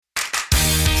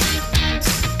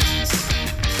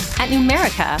At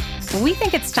Numerica, we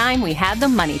think it's time we had the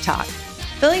money talk.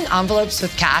 Filling envelopes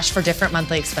with cash for different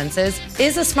monthly expenses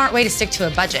is a smart way to stick to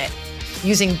a budget.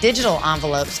 Using digital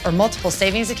envelopes or multiple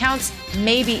savings accounts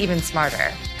may be even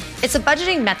smarter. It's a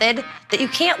budgeting method that you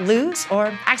can't lose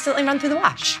or accidentally run through the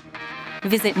wash.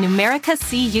 Visit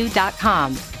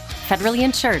numericacu.com. Federally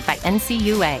insured by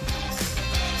NCUA.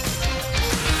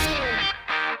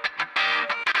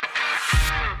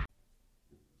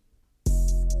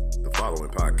 The following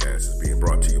podcast is being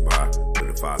brought to you by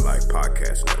the Defy Life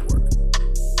Podcast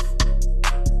Network.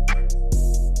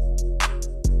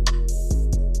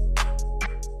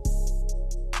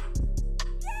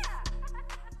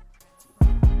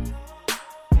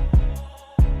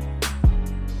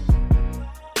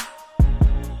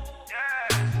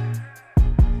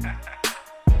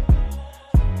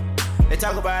 They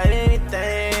talk about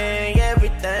anything,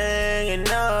 everything, and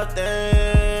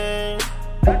nothing.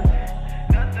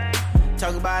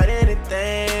 Talk about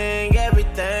anything,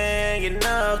 everything, and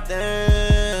nothing.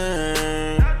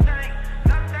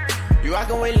 You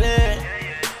rockin' with Lynn,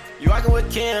 you rockin' with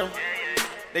Kim.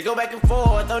 They go back and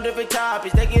forth on different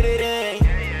topics, they get it in.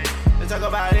 They talk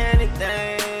about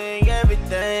anything,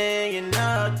 everything, and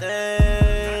nothing.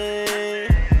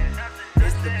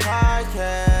 It's the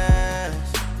podcast.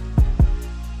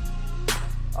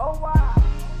 Oh wow.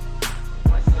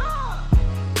 What's up?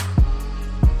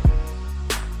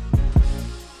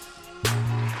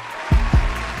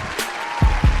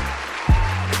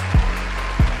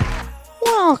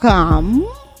 Welcome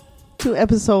to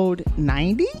episode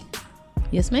 90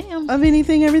 Yes, ma'am. of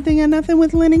Anything, Everything, and Nothing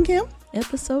with Lynn and Kim.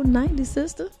 Episode 90,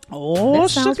 sister. Oh, That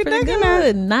sounds pretty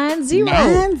good. 90.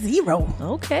 90.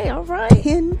 Okay, all right.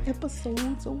 10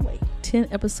 episodes away. 10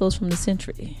 episodes from the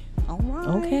century. All right.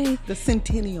 Okay. The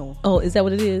centennial. Oh, is that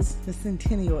what it is? The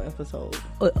centennial episode.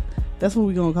 Uh, That's what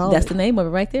we're going to call That's it. the name of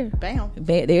it right there. Bam.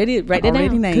 There it is. Write that Already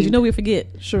down. Because you named. know we'll forget.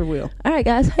 Sure will. All right,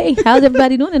 guys. Hey, how's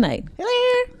everybody doing tonight?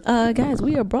 Hello. Guys,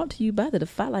 we are brought to you by the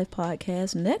Defy Life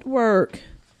Podcast Network.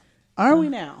 Are we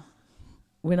now?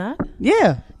 We're not?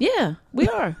 Yeah. Yeah, we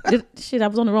are. Shit, I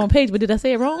was on the wrong page, but did I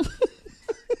say it wrong?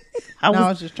 I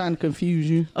was just trying to confuse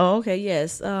you. Oh, okay,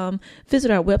 yes. Visit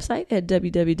our website at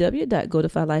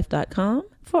www.godefylife.com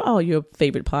for all your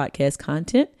favorite podcast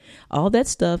content, all that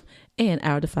stuff, and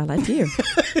our Defy Life gear.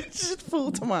 Just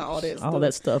fool to my all that stuff. All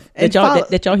that stuff And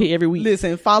that y'all hear every week.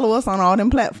 Listen, follow us on all them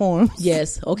platforms.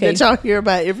 Yes, okay. That y'all hear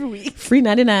about every week. Free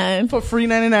 99. For free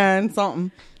 99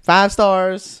 something. 5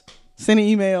 stars. Send an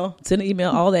email. Send an email,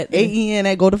 all that.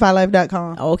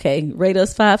 AEN@godefylife.com. Okay, rate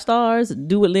us 5 stars.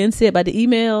 Do what Lynn said by the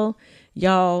email.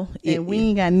 Y'all. And we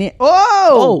ain't got net.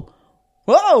 Whoa!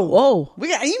 Whoa! Whoa. We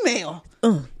got email.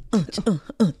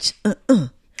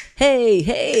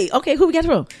 Hey. Okay, who we got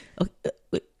from?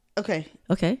 Okay.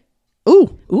 Okay.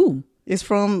 Ooh. It's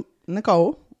from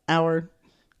Nicole, our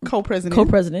co-president.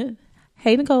 Co-president.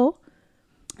 Hey, Nicole.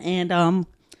 And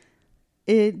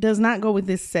it does not go with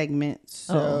this segment.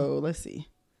 So let's see.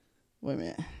 Wait a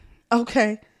minute.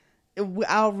 Okay.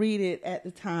 I'll read it at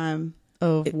the time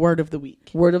of Word of the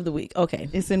Week. Word of the Week. Okay.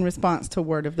 It's in response to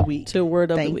Word of the Week. To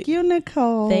Word of the Week. Thank you,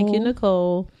 Nicole. Thank you,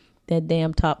 Nicole. That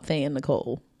damn top fan,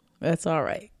 Nicole. That's all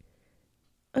right.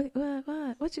 Okay,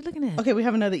 what you looking at? Okay, we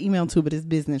have another email too, but it's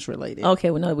business related.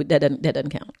 Okay, well, no, that doesn't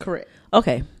count. Correct.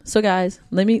 Okay, so guys,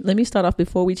 let me start off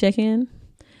before we check in.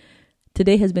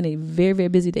 Today has been a very, very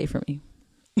busy day for me,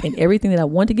 and everything that I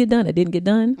wanted to get done, I didn't get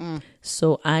done.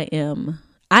 So I am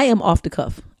off the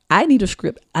cuff. I need a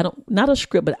script. Not a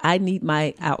script, but I need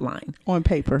my outline On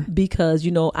paper. because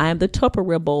I am the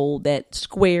Tupperware bowl, that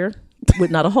square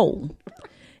with not a hole.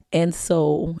 And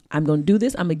so I'm going to do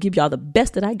this. I'm going to give y'all the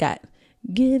best that I got.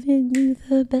 Giving you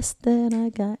the best that I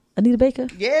got. Anita Baker?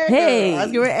 Yeah. Hey. Girl. I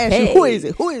was going to ask you,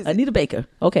 who is it? Anita Baker.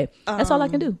 Okay. That's all I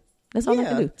can do. That's all I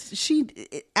can do. She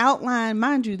outline,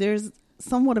 mind you, there's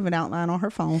somewhat of an outline on her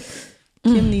phone.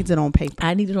 Kim needs it on paper.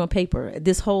 I need it on paper.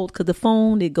 Because the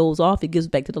phone, it goes off. It gives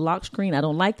back to the lock screen. I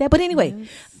don't like that. But anyway,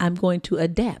 I'm going to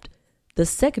adapt the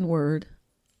second word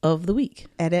of the week.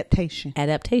 Adaptation.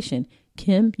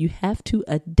 Kim, you have to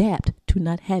adapt to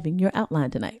not having your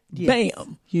outline tonight. Yes,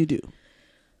 Bam. you do.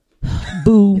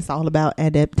 Boo. It's all about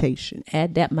adaptation.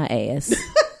 Adapt my ass.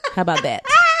 How about that?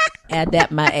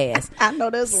 Adapt my ass. I know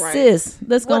that's right. Sis,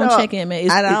 let's go What and up? check in, man.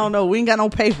 I don't know. We ain't got no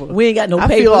paper. We ain't got no I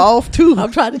paper. feel off too.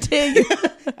 I'm trying to tell you.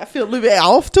 I feel a little bit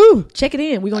off too. Check it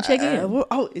in. We're going to check in.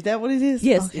 Oh, is that what it is?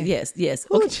 Yes, Okay. yes.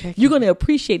 We'll Okay. check You're in. going to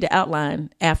appreciate the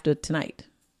outline after tonight.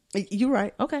 You're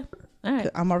right. Okay. All right.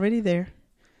 I'm already there.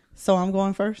 So I'm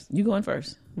going first. You going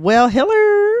first. Well, hello,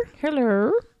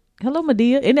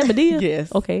 Medea. Isn't that Medea?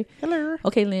 Yes. Okay. hello.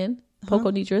 Okay, Lynn.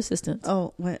 Poco needs your assistance.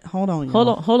 Oh, wait, hold on.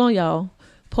 Y'all. Hold on, y'all.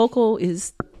 Poco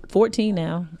is 14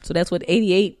 now, so that's what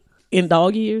 88 in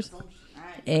dog years,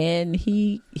 and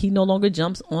he no longer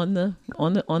jumps on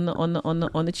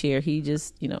the chair. He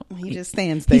just he just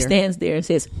stands there. He stands there and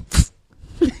says,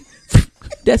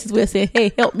 "That's his way of saying,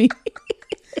 hey, help me."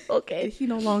 Okay. He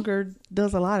no longer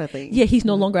does a lot of things. Yeah, he's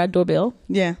no longer our doorbell.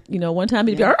 Yeah. One time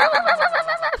he'd be.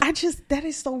 That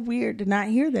is so weird to not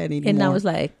hear that anymore. And I was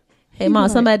like, "Hey, Mom,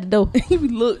 somebody at the door." He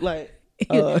would look like,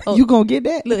 you gonna get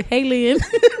that? Look, hey, Lynn,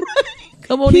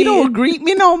 come on He in. don't greet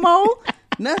me no more.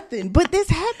 Nothing. But this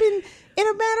happened in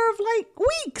a matter of like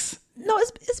weeks. No,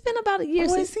 it's been about a year.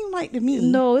 It seemed like to me.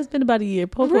 No, it's been about a year.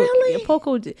 Poco,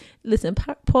 Really? Listen,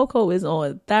 Poco is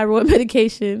on thyroid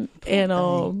medication and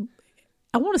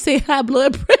I want to say high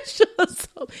blood pressure.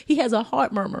 So he has a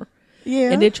heart murmur.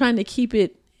 Yeah. And they're trying to keep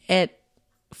it at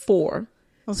 4.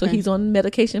 So Okay. he's on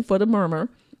medication for the murmur.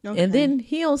 Okay. And then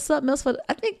he on something else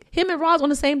I think him and Roz on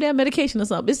the same damn medication or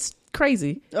something. It's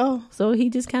crazy. Oh. So he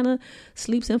just kind of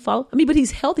sleeps and follows. I mean, but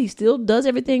he's healthy still, does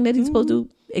everything that he's supposed to do,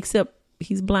 except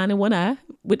he's blind in one eye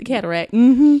with the cataract.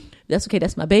 Mm-hmm. That's okay.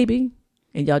 That's my baby.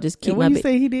 And y'all just keep And my what you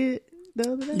baby. say he did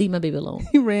the other day? Leave my baby alone.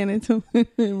 He ran into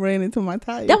my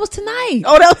tire. That was tonight.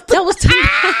 Oh, That was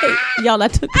tonight. Y'all, I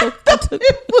took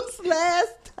it was last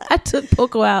time. I took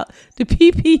Poco out to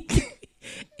pee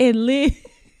and Lynn.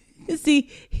 See,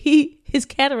 his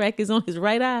cataract is on his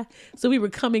right eye, so we were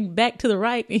coming back to the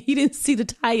right, and he didn't see the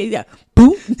tire. He got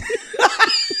boom,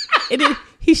 and then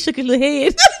he shook his little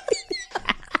head.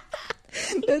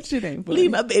 That shit ain't funny.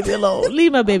 Leave my baby alone.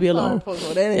 Leave my baby alone. Oh,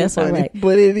 that ain't That's all funny, right.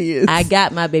 but it is. I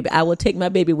got my baby. I will take my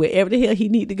baby wherever the hell he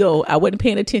need to go. I wasn't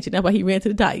paying attention. That's why he ran to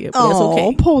the tire. But that's Oh,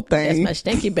 okay. poor That's thing. my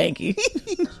stanky banky.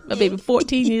 My baby,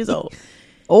 14 years old.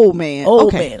 Old man.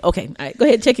 Old okay. man. Okay. All right. Go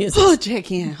ahead. Check in. Oh,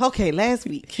 check in. Okay, last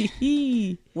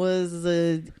week was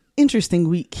an interesting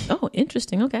week. Oh,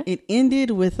 interesting. Okay. It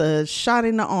ended with a shot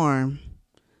in the arm.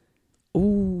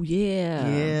 Ooh, yeah.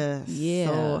 Yes. Yeah.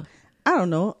 So, I don't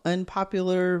know,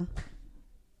 unpopular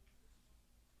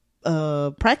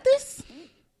practice.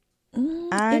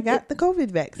 I got the COVID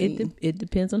vaccine. It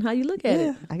depends on how you look at Yeah,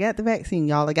 it. I got the vaccine,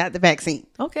 y'all. I got the vaccine.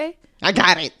 Okay. I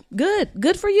got it.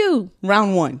 Good for you.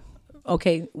 Round 1.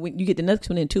 Okay. When you get the next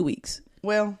one in 2 weeks.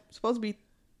 Well, it's supposed to be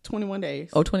 21 days.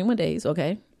 Oh, 21 days.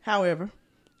 Okay. However,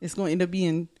 it's going to end up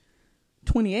being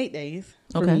 28 days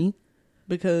for Okay. me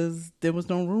because there was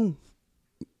no room.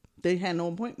 They had no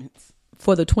appointments.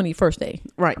 For the 21st day.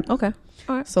 Right. Okay.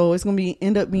 All right. So it's going to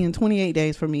end up being 28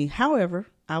 days for me. However,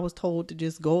 I was told to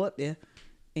just go up there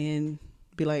and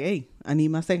be like, hey, I need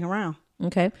my second round.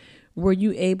 Okay. Were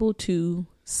you able to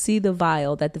see the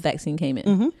vial that the vaccine came in?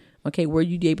 Mm-hmm. Okay. Were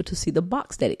you able to see the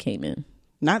box that it came in?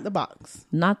 Not the box.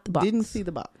 Not the box. Didn't see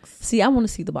the box. See, I want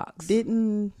to see the box.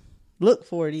 Didn't look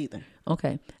for it either.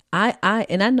 Okay. I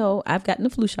know I've gotten the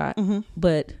flu shot,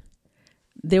 but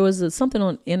there was something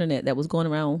on the internet that was going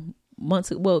around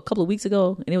a couple of weeks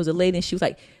ago, and it was a lady, and she was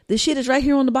like, "This shit is right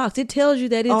here on the box. It tells you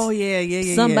that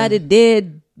it's somebody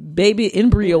dead baby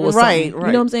embryo or Right. something.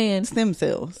 You know what I'm saying? Stem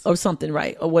cells. Or something,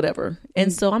 right? Or whatever."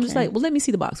 And so I'm just like, well, let me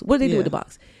see the box. What did they do with the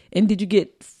box? And did you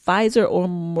get Pfizer or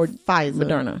Pfizer.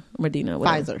 Moderna? Moderna,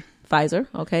 whatever. Pfizer.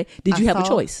 Okay. Did you have a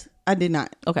choice? I did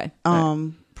not. Okay. All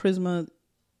right. Prisma.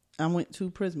 I went to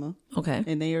Prisma. Okay.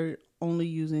 And they are only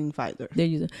using Pfizer. They're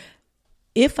using.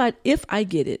 If I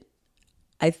get it,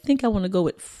 I think I want to go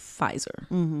with Pfizer.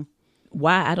 Mm-hmm.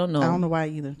 Why? I don't know. I don't know why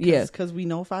either. Yeah. Because we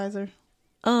know Pfizer.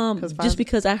 Just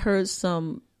because I heard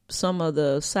some of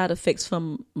the side effects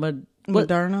from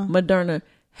Moderna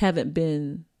haven't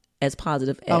been as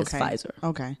positive as Pfizer.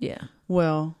 Okay. Yeah.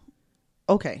 Well,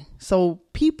 okay. So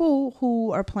people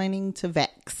who are planning to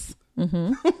vax. Is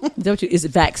that what it's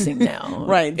vaccine now?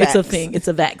 Right, It's a vax. thing. It's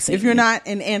a vaccine. If you're not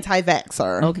an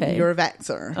anti-vaxxer, Okay. you're a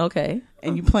vaxxer. Okay.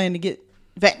 And you plan to get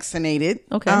vaccinated.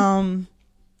 Okay.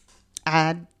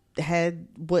 I had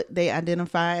what they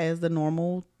identify as the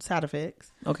normal side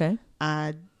effects. Okay.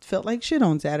 I felt like shit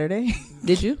on Saturday.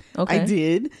 Did you? Okay. I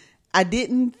did. I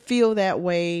didn't feel that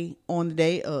way on the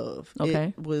day of.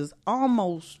 Okay. It was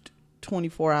almost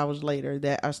 24 hours later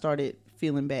that I started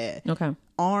feeling bad. Okay.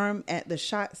 Arm at the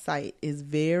shot site is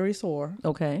very sore.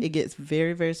 Okay. It gets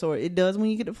very, very sore. It does when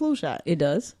you get the flu shot. It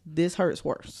does. This hurts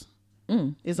worse.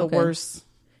 It's okay. a worse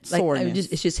soreness.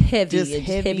 It's just heavy. Just It's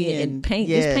heavy heavy and and- pain.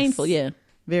 yes. It's painful. Yeah.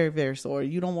 Very, very sore.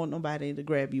 You don't want nobody to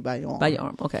grab you by your arm. By your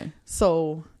arm. Okay.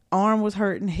 So arm was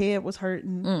hurting, head was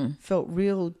hurting, felt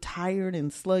real tired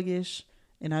and sluggish,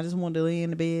 and I just wanted to lay in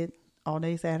the bed all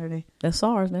day Saturday. That's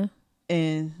SARS, man.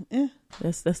 And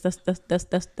That's the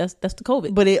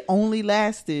COVID. but it only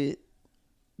lasted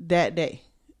that day.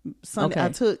 Sunday Okay. I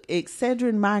took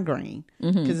Excedrin migraine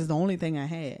because it's the only thing I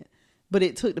had. but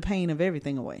it took the pain of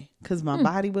everything away because my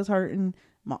body was hurting,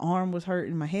 my arm was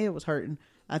hurting, my head was hurting.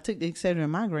 I took the Excedrin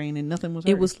migraine and nothing was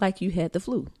hurting. It was like you had the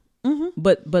flu,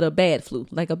 but a bad flu,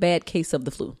 like a bad case of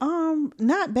the flu.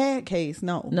 Not bad case,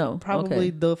 no, probably okay.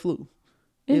 the flu.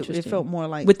 It felt more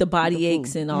like with the body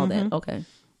aches and all that. Okay,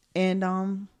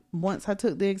 and once I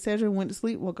took the Excedrin, went to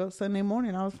sleep, woke up Sunday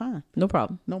morning, I was fine. No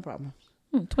problem.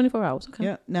 24 hours. Okay.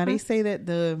 Yeah. Now they say that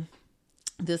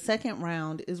the second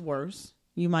round is worse.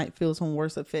 You might feel some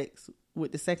worse effects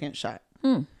with the second shot.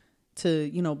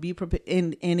 To be prepared.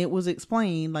 And it was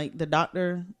explained, like the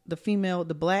doctor,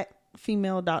 the black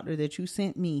female doctor that you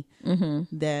sent me,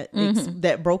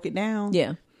 that broke it down.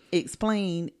 Yeah.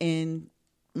 Explained, and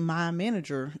my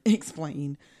manager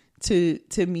explained to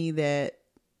me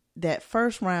that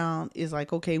first round is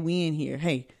like, okay, we in here.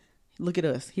 Hey, look at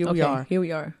us. Here we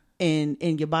are.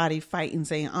 And your body fighting,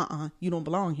 saying, you don't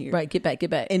belong here. Right. Get back.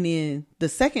 And then the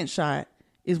second shot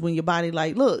is when your body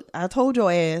like, look, I told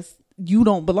your ass you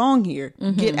don't belong here.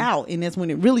 Get out. And that's when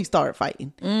it really started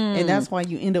fighting. And that's why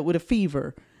you end up with a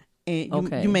fever. And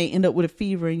you may end up with a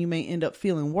fever, and you may end up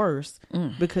feeling worse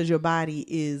because your body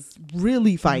is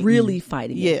really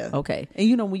fighting. Yeah. Okay.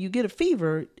 And when you get a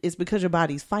fever, it's because your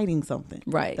body's fighting something.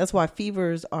 Right. That's why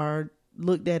fevers are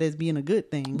looked at as being a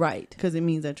good thing. Right. Because it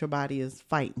means that your body is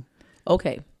fighting.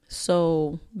 Okay.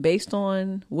 So based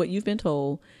on what you've been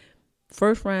told,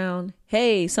 first round,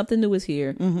 hey, something new is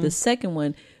here. The second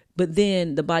one, but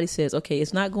then the body says, okay,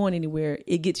 it's not going anywhere.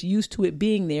 It gets used to it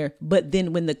being there. But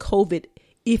then when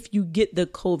if you get the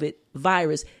COVID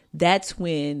virus, that's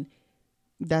when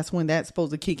that's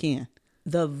supposed to kick in.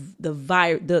 The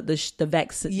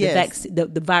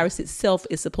virus itself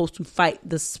is supposed to fight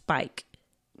the spike.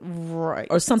 Right.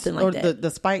 Or something like that. The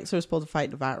spikes are supposed to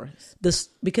fight the virus.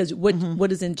 Because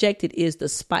what is injected is the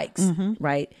spikes,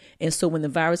 right? And so when the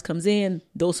virus comes in,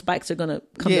 those spikes are going to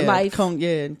come to life.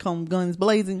 Come guns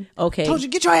blazing. Okay. Told you,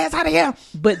 get your ass out of here.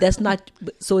 But that's not,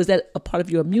 so is that a part of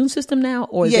your immune system now?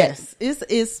 Or is yes,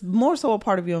 it's more so a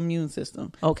part of your immune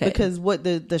system. Okay. Because what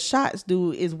the shots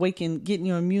do is getting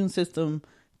your immune system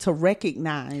to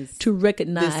recognize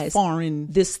this foreign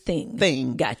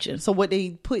thing. Gotcha. So what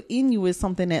they put in you is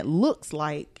something that looks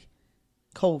like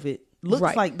COVID,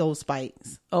 looks like those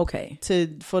spikes. Okay.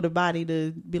 For the body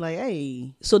to be like,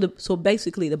 hey. So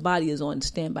basically the body is on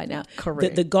standby now.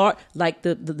 Correct. The guard, like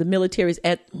the military is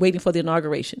waiting for the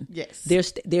inauguration. Yes.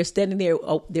 They're standing there.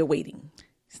 Oh, they're waiting.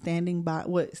 Standing by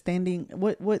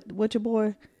what your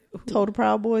boy told the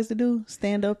Proud Boys to do?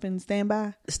 Stand up and stand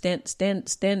by.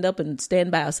 Stand up and stand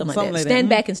by, or something like that. Like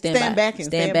stand that. back and stand by. Stand back and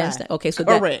stand by. Okay, so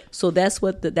correct. That's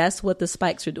what the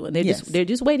spikes are doing. They're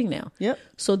just waiting now. Yep.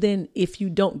 So then, if you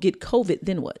don't get COVID,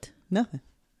 then what? Nothing.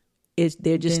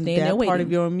 They're just then staying there waiting. That part of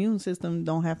your immune system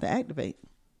don't have to activate.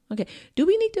 Okay. Do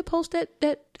we need to post that?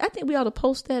 I think we ought to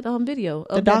post that video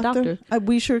of the that doctor.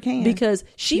 We sure can, because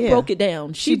she broke it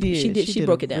down. She did. She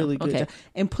broke it down. Really good okay. job.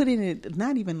 And put it in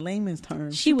not even layman's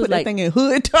terms. She was put like, that thing in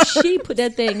hood terms. She put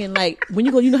that thing in like when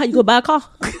you know how you go buy a car.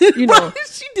 You know, right,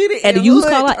 she did it at in the used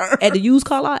hood car lot. terms. At the used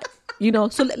car lot. You know,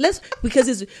 so let's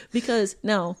because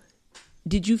now.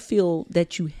 Did you feel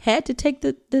that you had to take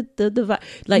the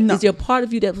like? No. Is there a part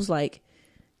of you that was like,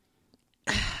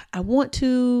 I want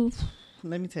to?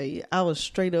 Let me tell you, I was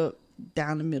straight up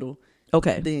down the middle.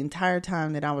 Okay. The entire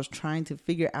time that I was trying to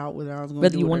figure out whether I was going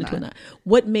whether to do you it wanted or to or not. not.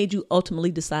 What made you ultimately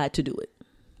decide to do it?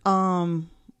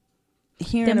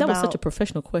 Hearing that about, was such a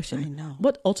professional question. I know.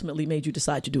 What ultimately made you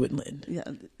decide to do it, Lynn? Yeah,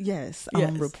 yes,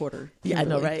 reporter. Yeah, I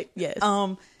know, Kimberly. right? Yes.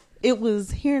 It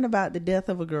was hearing about the death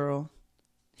of a girl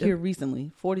here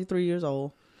recently, 43 years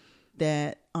old,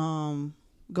 that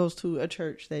goes to a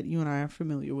church that you and I are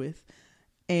familiar with,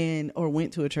 or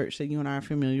went to a church that you and I are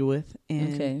familiar with.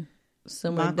 And okay.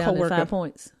 Somewhere my down coworker, at 5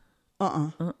 Points.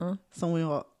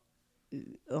 Somewhere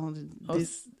on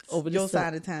over your this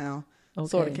side of town, okay.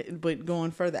 sort of, but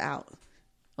going further out,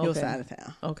 your Okay. side of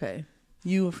town. Okay.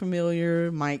 You were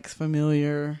familiar, Mike's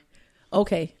familiar.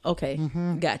 Okay.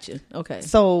 Gotcha. Okay.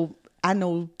 So I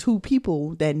know two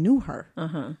people that knew her.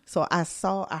 So I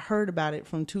heard about it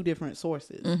from two different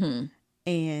sources.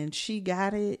 And she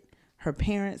got it. Her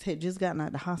parents had just gotten out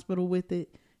of the hospital with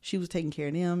it. She was taking care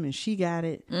of them and she got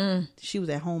it. She was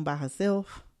at home by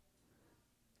herself.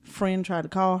 Friend tried to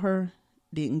call her,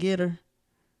 didn't get her.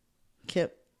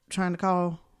 Kept trying to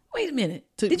call. Wait a minute.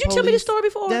 Took Did the you tell me this police. story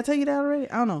before? Did I tell you that already?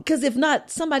 I don't know. Because if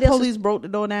not, somebody else. Police broke the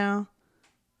door down.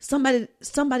 Somebody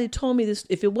told me this.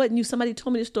 If it wasn't you, somebody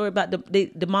told me this story about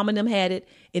the mom and them had it,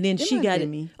 and then It she must got be it.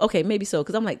 me. Okay, maybe so.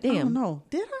 Because I'm like, I damn. don't know.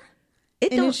 Did her?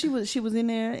 It And don't. then she was in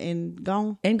there and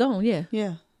gone. And gone. Yeah.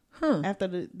 Yeah. Huh. After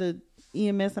the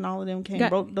EMS and all of them came, Got-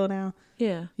 broke the door down.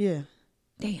 Yeah. Yeah.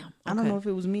 Damn. I don't know if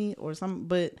it was me or something,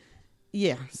 but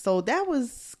yeah. So that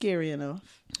was scary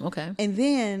enough. Okay. And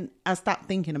then I stopped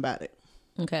thinking about it.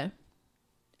 Okay.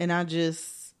 And I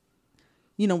just,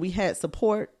 we had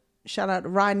support. Shout out to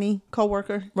Rodney,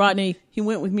 coworker. Rodney. He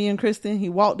went with me and Kristen. He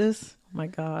walked us. Oh my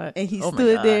God. And he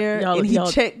stood there and he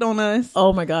checked on us.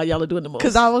 Oh my God. Y'all are doing the most.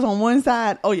 Because I was on one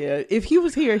side. Oh yeah. If he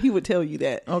was here, he would tell you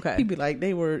that. Okay. He'd be like,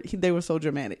 they were so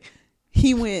dramatic.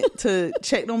 He went to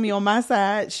check on me on my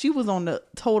side. She was on the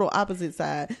total opposite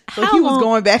side. So he was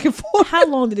going back and forth. How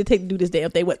long did it take to do this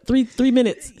damn thing? What, 3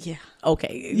 minutes? Yeah.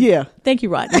 Okay. Yeah. Thank you,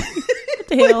 Rodney. What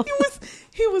the hell?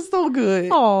 He was so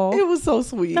good. Aw. It was so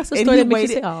sweet. That's a story that makes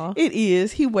you say, aw. It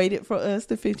is. He waited for us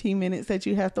the 15 minutes that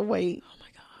you have to wait. Oh my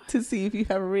God. To see if you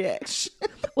have a reaction.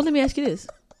 Well, let me ask you this.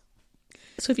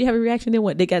 So if you have a reaction, then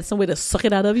what? They got some way to suck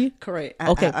it out of you? Correct.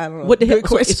 Okay. I don't know. What the hell?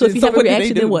 So if you have a what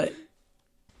reaction, then what?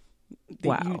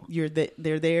 Wow.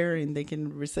 They're there and they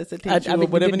can resuscitate you or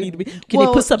whatever need to be. Can they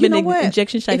put something in the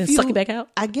injection site and suck it back out?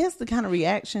 I guess the kind of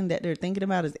reaction that they're thinking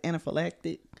about is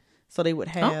anaphylactic. So they would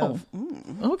have.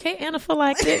 Okay,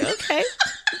 anaphylactic. Okay.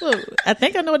 Well, I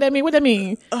think I know what that means. What that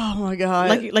mean? Oh my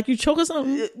God. Like you choke or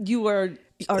something? You are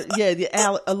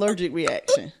the allergic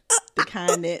reaction. The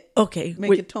kind that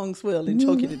make your tongue swell and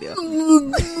choke you to death.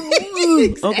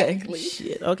 Exactly. Okay.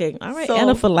 Shit. Okay. All right. So,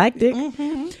 anaphylactic.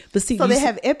 Mm-hmm. But see, they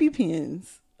have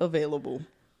EpiPens available.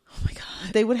 Oh my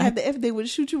God. They would have they would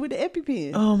shoot you with the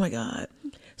EpiPen. Oh my God.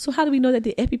 So how do we know that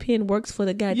the EpiPen works for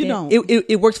the goddamn? You don't.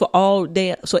 It works for all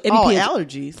EpiPen all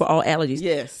allergies. For all allergies.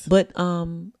 Yes. But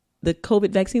the COVID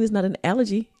vaccine is not an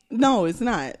allergy. No, it's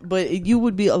not. But you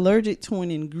would be allergic to an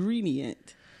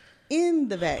ingredient in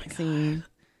the vaccine.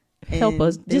 Help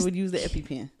us. They would use the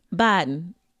EpiPen.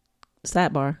 Biden,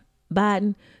 sidebar.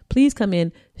 Biden, please come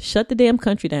in, shut the damn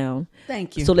country down.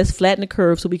 Thank you. So let's flatten the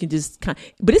curve so we can just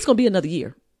but it's going to be another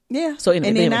year. Yeah. So and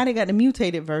then now they got the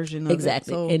mutated version of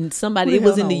exactly. it. So and somebody, it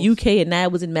was in the UK and now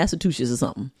it was in Massachusetts or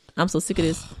something. I'm so sick of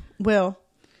this. Well,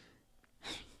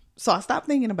 so I stopped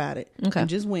thinking about it. Okay. And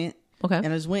just went. Okay. And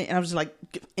I just went and I was just like,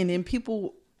 and then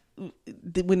people,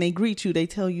 when they greet you, they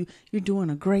tell you, you're doing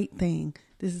a great thing.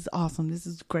 This is awesome. This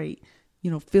is great.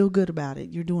 Feel good about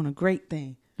it. You're doing a great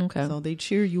thing. Okay. So they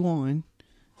cheer you on.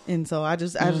 And so I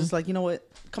was just like, you know what?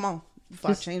 Come on.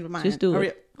 Before I change my mind. Just do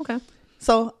it. Okay.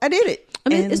 So I did it. I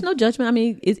mean, it's no judgment. I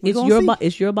mean,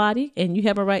 it's your body and you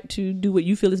have a right to do what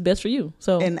you feel is best for you.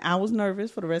 So, and I was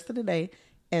nervous for the rest of the day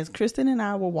as Kristen and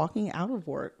I were walking out of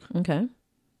work. Okay.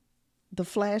 The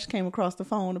flash came across the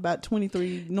phone about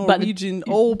 23 Norwegian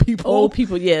old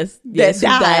people, yes, that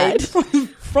died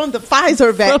from the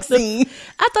Pfizer vaccine.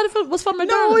 I thought it was from Moderna.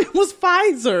 No, it was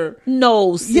Pfizer.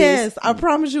 No, sis. Yes, I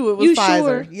promise you it was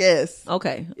Pfizer. Sure? Yes.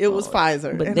 Okay. It was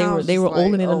Pfizer. But they were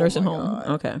old and in a nursing home. God.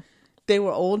 Okay. They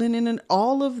were old and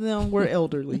all of them were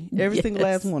elderly. Every single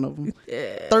last one of them.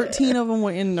 13 of them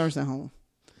were in a nursing home.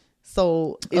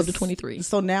 So of the 23.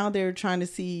 So now they're trying to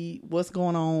see what's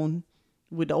going on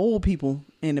with the old people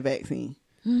in the vaccine.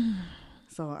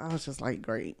 So I was just like,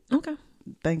 great. Okay.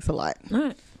 Thanks a lot. All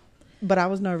right. But I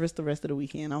was nervous the rest of the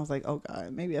weekend. I was like, oh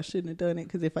God, maybe I shouldn't have done it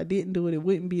because if I didn't do it, it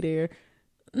wouldn't be there.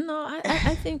 No,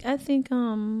 I think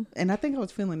and I think I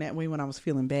was feeling that way when I was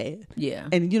feeling bad. Yeah.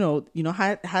 And you know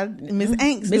how Miss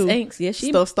Anks Miss Anks, yeah, she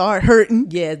stuff started hurting.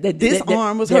 Yeah, this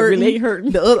arm was hurting. Really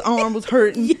hurting. The other arm was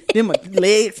hurting. Yeah. Then my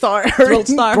legs started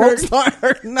hurting. Throat started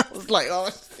hurting. I was like, oh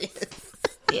shit.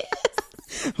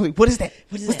 Yes. Wait, what is that?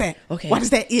 What's that? Okay. Why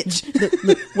does that itch?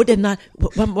 Look, what did not?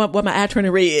 Why my eye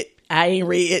turning red? I ain't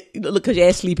red. Look, cause your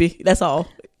ass sleepy. That's all.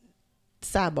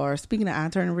 Sidebar. Speaking of eye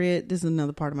turning red, this is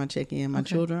another part of my check-in. My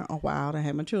children are wild. I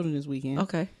had my children this weekend.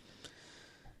 Okay.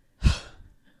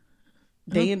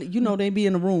 They be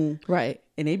in the room, right,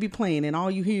 and they be playing, and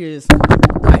all you hear is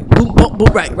right, boom, boom,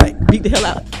 boom, right, beat the hell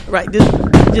out, right,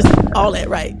 just all that,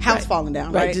 right, house falling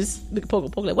down, right, just look,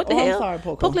 poke, like, what the hell? I'm sorry,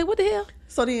 Poco, like, what the hell?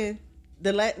 So then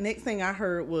the next thing I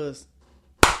heard was,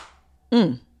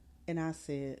 and I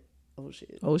said,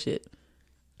 oh shit,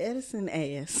 Edison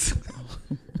ass,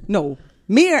 no,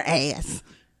 Mir ass,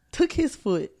 took his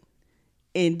foot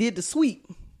and did the sweep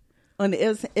on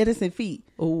the Edison feet.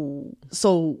 Oh,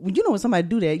 so when somebody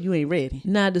do that, you ain't ready.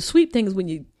 Now the sweep thing is when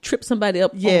you trip somebody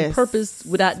up on purpose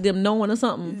without them knowing or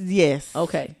something. Yes.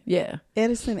 Okay. Yeah.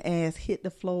 Edison ass hit the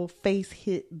floor, face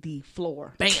hit the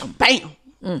floor. Bam,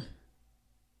 bam.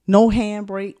 No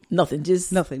handbrake. Nothing.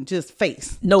 Just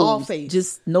face. Nose. All face.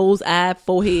 Just nose, eye,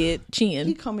 forehead, chin.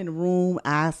 He come in the room,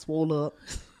 eyes swole up,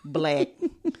 black,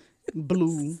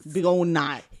 blue, big old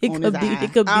knot on his eye.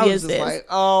 It could be I was just like,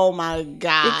 oh my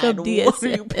God, what are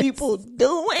you people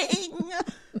doing?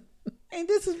 And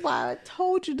this is why I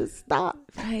told you to stop.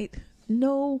 Right.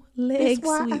 no leg That's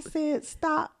why sweep. I said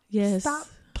stop. Yes. Stop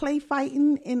play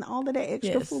fighting and all of that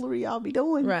extra foolery y'all be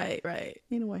doing. Right.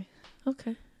 Anyway,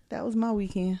 Okay. that was my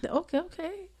weekend.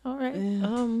 Okay. All right.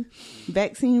 Yeah.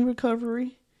 Vaccine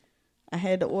recovery. I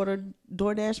had to order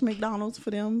DoorDash McDonald's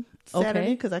for them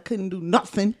Saturday because I couldn't do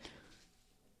nothing.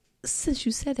 Since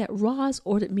you said that, Roz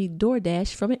ordered me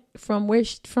DoorDash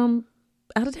from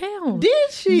out of town.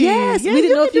 Did she? Yes. Yeah, We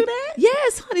didn't know you if can you do that.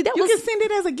 Yes, honey. That You was can send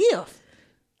it as a gift.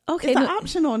 okay. It's an no-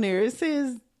 option on there. It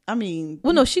says, I mean.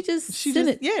 Well, no, she sent just-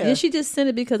 it. yeah. She just sent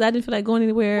it because I didn't feel like going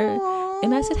anywhere. Aw.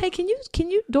 And I said, "Hey, can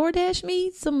you DoorDash me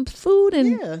some food?"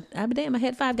 And Yeah. I be damn, I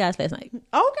had Five Guys last night.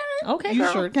 Okay. Girl.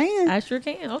 You sure can. I sure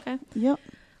can. Okay, Yep.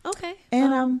 okay.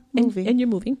 And I'm moving. And you're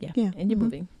moving, yeah. Yeah. And you're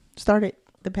moving. Started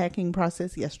the packing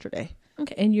process yesterday.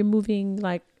 Okay, and you're moving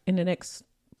like in the next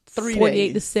 3 48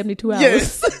 to days. 72 hours.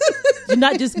 Yes. You're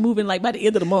not just moving like by the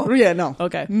end of the month. Yeah, no.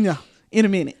 Okay. No. In a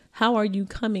minute. How are you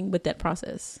coming with that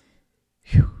process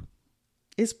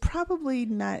It's probably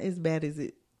not as bad as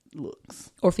it looks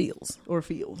or feels? or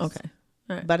feels. Okay.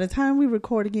 All right. By the time we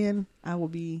record again, I will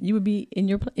be You would be in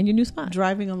your new spot.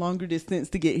 driving a longer distance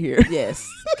to get here. Yes.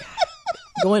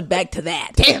 Going back to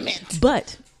that. Damn it.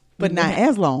 But But not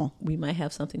as long we might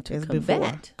have something to as combat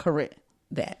before. Correct.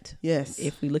 that. Yes.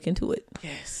 If we look into it.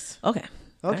 Yes. Okay.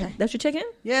 All Okay. right. That's your check-in?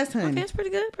 Yes, honey. Okay, that's pretty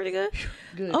good. Pretty good.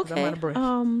 Good. 'Cause Okay. I'm out of breath.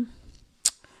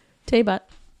 Tell you about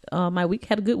my week.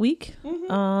 Had a good week.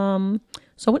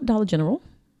 So I went to Dollar General.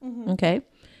 Okay.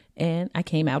 And I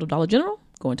came out of Dollar General,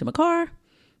 going to my car.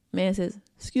 Man says,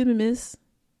 "Excuse me, miss.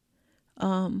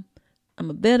 I'm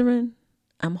a veteran.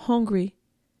 I'm hungry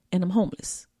and I'm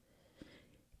homeless.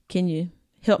 Can you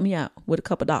help me out with a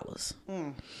couple dollars?"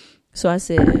 So I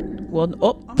said, "Well,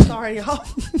 I'm sorry, y'all.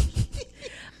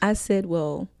 I said,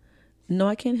 well, no,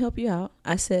 I can't help you out.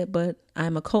 I said, but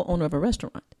I'm a co-owner of a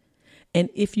restaurant. And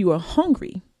if you are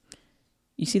hungry,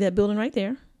 you see that building right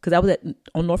there? Because I was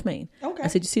on North Main. Okay. I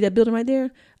said, you see that building right there?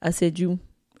 I said, you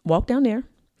walk down there,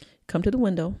 come to the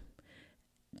window,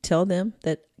 tell them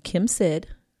that Kim said,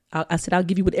 I said, I'll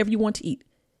give you whatever you want to eat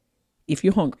if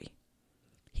you're hungry.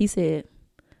 He said,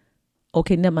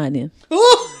 okay, never mind then.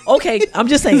 Okay, I'm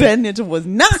just saying. That ninja was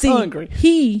not See, hungry.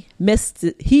 He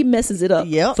messes it up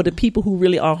Yep. for the people who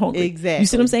really are hungry. Exactly. You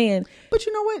see what I'm saying? But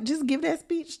you know what? Just give that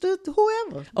speech to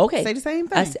whoever. Okay. Say the same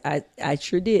thing. I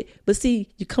sure did. But see,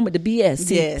 you come with the BS.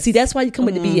 See, Yes. see that's why you come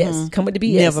with the BS. Come with the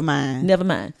BS. Never mind. Never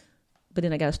mind. But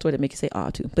then I got a story that make you say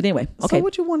too. But anyway, okay. So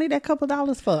what you wanted that couple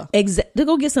dollars for? To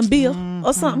go get some beer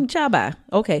or something, child buy.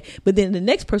 Okay. But then the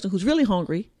next person who's really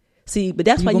hungry, see, but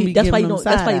that's You why gonna you be that's why you giving don't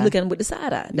them that's why you side look eye. at them with the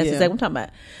side eye. That's Yeah. exactly what I'm talking about.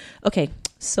 Okay.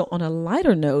 So on a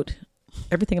lighter note,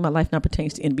 everything in my life now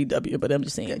pertains to NBW, but I'm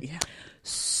just saying. Yeah.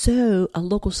 So a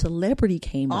local celebrity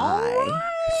came by right.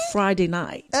 Friday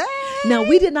night. Hey. Now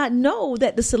we did not know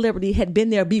that the celebrity had been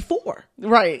there before.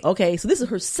 Right. Okay, so this is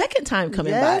her second time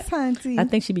coming Yes, by. auntie. I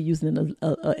think she'd be using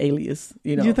a alias.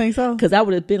 You think so? Because I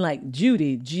would have been like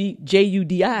Judy, Judi,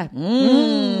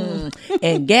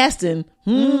 and Gaston.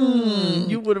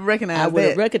 You would have recognized I would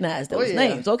have that. recognized those yeah.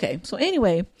 names. Okay, so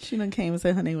anyway, She done came and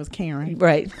said her name was Karen.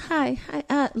 right? Hi,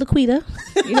 Laquita.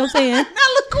 You know what I'm saying? Not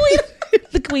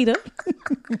Laquita.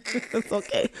 Laquita. That's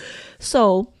okay.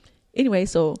 So anyway,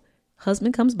 so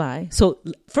husband comes by. So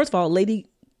first of all, lady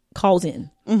calls in.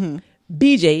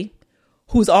 BJ,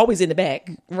 who's always in the back,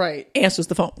 Right. answers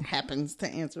the phone. Happens to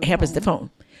answer. Happens the phone.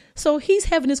 So he's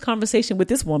having this conversation with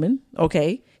this woman.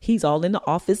 Okay, he's all in the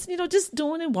office, just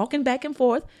doing and walking back and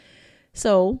forth.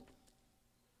 So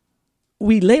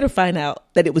we later find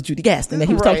out that it was Judy Gaston that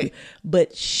he was talking to.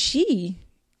 But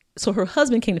so her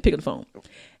husband came to pick up the phone.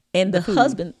 And the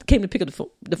husband came to pick up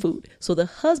the food. So the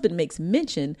husband makes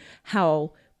mention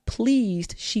how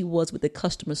pleased she was with the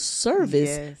customer service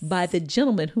Yes. by the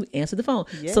gentleman who answered the phone.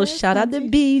 Yes, so shout out to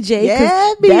auntie. BJ. 'Cause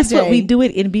Yeah, that's what BJ. we do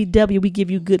it in BW. We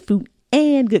give you good food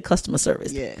and good customer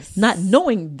service. Yes. Not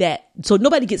knowing that. So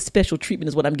nobody gets special treatment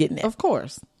is what I'm getting at. Of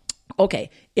course. Okay,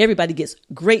 everybody gets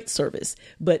great service,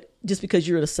 but just because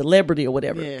you're a celebrity or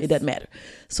whatever, Yes. it doesn't matter.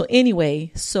 So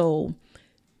anyway, so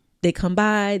they come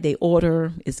by, they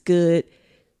order, it's good.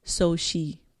 So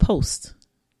she posts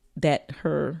that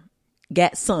her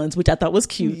Gat sons, which I thought was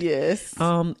cute, Yes.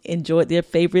 enjoyed their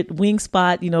favorite wing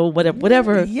spot,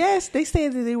 whatever. Yes, they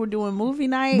said that they were doing movie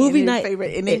night. Movie and their night.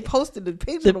 favorite, and they posted the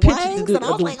picture The of the pictures, wings, the- and I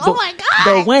was the- like, the- "Oh my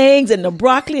god!" the wings and the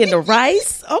broccoli and the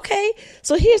rice. Okay,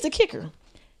 so here's the kicker: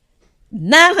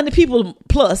 900 people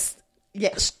plus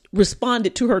Yes.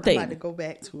 responded to her I'm thing. about to go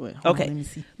back to it. Hold on, Okay. let me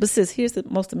see. But sis, here's the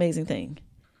most amazing thing.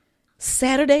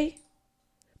 Saturday,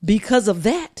 because of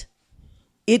that,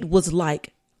 it was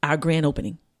like our grand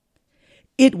opening.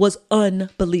 It was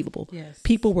unbelievable. Yes.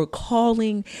 People were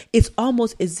calling. It's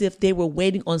almost as if they were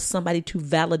waiting on somebody to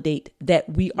validate that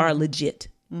we are legit.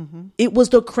 It was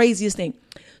the craziest thing.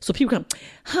 So people come,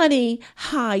 honey,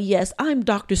 hi, yes, I'm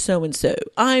Dr. So-and-so.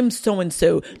 I'm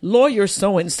so-and-so, lawyer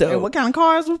so-and-so. And what kind of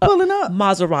cars were pulling up?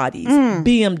 Maseratis,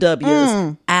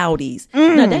 BMWs, Audis.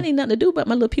 Now that ain't nothing to do about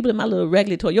my little people in my little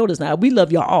regular Toyotas. Now we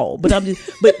love y'all all, but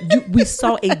we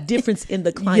saw a difference in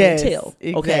the clientele.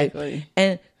 Yes, okay, exactly.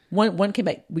 and one came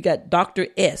back. We got Dr.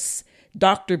 S,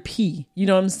 Dr. P. You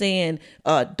know what I'm saying?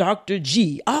 Dr.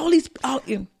 G. All these.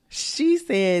 She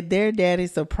said their daddy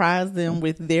surprised them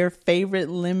with their favorite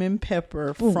lemon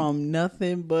pepper from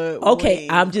nothing but Okay, wings.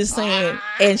 I'm just saying.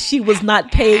 And she was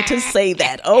not paid to say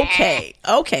that.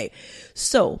 Okay.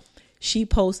 So she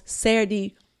posts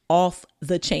Saturday off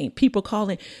the chain. People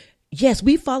calling, yes,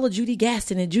 we follow Judy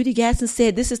Gaston, and Judy Gaston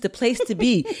said this is the place to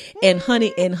be. and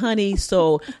honey,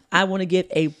 so I want to give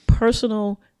a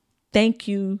personal thank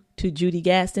you to Judy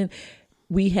Gaston.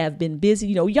 We have been busy.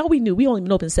 You know, y'all, we knew we only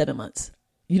been open 7 months.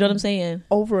 You know what I'm saying?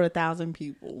 Over 1,000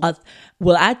 people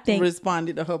Well, I think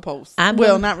responded to her post.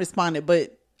 Not responded,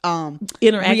 but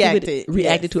reacted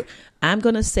yes. to it. I'm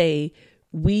gonna say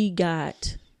we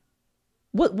got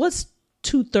what's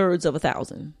 2/3 of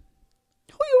 1,000?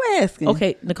 Who you asking?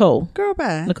 Okay, Nicole. Girl,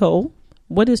 bye. Nicole,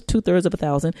 what is 2/3 of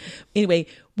 1,000? Anyway,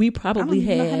 we probably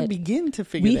I don't know how to begin to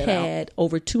figure that out. We had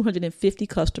over 250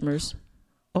 customers.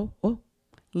 Oh.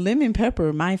 Lemon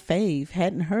pepper, my fave.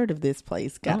 Hadn't heard of this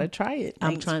place. Gotta try it.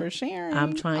 Thanks for sharing.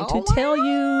 I'm trying to tell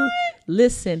you.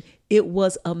 Listen, it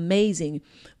was amazing.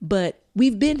 But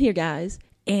we've been here, guys,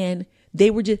 and they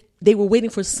were waiting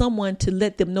for someone to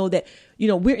let them know that, you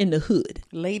know, we're in the hood.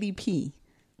 Lady P,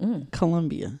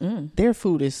 Columbia. Their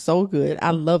food is so good.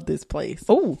 I love this place.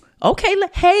 Oh, okay.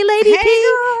 Hey, Lady P.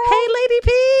 Girl. Hey, Lady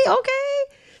P.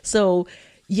 Okay. So,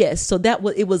 yes. So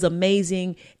it was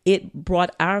amazing. It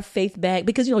brought our faith back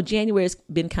because, you know, January has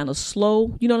been kind of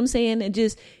slow. You know what I'm saying? And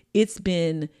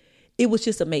it was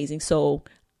just amazing. So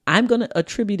I'm going to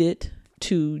attribute it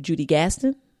to Judy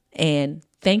Gaston, and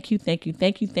thank you,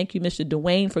 Mr.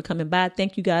 Dwayne, for coming by.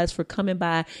 Thank you guys for coming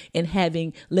by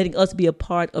and letting us be a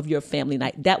part of your family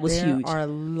night. That was huge. There are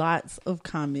lots of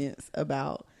comments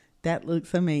about that.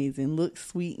 Looks amazing. Looks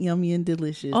sweet, yummy, and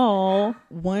delicious. Oh,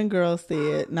 one girl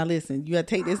said, now listen, you got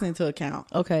to take this into account.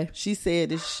 Okay. She said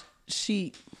that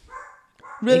she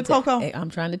really Poco. Hey,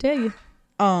 I'm trying to tell you.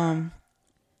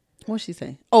 What'd she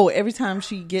say? Oh, every time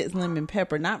she gets lemon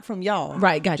pepper, not from y'all.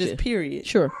 Right, gotcha. Just period.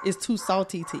 Sure. It's too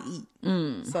salty to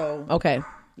eat. So. Okay.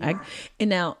 And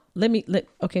now,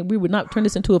 okay, we would not turn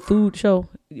this into a food show.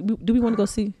 Do we want to go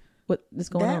see what is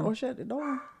going on? Or shut the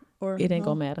door? Or it ain't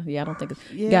going to matter. Yeah, I don't think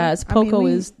it's... Yeah, guys, Poco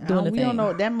is doing the we thing. don't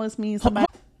know. That must mean somebody...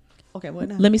 Okay, what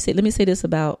now? Let me say this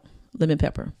about lemon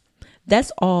pepper.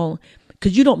 That's all...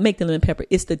 Because you don't make the lemon pepper.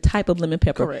 It's the type of lemon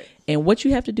pepper. Correct. And what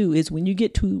you have to do is when you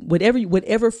get to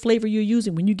whatever flavor you're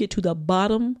using, when you get to the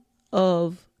bottom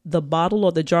of the bottle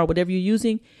or the jar, whatever you're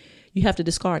using, you have to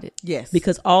discard it. Yes.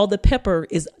 Because all the pepper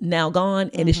is now gone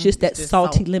and it's just that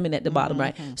salty lemon at the bottom,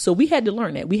 right? So we had to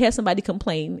learn that. We had somebody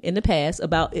complain in the past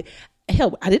about it.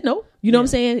 Hell, I didn't know. You know what I'm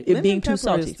saying? It lemon being too pepper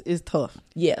salty. is tough.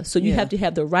 Yeah. So you have to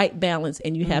have the right balance,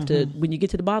 and you have to, when you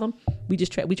get to the bottom, we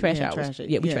trash ours. Trash it.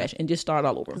 Yeah, we Yeah. trash and just start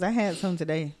all over. Because I had some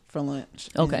today for lunch.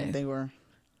 Okay. And they were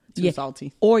too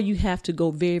salty. Or you have to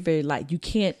go very, very light. You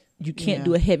can't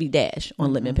do a heavy dash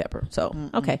on lemon pepper. So,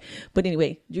 okay. But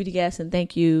anyway, Judy Gaston,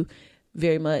 thank you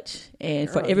very much. And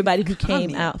for everybody who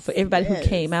came out,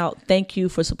 thank you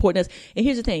for supporting us. And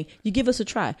here's the thing, you give us a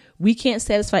try. We can't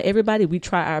satisfy everybody. We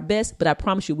try our best, but I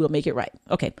promise you we'll make it right.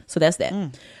 Okay. So that's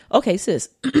that. Okay, sis.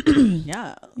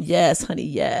 Yeah. Yes, honey.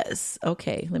 Yes.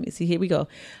 Okay. Let me see. Here we go.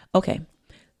 Okay.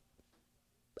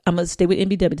 I'm going to stay with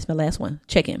MBW. This is my last one.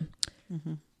 Check in.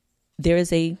 There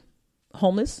is a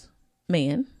homeless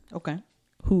man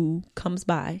who comes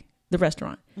by the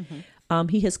restaurant.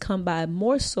 He has come by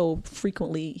more so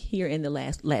frequently here in the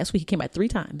last week. He came by 3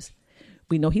 times.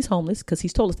 We know he's homeless because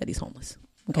he's told us that he's homeless.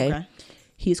 Okay.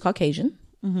 He is Caucasian.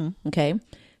 Okay.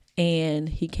 And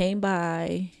he came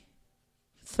by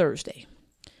Thursday,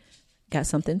 got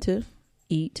something to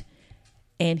eat,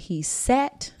 and he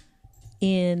sat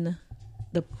in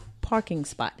the parking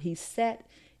spot. He sat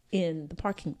in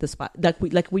the spot,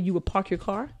 like where you would park your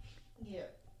car. Yeah.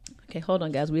 Okay, hold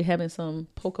on, guys. We're having some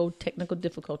Poco technical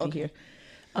difficulty here.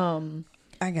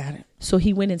 I got it. So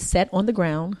he went and sat on the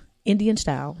ground, Indian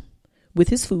style, with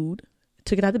his food,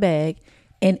 took it out of the bag,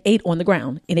 and ate on the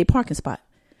ground in a parking spot.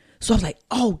 So I was like,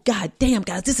 oh, God damn,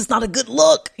 guys, this is not a good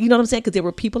look. You know what I'm saying? Because there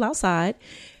were people outside.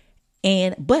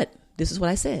 But this is what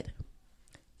I said.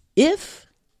 If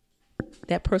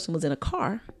that person was in a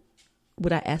car,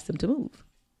 would I ask them to move?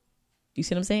 You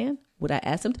see what I'm saying? Would I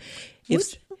ask them?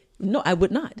 No, I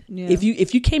would not. Yeah.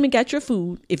 If you came and got your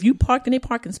food, if you parked in a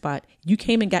parking spot, you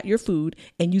came and got your food,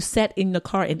 and you sat in the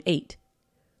car and ate,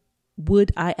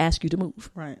 would I ask you to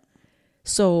move? Right.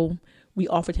 So we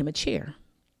offered him a chair.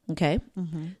 Okay.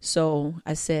 Mm-hmm. So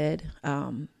I said,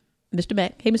 Mr.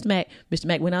 Mack, hey, Mr. Mack. Mr.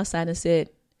 Mack went outside and said,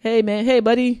 hey, man, hey,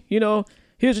 buddy,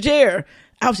 here's a chair.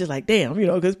 I was just like, damn,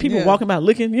 because people walking by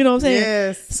looking, you know what I'm saying?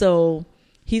 Yes. So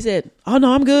he said, oh,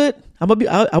 no, I'm good. I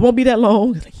won't be that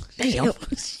long. Like, damn,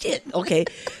 shit. Okay.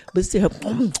 But still,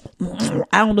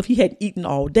 I don't know if he hadn't eaten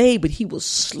all day, but he was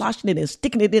sloshing it and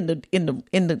sticking it in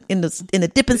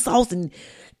the dipping sauce and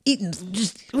eating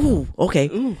just, ooh, okay.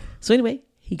 Ooh. So anyway,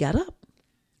 he got up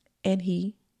and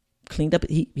he cleaned up.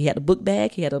 He had a book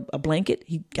bag. He had a blanket.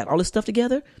 He got all his stuff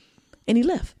together and he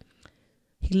left.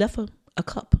 He left a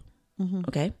cup. Mm-hmm.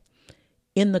 Okay.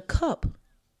 In the cup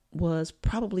was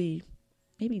probably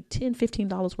maybe $10,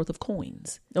 $15 worth of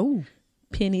coins. Oh,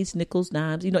 pennies, nickels,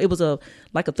 dimes. It was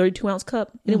like a 32-ounce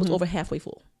cup, and it was over halfway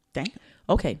full. Dang.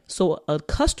 Okay, so a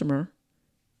customer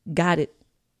got it.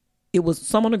 It was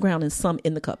some on the ground and some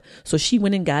in the cup. So she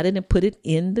went and got it and put it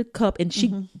in the cup, and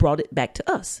she brought it back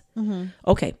to us. Mm-hmm.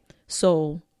 Okay,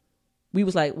 so we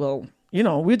was like, well,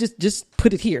 we'll just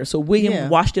put it here. So William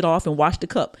washed it off and washed the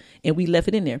cup, and we left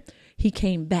it in there. He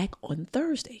came back on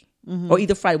Thursday. Or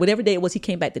either Friday, whatever day it was, he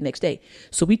came back the next day.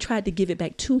 So we tried to give it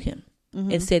back to him and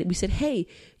we said, hey,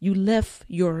 you left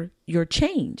your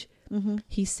change. Mm-hmm.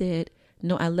 He said,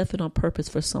 no, I left it on purpose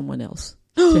for someone else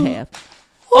to have.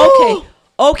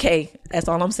 Okay. That's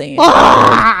all I'm saying.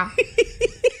 I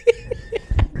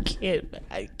can't.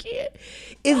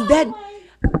 Is that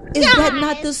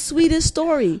not the sweetest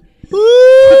story?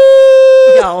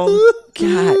 Yo,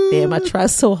 God damn, I try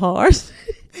so hard.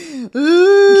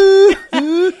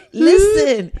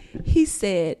 Listen, he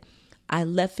said, I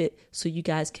left it so you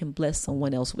guys can bless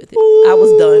someone else with it. I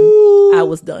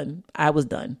was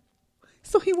done.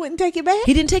 So he wouldn't take it back?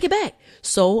 He didn't take it back.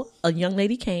 So a young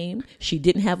lady came. She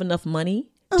didn't have enough money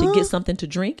to get something to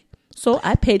drink. So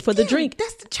I paid for the drink.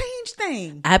 That's the change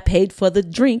thing. I paid for the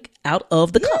drink out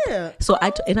of the cup. So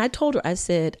I told her, I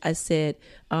said,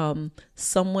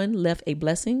 someone left a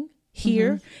blessing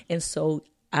here. And so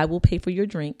I will pay for your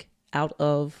drink out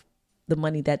of the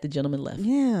money that the gentleman left.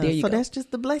 Yeah. There you go. That's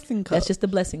just the blessing cup. That's just the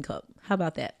blessing cup. How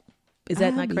about that? Is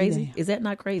that not crazy? Is that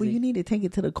not crazy? Well, you need to take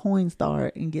it to the coin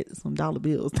store and get some dollar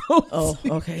bills. Oh,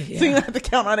 okay. Yeah. So you don't have to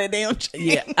count on that damn change.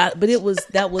 Yeah. That was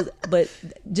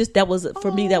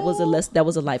for me, that was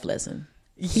a life lesson.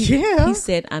 He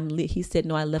said,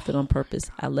 no, I left it on purpose.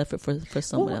 I left it for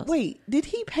someone else. Wait, did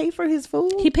he pay for his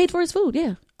food? He paid for his food.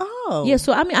 Yeah. Oh. Yeah.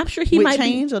 So, I'm sure he might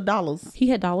change or dollars. He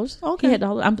had dollars. Okay. He had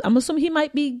dollars. I'm assuming he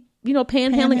might be,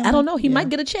 panhandling. I don't know. He might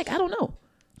get a check. I don't know.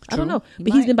 I don't know.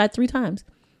 But he's been by 3 times.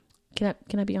 Can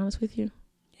I be honest with you?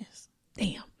 Yes.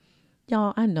 Damn.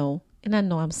 Y'all, I know. And I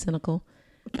know I'm cynical.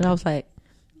 But I was like,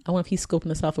 I wonder if he's scoping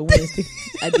us out for Wednesday.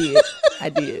 I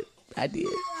did.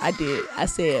 I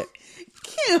said,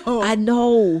 Kim. I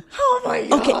know. Oh my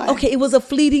God. Okay. It was a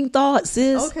fleeting thought,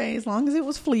 sis. Okay, as long as it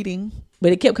was fleeting.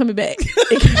 But it kept coming back.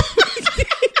 It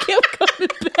kept coming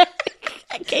back.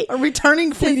 A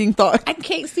returning fleeting thought. I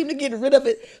can't seem to get rid of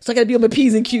it. So I got to be on my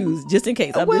P's and Q's just in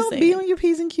case. I'm just saying. Be on your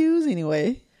P's and Q's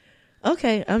anyway.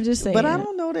 Okay, I'm just saying. But I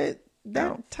don't know that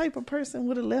type of person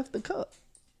would have left the cup.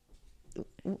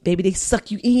 Baby, they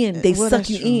suck you in. They suck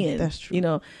you in. That's true.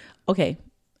 Okay,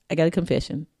 I got a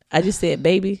confession. I just said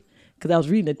baby because I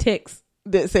was reading a text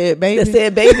that said baby.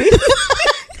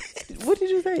 What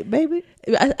did you say, baby?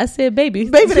 I said baby.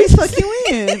 Baby, they suck you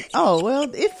in. Oh, well,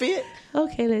 it fit.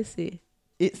 Okay, let's see.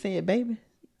 It said baby?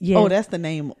 Yeah. Oh, that's the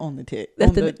name on the text.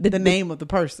 That's the name of the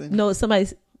person. No,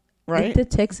 somebody's. Right? The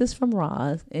text is from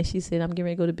Roz, and she said, I'm getting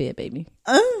ready to go to bed, baby.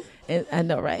 And I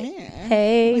know, right? Yeah.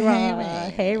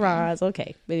 Hey, Roz.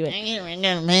 Okay. But anyway.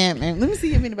 Man. Let me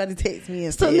see if anybody texts me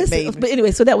and said baby. But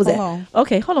anyway, so that was that.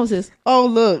 Okay, hold on, sis. Oh,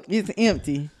 look. It's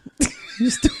empty. You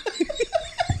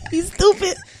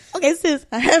stupid. Okay, sis.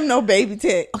 I have no baby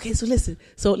text. Okay, so listen.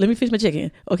 So let me finish my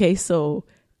check-in. Okay, so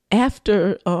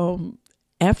after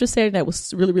Saturday night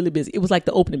was really, really busy. It was like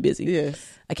the opening busy.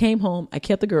 Yes. I came home. I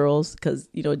kept the girls because,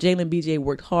 Jalen and BJ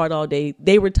worked hard all day.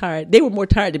 They were tired. They were more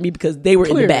tired than me because they were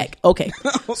in the back. Okay.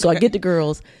 So I get the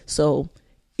girls. So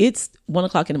it's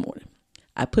 1:00 in the morning.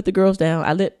 I put the girls down.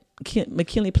 I let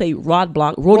McKinley play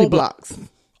Roblox. Roblox.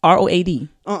 ROAD.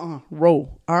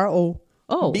 Roll. ROBLOX.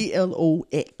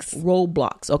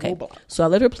 Roblox. Okay. Roblox. So I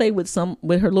let her play with her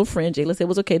little friend. Jayla said it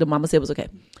was okay. The mama said it was okay.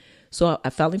 So I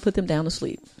finally put them down to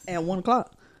sleep. At 1:00.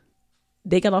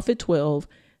 They got off at 12.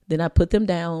 Then I put them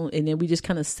down, and then we just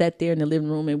kind of sat there in the living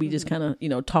room, and we just kind of,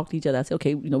 talked to each other. I said,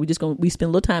 okay, we spend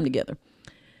a little time together.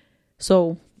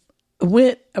 So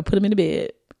I put them in the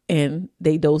bed, and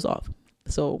they dozed off.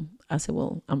 So I said,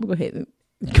 well, I'm going to go ahead and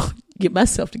go get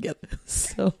myself together.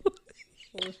 So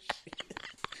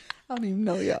I don't even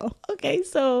know y'all. Okay,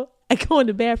 so I go in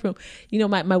the bathroom.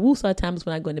 My woosah time is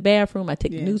when I go in the bathroom. I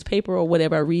take the newspaper or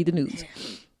whatever. I read the news.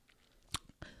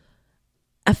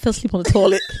 I fell asleep on the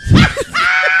toilet.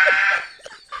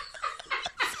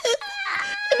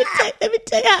 Let me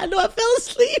tell you how I know I fell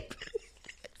asleep.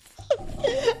 How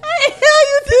the hell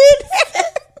you did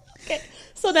that? Okay.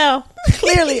 So now,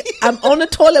 clearly, I'm on the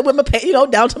toilet with my pants,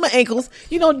 down to my ankles,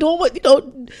 doing what,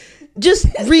 just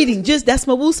reading. That's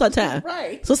my woosah time.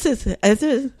 Right. So sis, I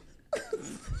said,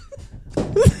 the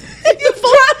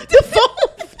phone.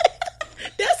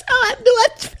 That's how I knew I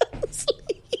fell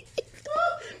asleep.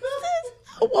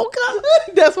 I woke up.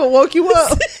 That's what woke you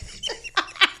up.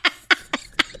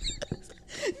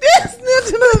 This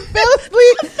ninja fell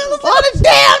asleep on the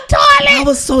damn toilet. I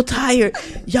was so tired,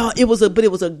 y'all. It was a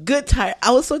good tired. I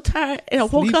was so tired, and I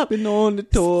woke up on the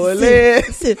toilet.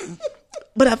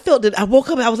 But I felt that I woke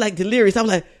up and I was like delirious. I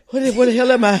was like, what the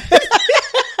hell am I?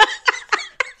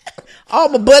 All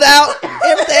my butt out,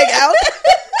 everything out.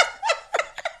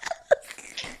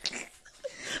 Okay.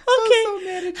 I'm so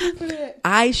mad at you for that.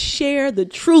 I share the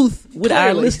truth with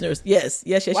our listeners. Yes.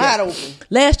 Wide open.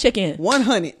 Last check-in.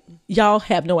 100. Y'all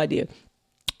have no idea.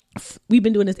 We've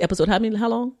been doing this episode. How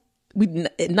long?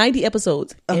 90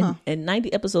 episodes. And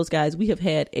 90 episodes, guys, we have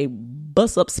had a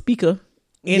bus up speaker.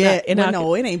 No,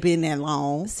 it ain't been that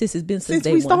long. Sis, it's been since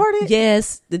day we one. started?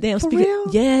 Yes, the damn For speaker.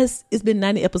 real? Yes, it's been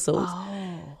 90 episodes.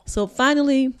 Oh. So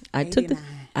finally, I took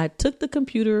the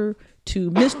computer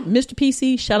to Mr.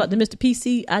 PC. Shout out to Mr.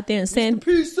 PC out there in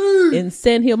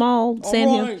Sand Hill Mall.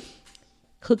 Sand Hill.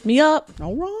 Hooked me up.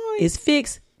 All right. It's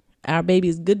fixed. Our baby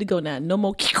is good to go now. No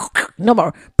more.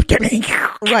 Right.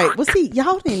 Well, see,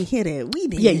 y'all didn't hear that. We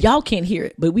did. Yeah, y'all can't hear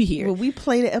it, but we hear it. When we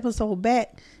play the episode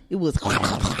back, it was.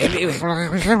 It's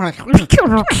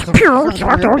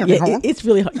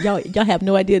really hard. Y'all have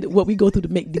no idea what we go through to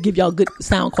give y'all good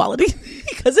sound quality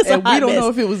because it's and we don't know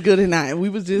if it was good or not. We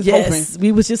was just hoping.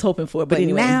 We was just hoping for it. But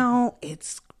anyway, now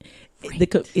it's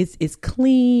it's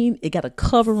clean. It got a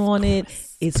cover on it.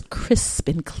 It's crisp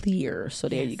and clear. So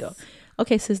there you go.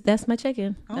 Okay, sis, that's my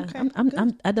check-in. Okay,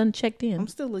 I done checked in. I'm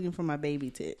still looking for my baby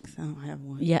ticks. I don't have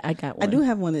one. Yeah, I got one. I do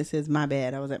have one that says "My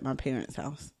bad." I was at my parents'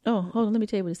 house. Oh, hold on. Let me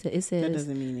tell you what it says. It says that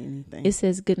doesn't mean anything. It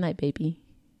says "Good night, baby,"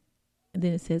 and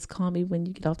then it says "Call me when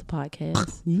you get off the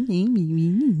podcast."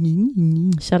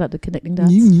 Shout out to Connecting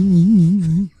Dots.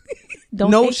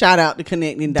 Shout out to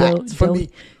Connecting Dots for me.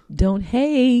 Don't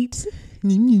hate.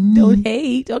 Don't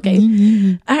hate.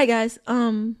 Okay. All right, guys.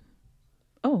 Oh.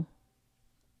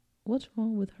 What's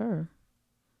wrong with her?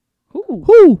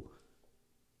 Who?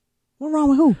 What wrong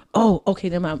with who? Oh, okay.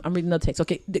 Then I'm reading another text.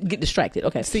 Okay, get distracted.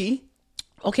 Okay. See?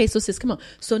 Okay, so sis, come on.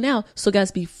 So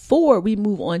guys, before we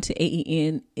move on to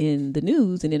AEN in the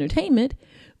news and entertainment,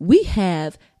 we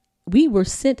were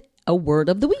sent a word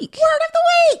of the week. Word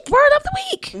of the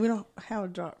week. We don't have a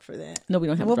drop for that. No, we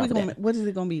don't have a drop for that. What is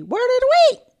it going to be? Word of the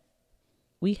week.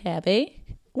 We have a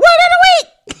word of the week.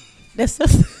 That's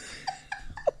us.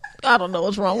 I don't know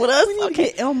what's wrong with us. We need to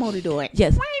get Elmo to do it.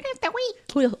 Yes. Word of the week.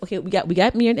 Okay, we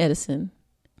got me and Edison.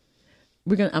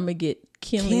 I'm gonna get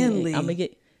Kinley. I'm gonna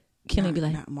get Kinley. And be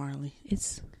like, not Marley.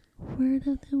 It's word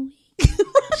of the week.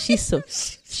 she's so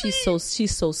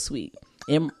sweet.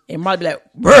 And Marley be like,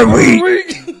 word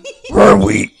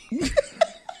week.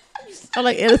 I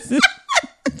like Edison.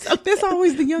 That's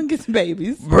always the youngest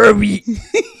babies. Word week.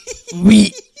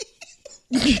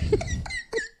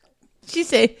 She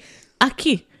said,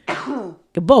 Aki.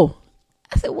 Gabo.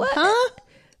 I said, what? Huh?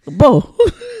 Gabo.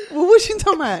 Well, what she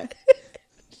talking about?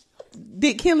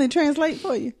 Did Kinley translate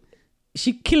for you?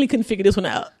 Kinley couldn't figure this one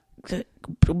out.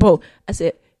 Gabo. I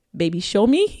said, baby, show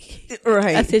me.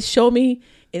 Right. I said, show me.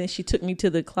 And then she took me to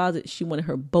the closet. She wanted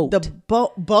her boat. The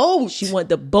boat. She wanted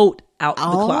the boat out the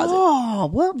closet. Oh,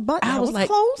 well, but that was like,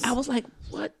 close. I was like,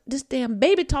 what? This damn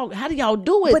baby talk. How do y'all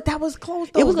do it? But that was close,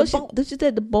 though. It was the boat. She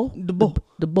said the boat.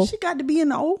 The boat. She got to be in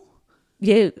the O.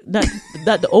 Yeah, not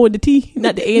the O and the T,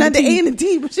 not the A and the T. Not the A and the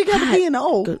T, but she got to be in the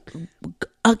O.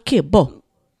 Akimbo.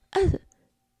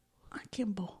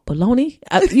 Baloney.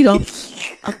 You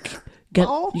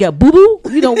got boo boo.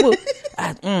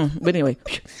 But anyway,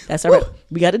 that's all right.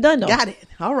 We got it done though. Got it.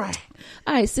 All right,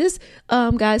 sis.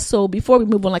 Guys. So before we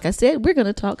move on, like I said, we're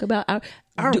gonna talk about our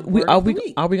word of the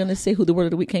week. Are we gonna say who the word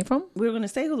of the week came from? We're gonna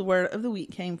say who the word of the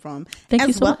week came from. Thank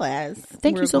you so much.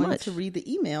 Thank you so much to read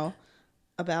the email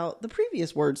about the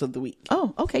previous words of the week.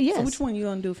 Oh, okay, yes. So which one you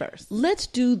gonna do first? Let's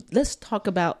talk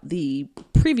about the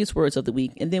previous words of the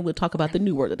week, and then we'll talk about the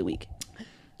new word of the week.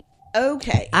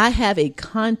 Okay. I have a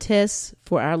contest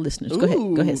for our listeners.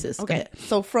 Go ahead, sis. Okay. Go ahead.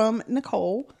 So from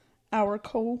Nicole, our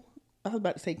I was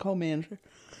about to say co-manager.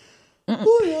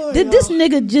 Ooh, Did this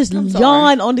nigga just sorry.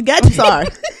 yawn on the goddamn? Sorry.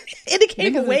 And it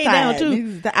came Niggas way is down tired.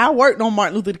 too. I worked on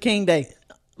Martin Luther King Day.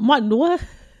 Martin what?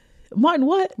 Martin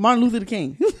what? Martin Luther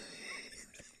King.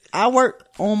 I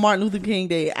worked on Martin Luther King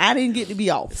Day. I didn't get to be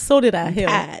off. So did I. Hell,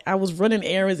 tired. I was running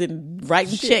errands and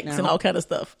writing Shit checks now. and all kind of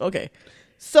stuff. Okay.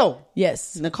 So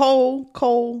Yes. Nicole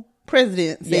Cole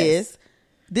President says, Yes.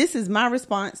 "This is my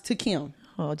response to Kim.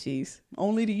 Oh, jeez.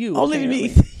 Only to you. Only to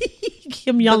me. apparently.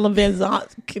 Kim Young Van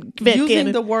Zandt.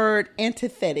 Using the word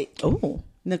antithetic. Oh.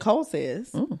 Nicole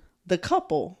says the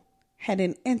couple had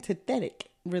an antithetic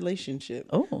relationship,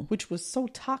 which was so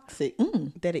toxic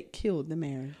that it killed the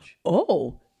marriage.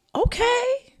 Oh.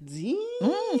 Okay.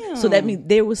 Damn. So that means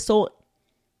they were so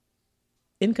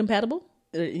incompatible?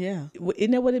 Yeah.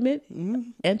 Isn't that what it meant?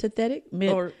 Antithetic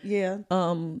meant Or yeah.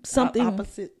 something.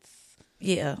 Opposites.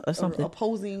 Yeah, or something.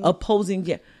 Opposing. Opposing.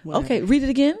 Yeah. Whatever. Okay. Read it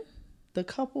again. The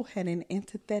couple had an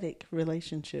antithetic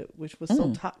relationship, which was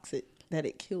so toxic that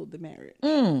it killed the marriage.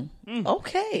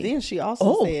 Okay. Then she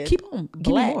also said, keep on. Give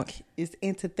me more. black is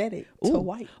antithetic to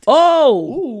white.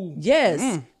 Oh. Ooh.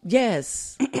 Yes.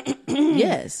 Yes.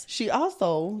 Yes. She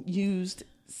also used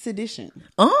sedition.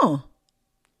 Oh.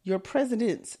 Your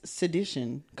president's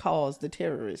sedition caused the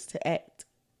terrorists to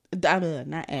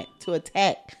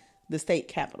attack the state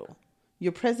capitol.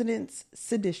 Your president's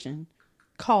sedition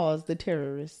caused the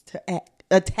terrorists to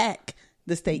attack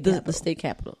the state capitol. The state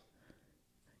capitol.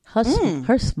 Her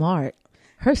smart.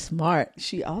 Her smart.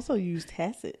 She also used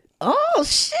tacit. Oh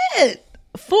shit.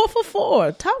 4 for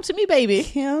 4. Talk to me, baby.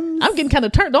 Kim's, I'm getting kind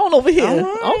of turned on over here. All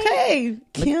right. Okay.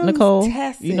 Kim's Nicole,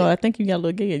 tacit. you know, I think you got a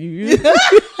little gay.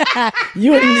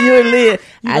 You and Liz.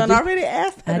 You done already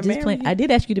asked her to marry you. I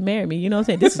did ask you to marry me. You know what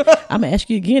I'm saying? I'm going to ask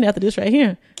you again after this right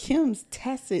here. Kim's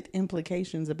tacit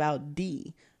implications about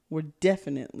D were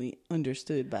definitely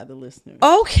understood by the listeners.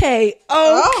 Okay.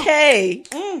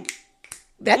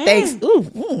 That thanks.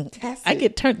 Tacit. I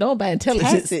get turned on by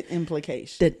intelligence. Tacit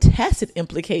implications. The tacit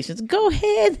implications. Go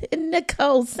ahead,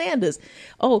 Nicole Sanders.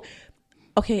 Oh,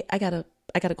 okay. I got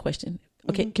a question.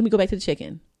 Okay, can we go back to the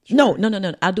check-in? Sure.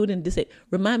 No. I'll do it in this.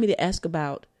 Remind me to ask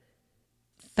about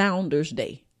Founders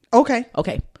Day. Okay.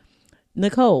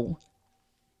 Nicole,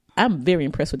 I'm very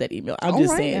impressed with that email. I'm All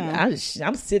just right saying. now.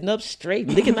 I'm sitting up straight,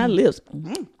 licking my lips.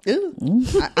 Ew.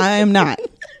 I am not.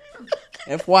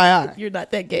 FYI. You're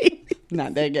not that gay.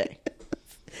 Not that gay.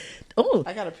 Oh,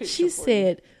 I got a picture She for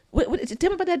said, "What? Tell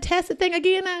me about that tacit thing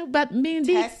again. About me and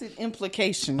D." Tacit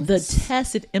implications. The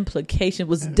tacit implication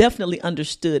was definitely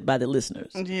understood by the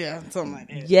listeners. Yeah, something like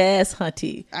that. Yes,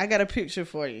 hunty. I got a picture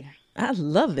for you. I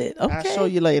love it. Okay. I'll show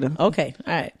you later. Okay.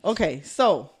 All right. Okay,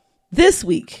 so This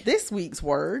week this week's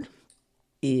word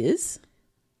is.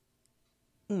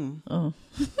 Oh.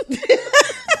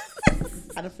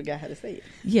 I don't forget how to say it.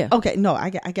 Yeah. Okay, no, I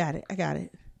got it.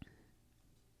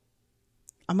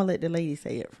 I'm gonna let the lady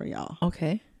say it for y'all,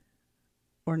 Okay.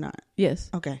 or not. Yes.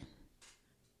 Okay.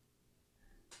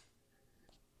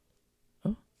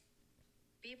 Oh.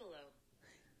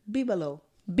 Bibelo.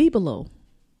 Bibelo.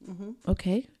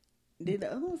 Okay. Did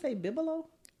the other one say bibelo?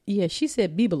 Yeah, she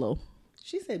said Bibelo.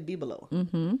 She said bibelo.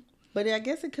 Mm-hmm. But I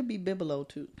guess it could be bibelo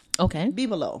too. Okay.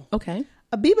 Bibelo. Okay.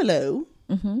 A bibelo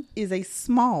is a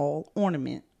small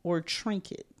ornament or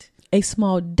trinket. A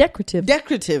small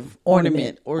decorative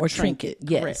Ornament or trinket.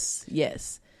 Yes. Correct.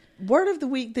 Yes. Word of the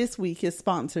week this week is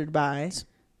sponsored by.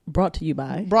 Brought to you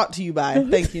by.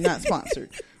 Thank you, not sponsored.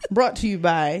 Brought to you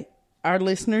by our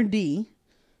listener D.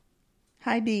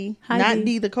 Hi D. Hi, not D.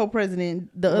 D, the co-president,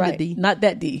 the other Right. D. Not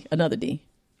that D. Another D.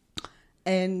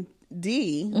 And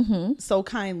D so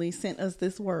kindly sent us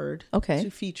this word Okay. to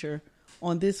feature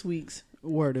on this week's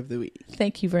Word of the Week.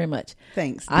 Thank you very much.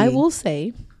 Thanks, I D. will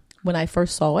say, when I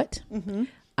first saw it,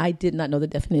 I did not know the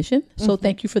definition. So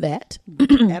thank you for that.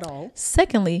 At all.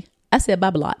 Secondly, I said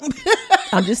Bible.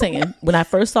 I'm just saying, when I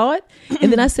first saw it,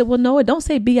 and then I said, well, no, it don't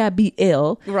say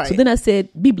Bibl. Right. So then I said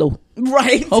Biblo.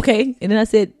 Right. Okay. And then I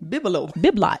said Bibelo.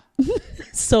 Biblot.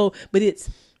 So, but it's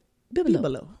Biblo.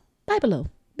 Bibelo. Biblo.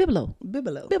 Biblo.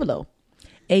 Bibelo. Biblo.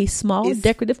 A small It's-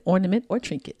 decorative ornament or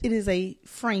trinket. It is a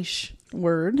French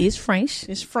word. It's French.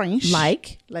 It's French.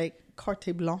 Like.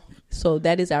 carte blanche. So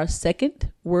that is our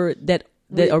second word that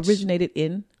Which- originated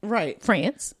in Right.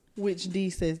 France. which D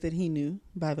says that he knew,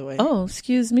 by the way. Oh,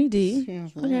 excuse me, D.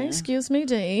 Excuse me. Okay, excuse me,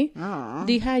 D. Aw.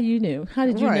 D, how you knew? How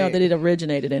did you know Right. that it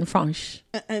originated in French?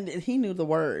 And he knew the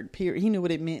word, period. He knew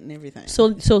what it meant and everything.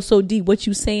 So D, what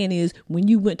you saying is when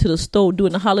you went to the store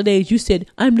during the holidays, you said,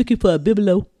 I'm looking for a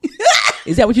bibelot.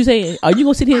 Is that what you're saying? Are you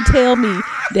going to sit here and tell me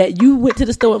that you went to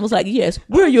the store and was like, yes,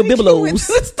 where are your He went bibelots?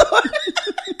 to the store.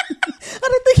 I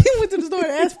don't think he went to the store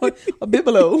and asked for a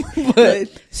bibelot, but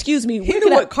Excuse me. he where knew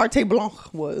could what I- carte blanche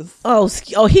was.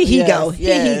 here he Yes, go.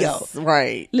 Here he go. yes,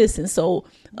 right. Listen, so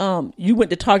you went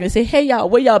to Target and said, hey, y'all,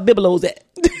 where y'all bibelots at?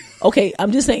 Okay,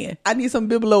 I'm just saying. I need some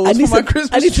bibelots I need for my some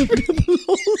Christmas I need some tree.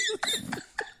 bibelots.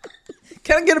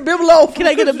 Can I get a bibelot? Can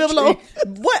I get a bibelot?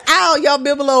 What aisle y'all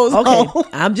bibelots Okay, on?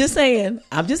 I'm just saying.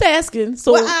 I'm just asking.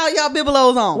 So What aisle y'all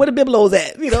bibelots on? where the bibelots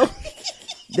at? You know,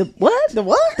 the what? The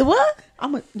what? The what?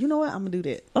 You know what? I'm gonna do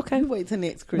that. Okay. You wait till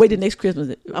next Christmas. Wait till next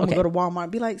Christmas. I'm gonna go to Walmart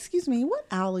and be like, excuse me, what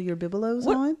aisle are your bibelots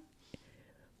What? on?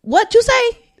 What you say?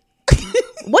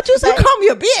 What you say? You call me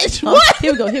a bitch. Oh, What?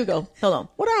 Here we go. Here we go. Hold on.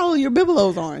 What aisle are your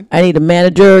bibelots on? I need a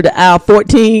manager to aisle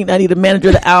 14. I need a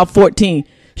manager to aisle 14.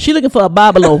 She looking for a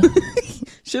bibelo.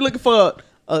 She looking for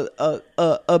a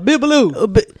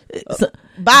bibeloo.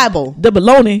 Bible. The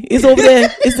bologna is over there.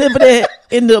 It's over there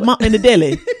in the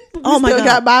deli. Oh my Still god!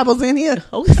 got Bibles in here.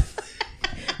 Oh.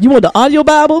 You want the audio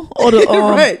Bible or the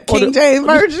Right. or King the- James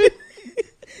Version.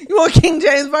 You want King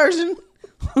James Version?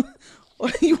 Or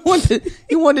you want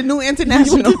the New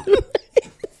International?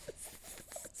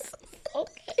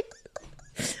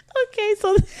 Okay,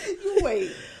 so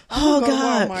Wait. Oh, I'm gonna go to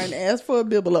God. Walmart and ask for a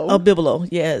bibelot. a bibelo,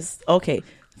 yes. Okay,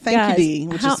 Thank Guys, you, D,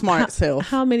 with your smart self.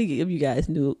 How many of you guys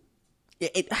knew?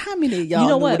 How many of y'all You know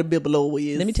know what? what a bibelot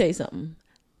is? Let me tell you something.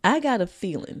 I got a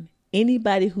feeling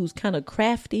anybody who's kind of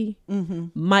crafty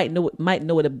might know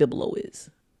what a bibelo is.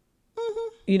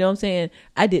 You know what I'm saying?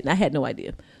 I didn't. I had no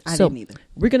idea. I So, didn't either.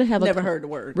 We're gonna have Never heard the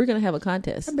word. We're gonna have a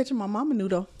contest. I bet you my mama knew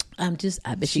though. I bet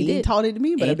she She did. ain't taught it to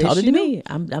me, but I Ain't bet taught it she to knew. me.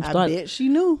 I'm I starting. bet she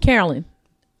knew. Carolyn,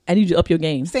 I need you to up your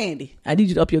game. Sandy. I need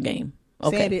you to up your game.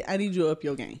 Okay, Sandy, I need you to up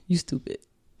your game. you stupid.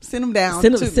 Send them down.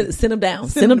 Send to them, me. send them down.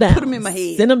 Send Send them them- down. put 'em in my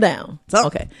head. Send them down. So-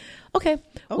 Okay.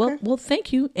 Well,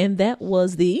 thank you. And that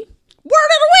was the Word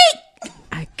of the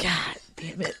week. God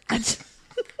damn it.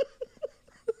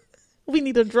 We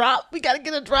need a drop. We got to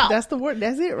get a drop. That's the word.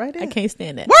 That's it right there. I can't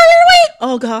stand that. Word of the week.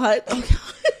 Oh God. Oh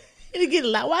God. It get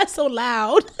loud. Why it's so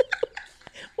loud?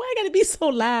 Why I got to be so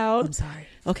loud? I'm sorry.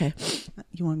 Okay.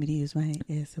 You want me to use my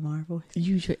ASMR voice?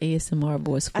 Use your ASMR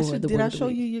voice for the Did word I of the show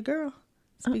week. you your girl?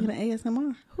 Speaking of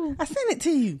ASMR, Who? I sent it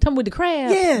to you. Tell me with the crab.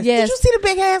 Yes. Did you see the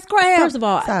big ass crab? First of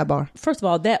all,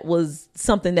 sidebar. that was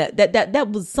something that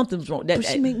was something was wrong. But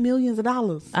she make millions of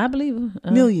dollars. I believe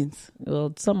her. Millions.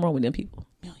 Well, something wrong with them people.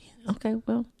 Millions. Okay,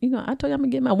 well, I told you I'm gonna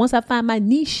get once I find my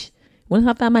niche. I'm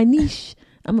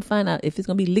gonna find out if it's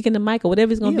gonna be licking the mic or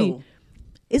whatever it's gonna be. Ew.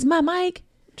 It's my mic.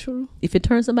 True. If it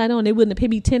turns somebody on, they wouldn't pay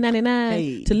me $10.99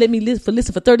 Hey. to let me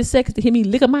listen for 30 seconds to hear me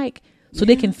lick a mic, so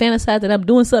they can fantasize that I'm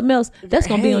doing something else. That's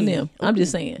gonna be on Hey. them. I'm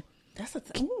just saying. That's a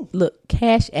thing. Look,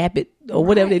 Cash App it or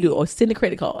whatever they do, or send a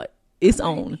credit card. It's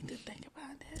on. Need to think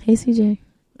about that. Hey CJ.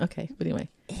 Okay, but anyway.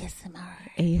 ASMR.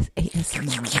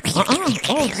 ASMR.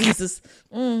 Oh Jesus.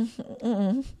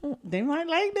 They might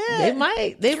like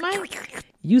that. They might.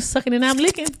 You sucking and I'm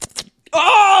licking.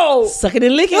 Oh, Sucking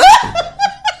and licking.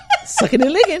 Sucking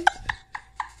and licking.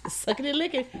 Sucking and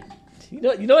licking. You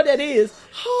know what that is.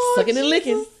 Sucking and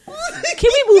licking. Can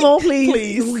we move on, please?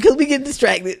 Please. Because we get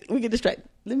distracted.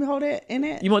 let me hold that and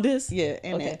that. You want this? Yeah,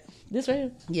 and Okay. that. This right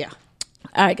here. Yeah.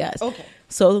 All right, guys. Okay.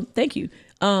 So thank you.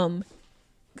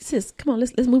 Sis, come on,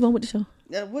 let's move on with the show.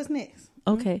 What's next?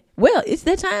 Okay. Well, it's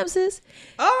that time, sis.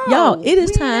 Oh, Y'all, it is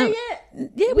we ain't time. there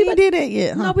yet? Yeah, We about- did that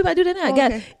yet, huh? No, we about to do that now. Okay.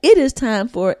 Guys, it is time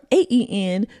for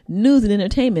AEN News and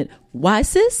Entertainment. Why,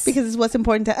 sis? Because it's what's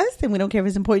important to us, and we don't care if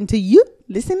it's important to you.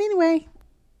 Listen anyway.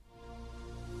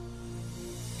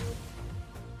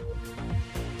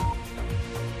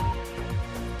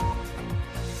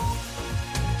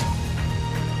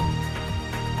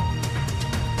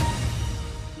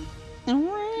 All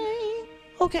right.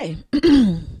 Okay.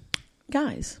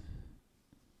 Guys,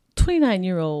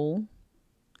 29-year-old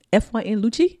FYN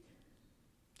Lucci.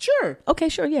 Sure. Okay,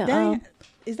 sure, yeah. That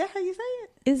is that how you say it?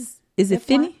 Is it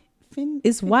Finney? Fin-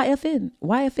 It's YFN.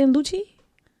 YFN Lucci?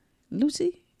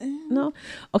 Lucci? Mm-hmm. No?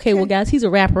 Okay, well, guys, he's a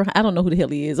rapper. I don't know who the hell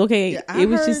he is. Okay. Yeah, I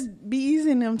heard Be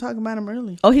Easy and them talking about him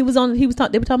early. Oh, they were talking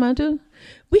about him too?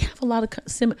 We have a lot of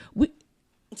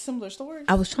Similar stories.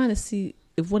 I was trying to see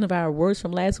if one of our words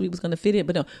from last week was going to fit it,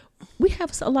 but no, we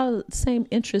have a lot of the same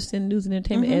interest in news and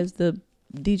entertainment as the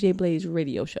DJ Blaze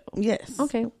radio show. Yes.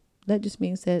 Okay, that just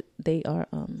means that they are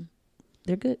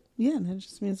They're good. Yeah, that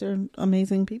just means they're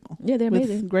amazing people. Yeah, they're with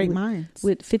amazing. great minds.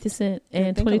 With 50 Cent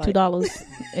and think alike. $22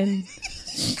 and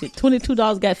shit,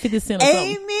 $22 got 50 cents or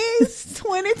something. Amy's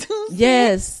 22 cents.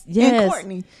 Yes. And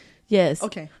Courtney. Yes.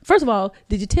 Okay. First of all,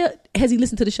 did you tell? Has he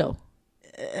listened to the show?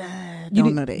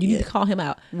 Don't know that You yet. need to call him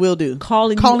out. Will do.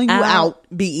 Calling you you out.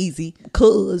 Be easy.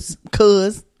 Cuz.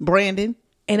 Brandon.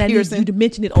 And I Pearson, need you to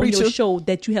mention it on your Preacher. show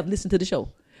that you have listened to the show.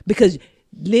 Because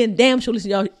Lynn damn sure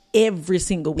listen to y'all every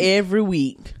single week. Every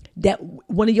week. That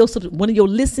one of your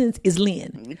listens is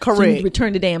Lynn. Correct. So you need to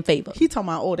return the damn favor. He talking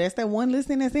about, that's that one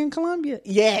listening that's in Colombia.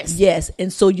 Yes. Yes.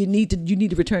 And so you need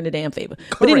to return the damn favor.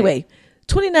 But Correct. anyway,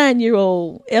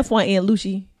 29-year-old FYN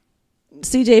Lucci.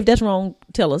 CJ, if that's wrong,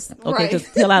 tell us. Okay, because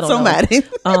Right. hell, I don't Somebody.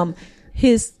 know.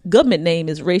 His government name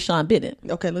is Rayshawn Bennett.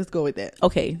 Okay, let's go with that.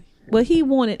 Okay. Well, he's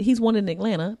wanted in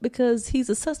Atlanta because he's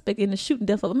a suspect in the shooting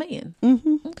death of a man.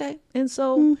 Mm-hmm. Okay. And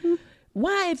so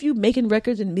why, if you making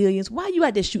records and millions, why you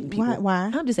out there shooting people?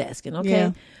 Why? I'm just asking.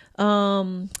 Okay. Yeah.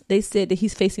 They said that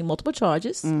he's facing multiple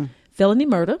charges. Felony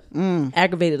murder,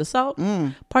 aggravated assault,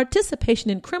 participation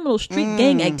in criminal street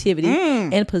gang activity,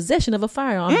 and possession of a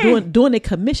firearm during a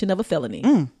commission of a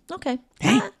felony. Okay.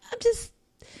 I'm just...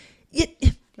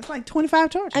 It's like 25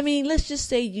 charges. I mean, let's just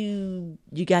say you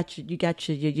got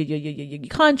your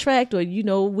contract, or you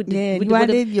know, with you're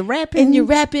rapping, and you're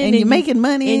rapping, and you're making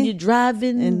money, and you're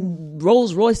driving and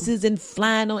Rolls Royces and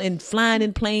flying in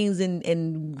planes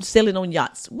and sailing on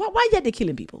yachts. Why you out there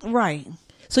killing people? right?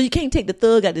 So you can't take the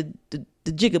thug out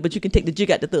the jigger, but you can take the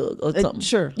jig out the thug or something.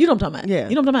 Sure. You know what I'm talking about? Yeah.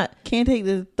 You know what I'm talking about? Can't take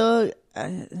the thug.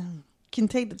 Can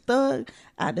take the thug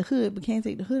out the hood, but can't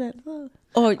take the hood out the thug.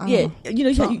 Or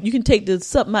you can take the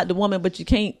something out the woman, but you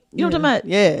can't. You know what I'm talking about?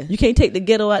 Yeah. You can't take the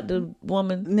ghetto out the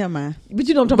woman. Never mind. But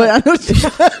you know what I'm talking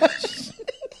about.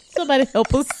 Somebody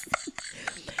help us.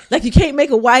 Like you can't make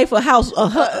a wife a house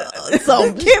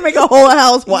something. Can't make a whole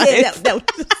housewife. Yeah,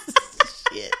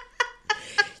 shit.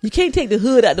 You can't take the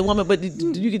hood out the woman, but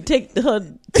you can take her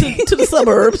to the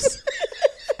suburbs.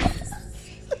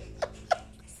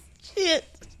 Shit.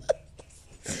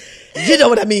 You know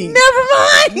what I mean.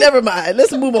 Never mind.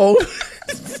 Let's move on.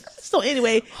 So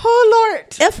anyway. Oh,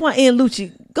 Lord. FYN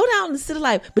Lucci, go down and sit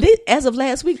alive. But as of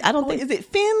last week, I don't think. Is it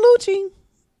Finn Lucci?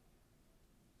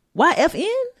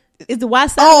 YFN? Is the Y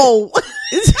side? Oh. I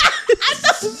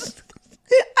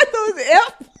thought it was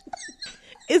F.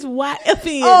 It's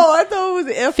YFN. Oh, I thought it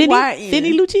was F-Y-N.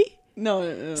 Finny Lucci?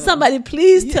 No. Somebody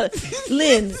please tell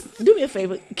Lynn, do me a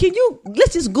favor.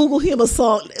 Let's just Google him a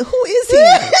song. Who is he?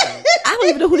 I don't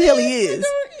even know who the hell he is.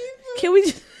 Can we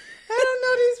just... I don't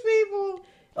know these people.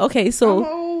 Okay, so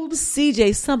I'm old.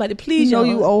 CJ, somebody please, You know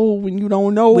you old when you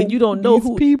don't know these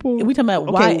who people. We talking about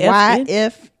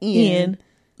YFN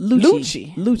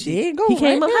Lucci. There you go. He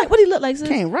came up high. What he look like, sis?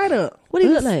 Came right up. What he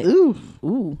look like?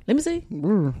 Ooh. Let me see.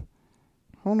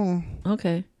 Hold on.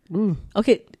 Okay.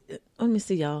 Okay. Let me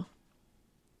see, y'all.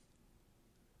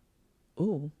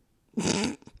 Ooh.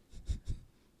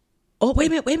 Oh,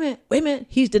 wait a minute.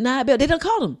 He's denied bail. They done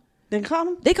called him. They called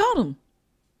him? They called him.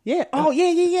 Yeah. Oh,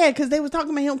 yeah. Because they was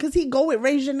talking about him because he go with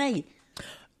Ray Janae.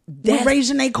 That's- With Ray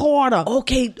Janae Carter.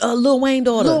 Okay, Lil Wayne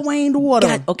daughter. Lil Wayne daughter.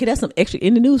 God, okay, that's some extra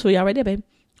in the news for y'all right there, baby.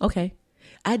 Okay.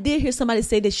 I did hear somebody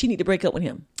say that she need to break up with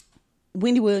him.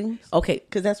 Wendy Williams. Okay.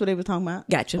 Because that's what they were talking about.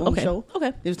 Gotcha. On Okay. the show.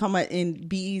 Okay. They was talking about, and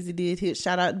Be Easy did his,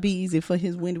 shout out to Be Easy for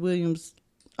his Wendy Williams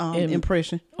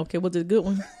impression. Okay, was it a good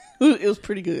one? It was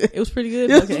pretty good. It was pretty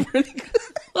good? It Okay. was pretty good.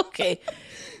 Okay.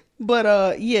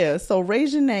 But so Ray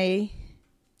Janae,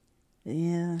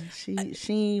 yeah, she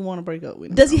ain't want to break up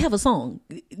with him. Does he have a song?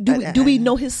 Do we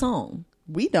know his song?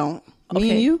 We don't. Me Okay.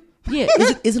 and you? Yeah.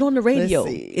 Is it on the radio?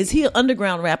 Let's see. Is he an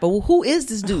underground rapper? Well, who is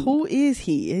this dude? Who is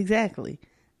he exactly?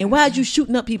 And why are you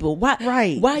shooting up people? Why?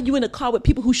 Right. Why are you in a car with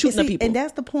people who shooting up See, people? and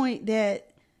that's the point that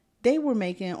they were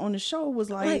making on the show was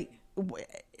like,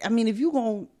 I mean, if you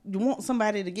want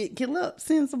somebody to get killed up,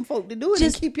 send some folk to do it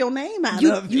and keep your name out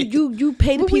of it. You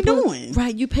pay the What we people, doing?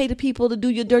 right? You pay the people to do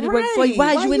your dirty work for you.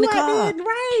 Why are you in the out car? there?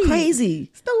 Right.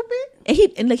 Crazy. Stupid. And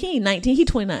he ain't 19. He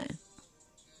 29.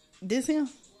 This him?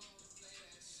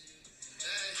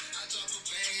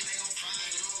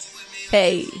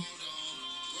 Hey.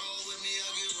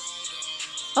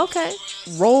 Okay.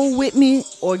 Roll with me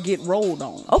or get rolled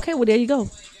on. Okay. Well, there you go.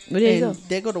 Well, there you go.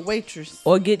 There go the waitress.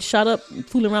 Or get shot up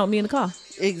fooling around with me in the car.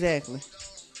 Exactly.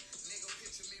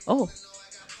 Oh,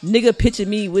 nigga picture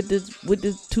me with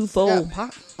the twofold.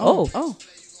 Oh.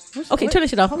 Okay, turn this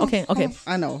shit off. Hold on, Okay. hold on.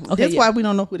 I know. Okay, That's yeah. why we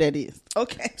don't know who that is.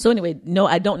 Okay. So anyway, no,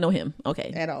 I don't know him.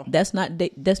 Okay, At all. That's not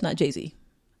Jay-Z.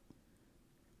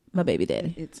 My baby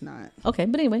daddy. It's not. Okay,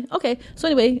 but anyway, okay. So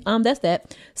anyway, that's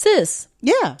that. Sis,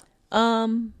 Yeah.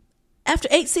 after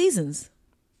 8 seasons,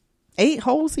 8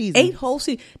 whole seasons. 8 whole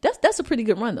seasons. That's a pretty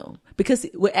good run though, because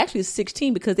actually it's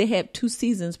 16 because they have 2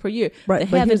 seasons per year. Right,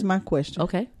 but here's my question.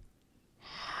 Okay.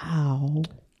 How?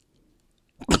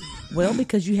 Well,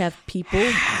 because you have people.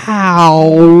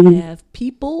 How? You have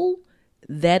people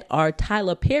that are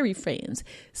Tyler Perry fans.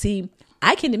 See,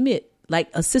 I can admit, like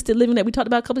Assisted Living that we talked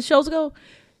about a couple of shows ago,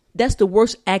 that's the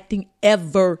worst acting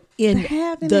ever in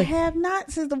the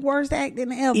have-nots is the worst acting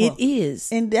ever. It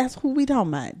is. And that's who we talking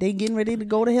about. They getting ready to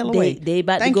go to hell away. They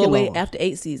about to go away after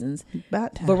 8 seasons.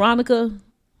 About time. Veronica,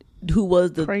 who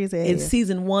was the crazy in ass.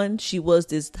 season 1, she was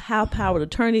this high-powered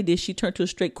attorney. Then she turned to a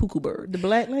straight cuckoo bird. The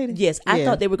black lady? Yes. I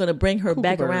thought they were going to bring her Cuckoo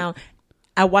back bird. around.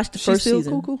 I watched the first still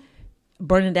season. Cuckoo?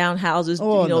 Burning down houses,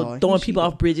 Oh, throwing no. people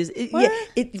off bridges.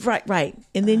 Right.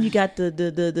 And then you got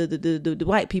the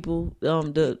white people,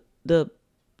 the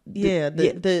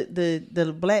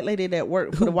black lady that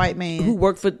worked for the white man who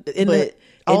worked for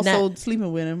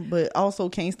sleeping with him, but also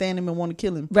can't stand him and want to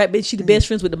kill him. Right, but she the best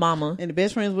friends with the mama, And the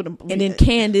best friends with him. and then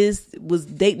Candace was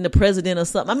dating the president or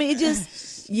something. I mean, it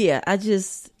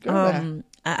just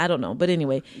I don't know, but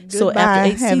anyway. So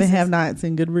after 8 seasons, have-nots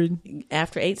and good reading.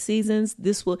 after 8 seasons,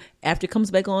 after it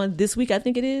comes back on this week, I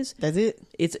think it is. That's it.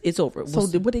 It's over. So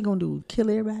what they gonna do?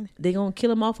 Kill everybody? They gonna kill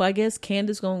him off. I guess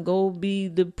Candace gonna go be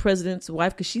the president's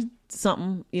wife because she's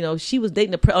something. She was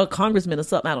dating a congressman or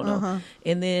something. I don't know.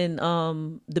 And then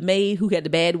the maid who had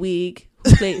the bad wig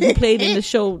who played in the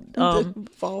show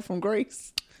Fall from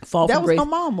Grace. Fall That from was Grace. her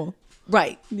mama.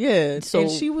 Right. Yeah. So- And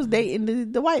she was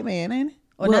dating the white man, ain't it?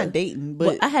 Or Well, not dating, but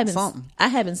well, I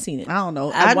haven't seen it. I don't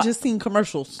know. I just seen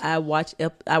commercials. I watched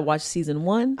season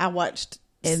 1. I watched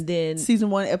And then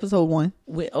season 1, episode 1.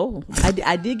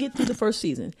 I did get through the first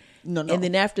season. No. And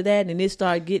then after that, and it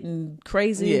started getting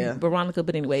crazy. Yeah. Veronica,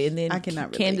 but anyway, and then I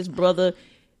cannot relate. Candace's brother,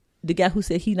 the guy who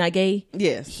said he not gay.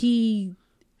 Yes. He's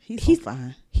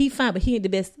fine. He fine, but he ain't the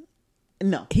best.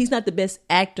 No. He's not the best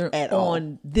actor At all.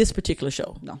 on this particular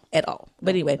show. No. At all. But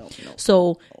anyway, no.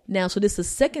 so this is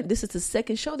the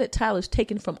second show that Tyler's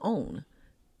taken from OWN.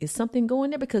 Is something going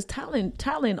there? Because Tyler and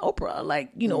Oprah,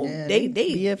 they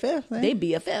BFFs. They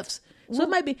BFFs. So it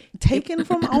might be Taken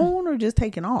from OWN or just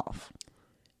taken off?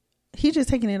 He's just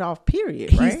taking it off,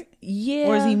 period, right? Yeah.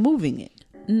 Or is he moving it?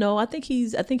 No, I think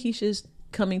he's just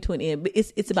coming to an end. But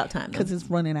it's about time Because it's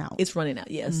running out. It's running out.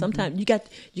 Yeah. Sometimes you got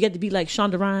to be like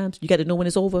Shonda Rhimes. You got to know when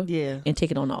it's over. Yeah. And take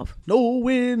it on off. Know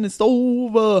when it's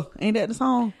over. Ain't that the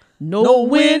song? Know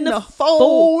when to to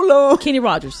fold 'em. Kenny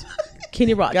Rogers.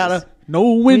 Gotta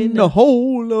know when to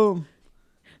hold 'em.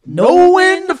 Know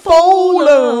when to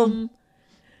fold 'em.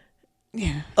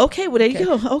 Yeah. Okay, well there you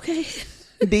go. Okay.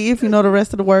 D, if you know the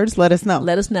rest of the words, let us know.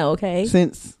 Let us know, okay?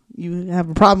 Since you have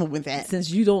a problem with that.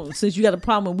 Since you got a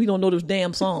problem, we don't know those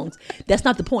damn songs. That's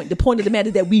not the point. The point of the matter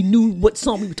is that we knew what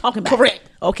song we were talking about. Correct.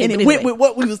 Okay. And but it went anyway. with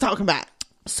what we was talking about.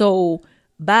 So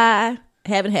bye.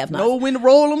 Have and have not. Know when to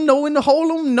roll them, know when to hold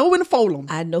them, know when to fold them.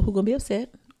 I know who's gonna be upset.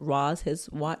 Roz and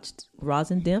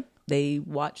Demp. They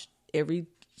watched every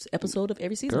episode of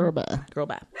every season. Girl,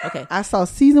 bye. Okay. I saw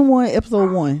season 1,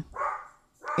 episode 1.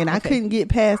 And I couldn't get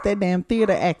past that damn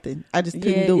theater acting. I just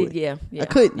couldn't do it. Yeah. I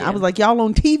couldn't. Yeah. I was like, y'all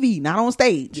on TV, not on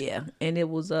stage. Yeah, and it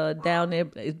was down there.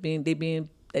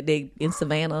 They in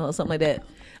Savannah or something like that.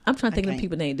 I'm trying to think of the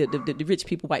people name, the rich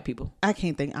people, white people. I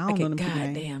can't think. I don't know them people God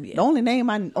names. damn, yeah. The only name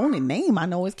I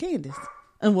know is Candace.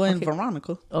 And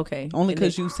Veronica. Okay, Only And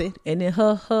because then- you said it. And then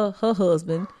her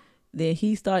husband. Then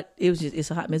he start.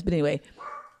 It's a hot mess. But anyway,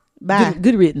 Bye.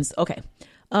 good riddance. Okay.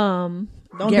 Don't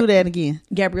do that again.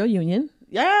 Gabrielle Union,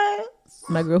 Yes.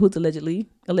 my girl who's allegedly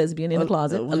a lesbian in the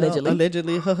closet. Well, allegedly.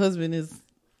 Allegedly, her husband is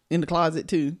in the closet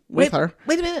too with her.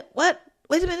 Wait a minute. What?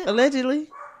 Wait a minute. Allegedly.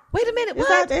 Wait a minute. It's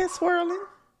What? out there swirling.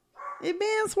 It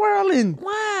been swirling.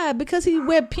 Why? Because he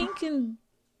wear pink and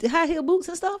high heel boots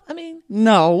and stuff. I mean,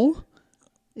 No.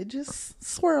 It just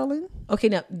swirling. okay.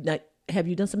 Now, have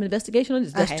you done some investigation on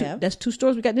this? I That's have. That's 2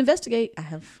 stories we got to investigate. I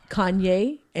have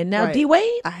Kanye and now Right. D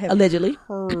Wade I have allegedly.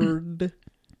 heard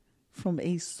from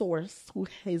a source who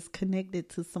is connected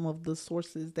to some of the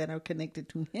sources that are connected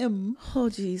to him Oh,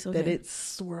 geez. Okay. that it's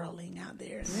swirling out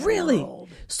there. In the really. world.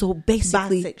 So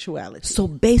basically,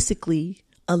 Bisexuality.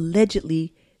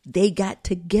 allegedly, they got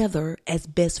together as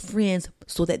best friends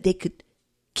so that they could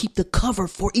keep the cover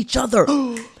for each other.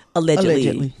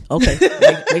 Allegedly. Okay.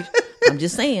 Wait. I'm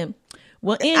just saying.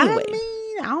 Well, anyway.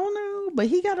 I don't know, but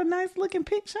he got a nice looking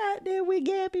picture out there with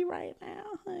Gabby right now,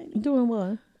 honey. Doing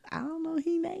what? I don't know.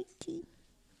 He naked.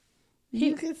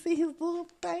 You can see his little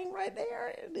thing right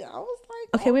there. And I was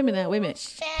like, Okay, wait a minute.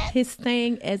 Shit. His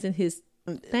thing, as in his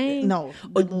thing? No,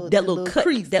 That little cut,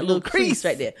 crease, that little crease. crease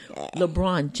right there.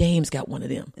 LeBron James got one of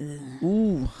them.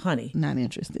 Ooh, honey. Not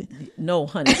interested. No,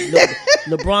 honey.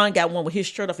 LeBron got one with his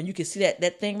shirt off, and you can see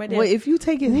that thing right there. Well, if you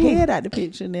take his head out the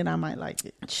picture, then I might like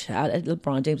it. Child, that's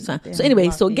LeBron James time. Damn, So anyway,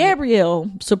 so blockhead.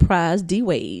 Gabrielle surprised D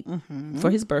Wade for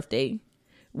his birthday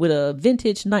with a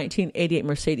vintage 1988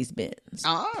 Mercedes Benz.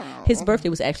 Oh, His birthday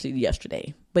was actually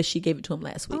yesterday, but she gave it to him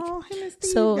last week. Oh, him and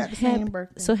Steve So got the same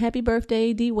birthday. so happy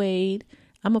birthday, D Wade.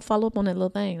 I'm gonna follow up on that little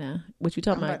thing now. What you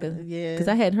talking I'm about? about to- yeah. Because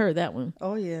I hadn't heard that one.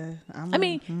 Oh yeah. I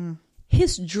mean,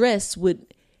 his dress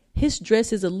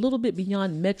is a little bit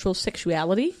beyond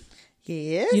metrosexuality.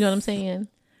 yes. You know what I'm saying?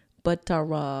 But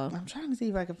I'm trying to see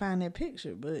if I can find that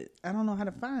picture, but I don't know how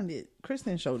to find it.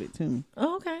 Kristen showed it to me.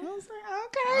 oh, okay. I was like,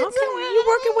 Okay, okay, you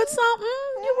working with something?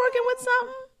 You working with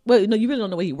something? Well, no, you really don't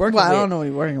know what he working Well, with. I don't know what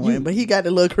he's working with, but he got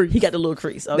the little crease. He got the little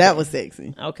crease. Okay. That was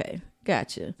sexy. okay.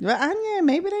 Gotcha. But yeah,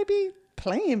 maybe they be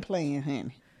playing,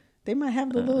 honey. They might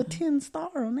have the little 10 star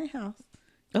on their house.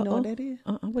 You know what that is?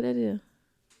 What that is?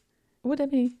 What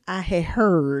that mean? I had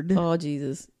heard, Oh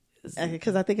Jesus.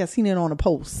 because I think I seen it on a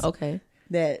post, Okay.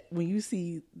 that when you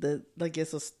see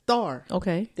it's a star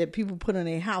Okay. that people put on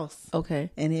their house,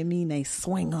 Okay. and it mean they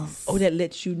swingers. Oh, that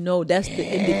lets you know. That's the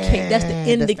indicate. That's the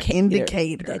indicator.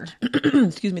 indicator. That,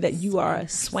 excuse me. That you are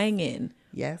swanging.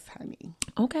 Yes, honey.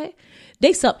 Okay.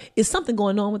 Is something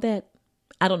going on with that?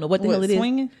 I don't know what the What, hell it is.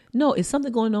 swinging? No, it's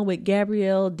something going on with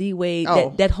Gabrielle D Wade.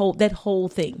 Oh. That whole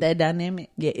thing. That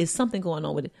dynamic. Yeah, it's something going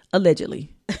on with it,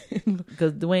 allegedly.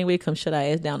 Because Dwayne Wade come shut our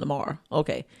ass down tomorrow.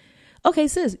 Okay,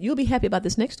 sis, you'll be happy about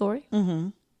this next story. Mm-hmm.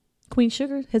 Queen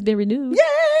Sugar has been renewed.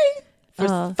 Yay!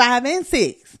 For 5 and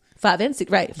 6. 5 and 6,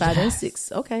 right? 5 and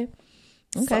 6. Okay.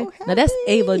 So Now that's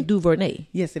happy. Ava DuVernay.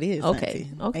 Yes, it is. Okay.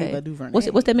 auntie. Okay. Ava DuVernay.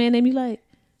 What's that man name you like?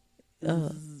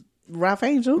 Ralph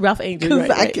Angel. Ralph Angel. 'Cause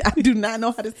Right. I do not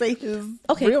know how to say his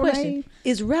Okay. real Question: name.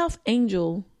 Is Ralph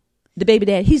Angel the baby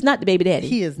daddy? He's not the baby daddy.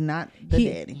 He is not the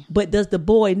daddy. But does the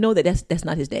boy know that that's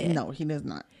not his dad? No, he does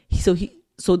not.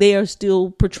 So they are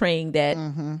still portraying that.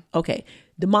 Okay,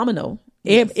 the mama know.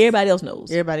 Everybody else knows.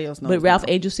 Everybody else knows. But Ralph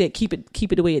now. Angel said keep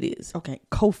it the way it is. Okay,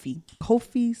 Kofi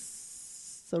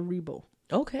Cerebral.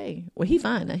 Okay, well he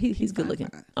fine now. He's good looking.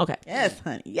 fine. Okay, Yes,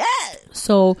 honey. Yes.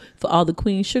 so for all the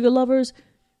Queen Sugar lovers,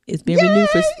 it's been renewed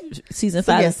for season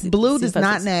 5. Yes, Blue season does 5,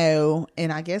 not 6. know,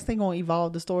 and I guess they're gonna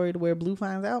evolve the story to where Blue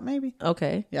finds out. Maybe.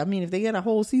 Okay, Yeah, I mean, if they get a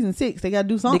whole season 6, they gotta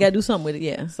do something. they gotta do something with it.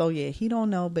 Yeah. So yeah, he don't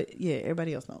know, but yeah,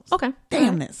 everybody else knows. Okay.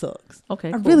 Damn, that sucks. Okay,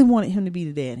 I cool. really wanted him to be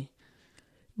the daddy.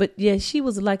 But yeah, she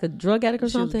was like a drug addict or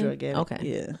She was a something. drug addict,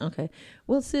 Okay. yeah. Okay.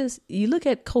 Well, sis, you look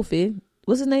at Kofi.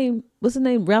 What's his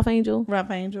name? Ralph Angel. Ralph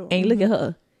Angel. And look at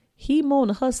her. He more on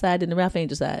her side than the Ralph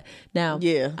Angel side. Now,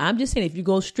 Yeah. I'm just saying, if you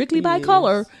go strictly by Yes.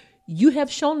 color, you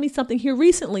have shown me something here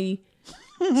recently.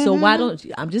 So why don't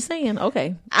you? I'm just saying.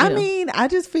 Okay. I you know. mean, I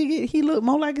just figured he looked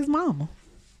more like his mama.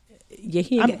 yeah,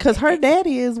 he ain't got, Because her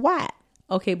daddy is white.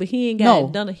 okay, but he ain't got No.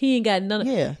 none. He ain't got none.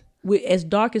 Yeah. With as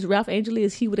dark as Ralph Angel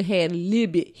is, he would have had a little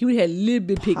bit. He would have had a little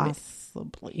bit pigment.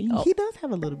 Possibly. Oh. He does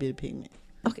have a little bit of pigment.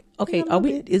 Okay. Okay. Yeah, a Are little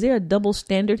we? bit. Is there a double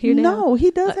standard here now? No,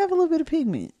 he does have a little bit of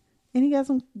pigment. And he got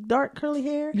some dark curly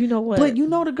hair. You know what? But you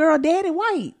know the girl daddy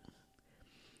white.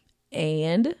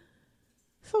 And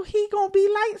So he gonna be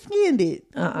light skinned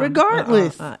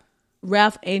regardless.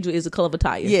 Ralph Angel is the color of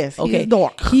attire. Yes, he is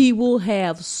dark. He will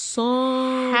have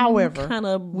some However, kind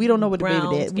of we don't know what the baby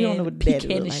brown dad. We don't know what the skin, daddy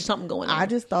look pecanish like. something going on. I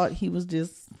just thought he was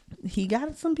he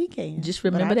got some pecan. just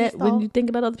But remember I that just when thought- you think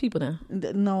about other people now.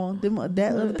 No,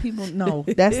 that other people. No,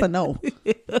 that's a no.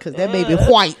 Because that baby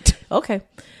white. Okay,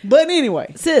 But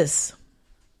anyway, sis,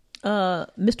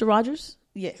 Mr. Rogers,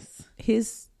 yes. his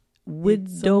It's a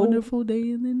widow. wonderful day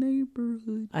in the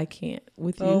neighborhood. I can't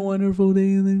with A you. wonderful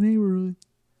day in the neighborhood.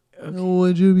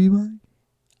 Would you be mine?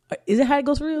 Is it how it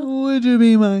goes for real? Would you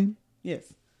be mine?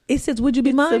 Yes. It says, "Would you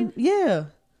be mine? Yeah.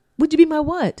 Would you be my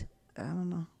what?" I don't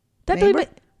know. That don't Neighbor?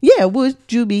 even- Yeah. Would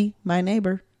you be my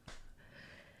neighbor?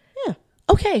 Yeah.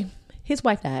 Okay, his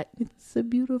wife died. It's a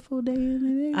beautiful day in the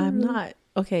neighborhood. I'm not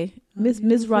okay.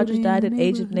 Ms. Rogers died at the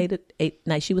age of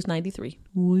 8. She was 93.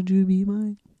 Would you be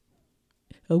mine?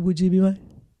 Would you be mine?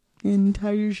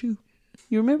 Entire shoe.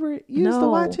 You remember it? You used to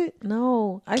watch it?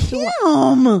 No, I used to watch.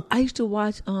 Damn. I used to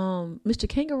watch Mr.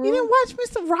 Kangaroo. You didn't watch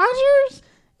Mr. Rogers?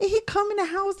 And he come in the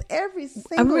house every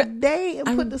single day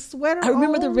and put the sweater on. I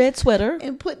remember the red sweater.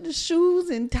 And put the shoes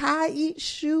and tie each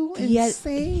shoe and Yeah,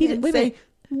 sing he did- and wait a say, minute.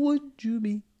 would you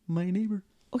be my neighbor?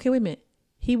 Okay, wait a minute.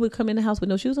 He would come in the house with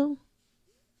no shoes on.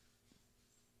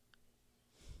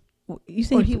 You Or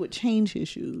said he would change his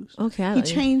shoes. Okay, I He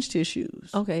don't- changed his shoes.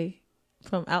 Okay,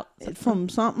 from out From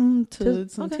something to To-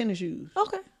 some okay. tennis shoes.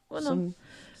 Okay, well no.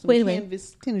 Wait a minute.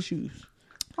 Canvas tennis shoes.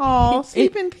 Oh,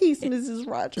 sleep in peace, Mrs.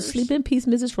 Rogers. Sleep in peace,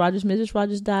 Mrs. Rogers. Mrs.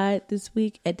 Rogers died this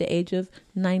week at the age of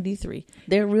 93.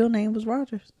 Their real name was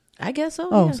Rogers. I guess so.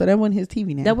 Oh, yeah. so that wasn't his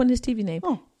TV name. That wasn't his TV name.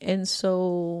 Oh. And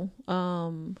so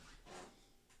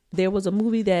there was a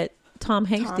movie that Tom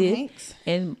Hanks did.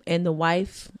 And the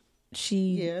wife,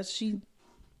 she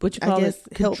what you call I guess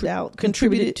it? helped out,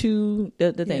 contributed to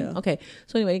the thing. Yeah. Okay.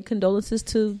 So anyway, condolences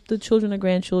to the children and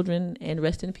grandchildren, and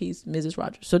rest in peace, Mrs.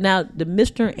 Rogers. So now the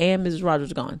Mr. and Mrs. Rogers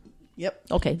are gone. Yep.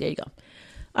 Okay, there you go.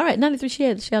 All right, 93. She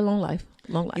had a long life.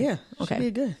 Long life. Yeah. Okay.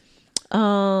 She did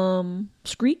good.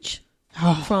 Screech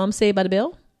from Saved by the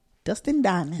Bell. Dustin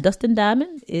Diamond. Dustin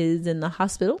Diamond is in the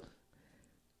hospital.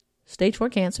 Stage 4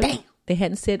 cancer. Damn. They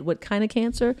hadn't said what kind of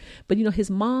cancer, but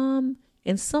his mom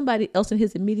and somebody else in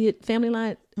his immediate family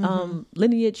line,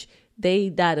 lineage, they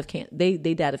died of cancer. They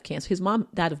died of cancer. His mom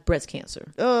died of breast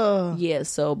cancer. Oh. Yeah.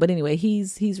 So, but anyway,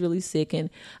 he's really sick, and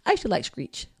I actually like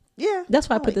Screech. Yeah. That's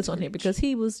why I put this on here, because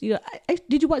he was. Did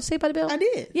you watch Saved by the Bell? I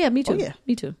did. Yeah, me too. Oh, yeah.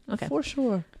 Me too. Okay. For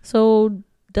sure. So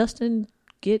Dustin,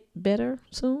 get better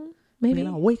soon. Maybe.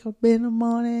 Then I wake up in the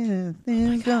morning and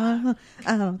things gone.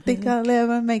 I don't think I'll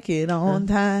ever make it on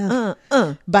time.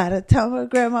 By the time I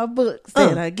grab my books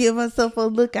and I give myself a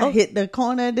look, I hit the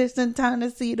corner just in time to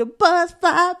see the bus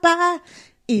fly by.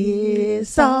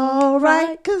 It's all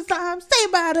right, 'cause I'm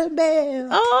Saved by the Bell.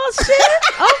 Oh, shit.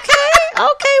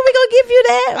 Okay, we're going to give you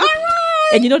that. All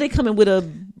right. And they coming with a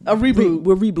reboot.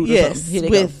 With reboot or Yes, something. Here they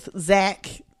with Zach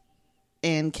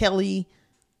and Kelly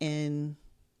and...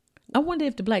 I wonder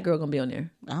if the black girl going to be on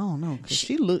there. I don't know, 'cause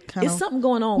she looked kind of... It's something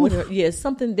going on with her. Yeah,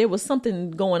 there was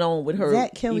something going on with her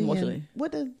Zach, Kelly, emotionally. and...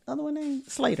 What the other one name?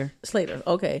 Slater.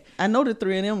 Okay. I know the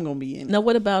three of them going to be in it. Now,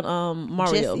 what about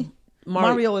Mario? Jesse.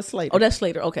 Mario is Slater. Oh, that's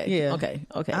Slater. Okay. Yeah. Okay.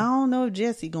 I don't know if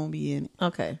Jesse gonna be in it.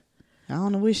 Okay. I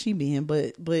don't know where she be in,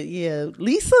 but yeah,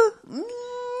 Lisa.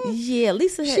 Yeah,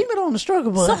 Lisa. She been on the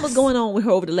struggle bus. Something was going on with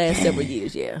her over the last several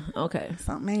years. Yeah. Okay.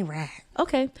 Something ain't right.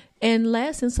 Okay. And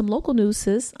last, in some local news,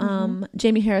 sis,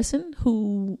 Jamie Harrison,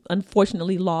 who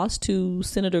unfortunately lost to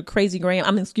Senator Lindsey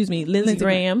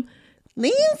Graham.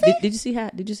 Lindsey? Did you see how?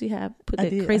 I put that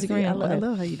did. Crazy Graham? I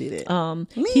love how you did it.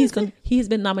 He has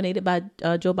been nominated by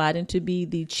Joe Biden to be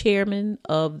the chairman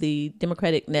of the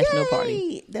Democratic National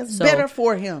Party. That's better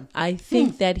for him. I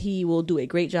think that he will do a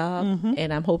great job,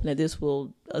 and I'm hoping that this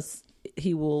will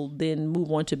he will then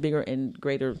move on to bigger and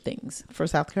greater things for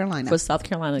South Carolina.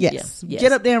 Yes.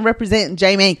 Get up there and represent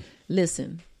Jamie.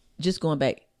 Listen, just going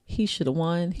back, he should have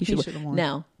won. He should have won.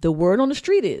 Now, the word on the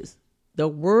street,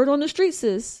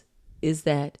 sis, is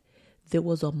that there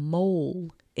was a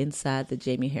mole inside the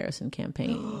Jamie Harrison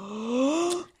campaign.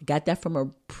 I got that from a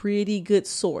pretty good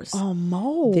source. A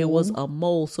mole? There was a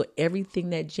mole. So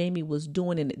everything that Jamie was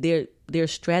doing in their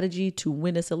strategy to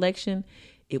win this election,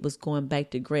 it was going back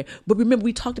to Graham. But remember,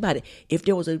 we talked about it. If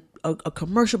there was a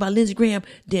commercial by Lindsey Graham,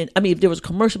 if there was a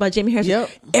commercial by Jamie Harrison,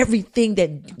 everything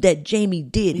that Jamie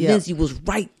did, Lindsey was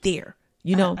right there.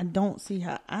 I don't see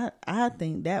how. I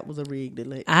think that was a rigged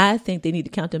election. I think they need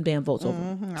to count them damn votes over.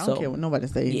 I don't care what nobody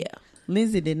says. Yeah.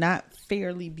 Lindsey did not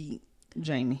fairly beat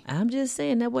Jamie. I'm just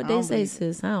saying that what they say,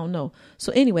 sis. I don't know.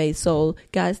 So anyway,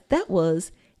 guys, that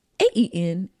was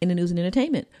AEN in the news and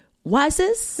entertainment. Why,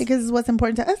 sis? Because it's what's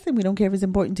important to us, and we don't care if it's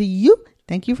important to you.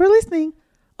 Thank you for listening.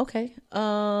 Okay.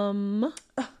 Oh,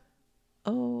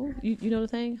 you know the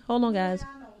thing? Hold on, guys.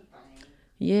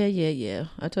 Yeah.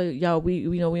 I tell you, y'all,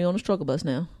 we on a struggle bus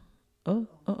now.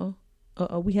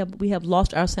 We have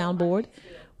lost our soundboard.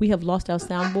 We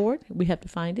have to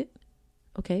find it.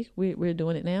 Okay, we're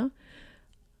doing it now.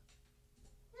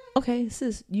 Okay,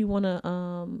 sis, you wanna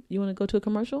go to a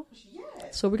commercial?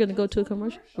 Yes. So we're gonna go to a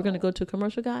commercial. We're gonna go to a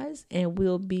commercial, guys, and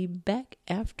we'll be back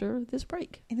after this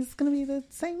break. And it's gonna be the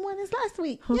same one as last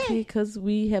week. Okay, because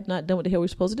we have not done what the hell we're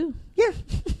supposed to do. Yeah.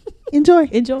 Enjoy.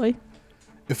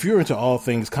 If you're into all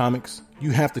things comics,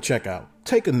 you have to check out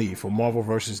Take a Knee for Marvel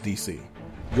vs. DC,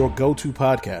 your go-to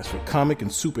podcast for comic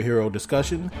and superhero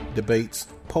discussion, debates,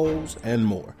 polls, and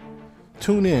more.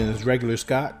 Tune in as Regular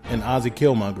Scott and Ozzy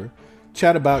Killmonger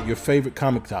chat about your favorite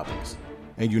comic topics,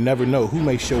 and you never know who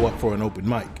may show up for an open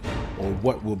mic or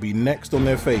what will be next on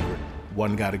their favorite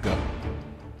One Gotta Go.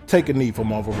 Take a Knee for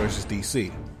Marvel vs.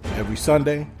 DC, every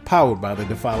Sunday, powered by the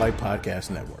Defy Light Podcast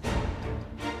Network.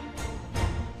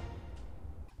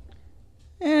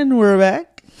 And we're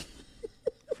back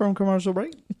from commercial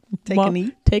break. Take a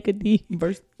knee.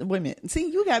 Wait a minute.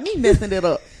 See, you got me messing it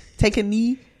up. Take a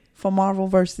knee for Marvel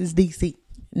versus DC.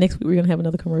 Next week we're gonna have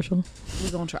another commercial.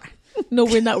 We're gonna try. No,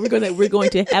 we're not. We're going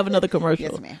to have another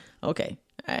commercial. Yes, ma'am. Okay.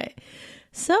 All right.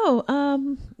 So,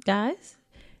 guys,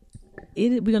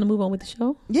 We're gonna move on with the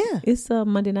show. Yeah, It's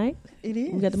Monday night. it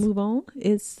is. We got to move on.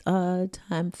 It's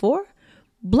time for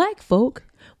Black Folk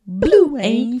Blue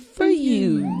Ain't For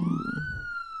You.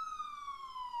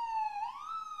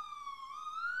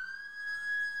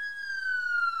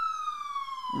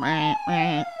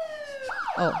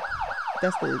 Oh,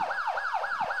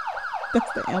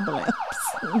 that's the ambulance.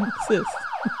 Sis.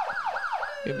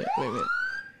 Wait a minute.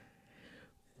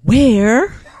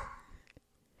 Where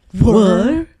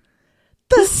were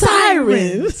the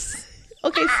sirens?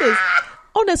 Okay, sis.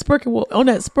 On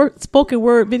that spoken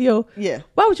word video, Yeah.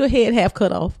 why was your head half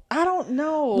cut off? I don't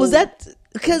know. Was that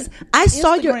because I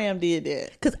saw Instagram did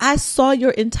that? because I saw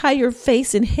your entire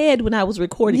face and head when I was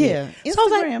recording Yeah, it. So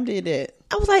Instagram did that.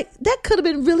 I was like, that could have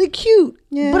been really cute.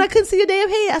 Yeah. But I couldn't see your damn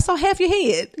head. I saw half your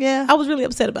head. Yeah. I was really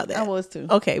upset about that. I was too.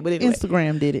 Okay, but anyway.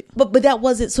 Instagram did it. But that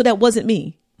wasn't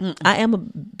me. I am a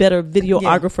better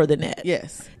videographer than that.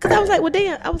 Yes. Because I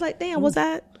was like, damn, was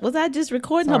I just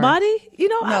recording her body? You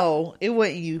know? No, it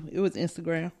wasn't you. It was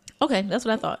Instagram. Okay, that's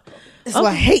what I thought. So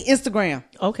I hate Instagram.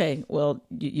 Okay, well,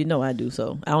 you know I do,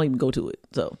 so I don't even go to it.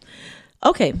 So,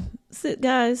 okay,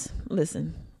 guys,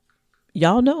 listen.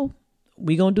 Y'all know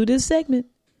we gonna do this segment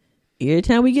every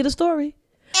time we get a story.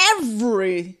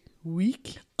 Every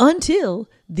week. Until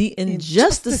the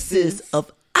injustices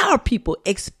of our people,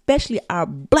 especially our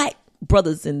black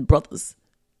brothers and brothers.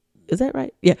 Is that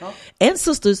right? Yeah. And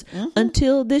sisters,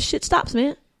 until this shit stops,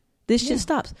 man. This shit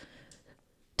stops.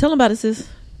 Tell them about it, sis.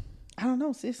 I don't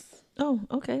know, sis. Oh,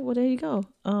 okay. Well, there you go.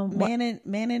 Man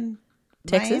in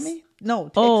Texas? Miami? No,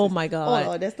 Texas. Oh, my God.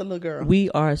 Oh, that's the little girl. We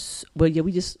are,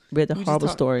 we just read the We just horrible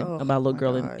talked- story oh, about a little my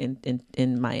girl God.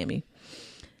 in Miami.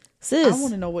 I Sis.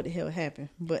 want to know what the hell happened.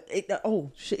 But it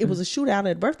was a shootout at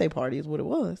a birthday party is what it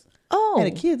was. Oh. At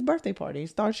a kid's birthday party. They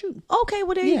started shooting. Okay,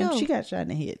 well, there you go. She got shot in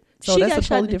the head. So She that's got a shot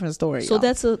totally in- different story. So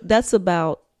y'all. that's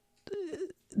about,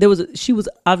 she was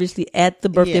obviously at the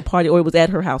birthday Yeah. party or it was at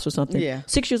her house or something. Yeah.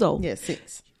 6 years old. Yeah,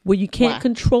 6. Where you can't Why?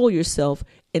 control yourself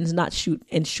and not shoot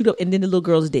up and then the little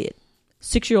girl's dead.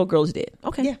 6-year-old girl's dead.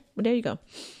 Okay. Yeah. Well, there you go.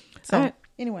 So All right.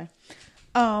 anyway,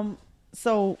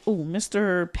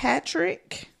 Mr.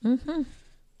 Patrick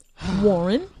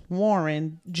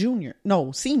Warren. Jr.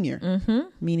 No, senior,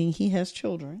 meaning he has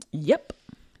children, Yep.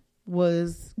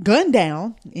 was gunned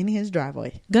down in his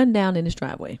driveway, Gunned down in his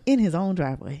driveway. in his own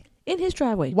driveway. In his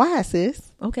driveway. Why,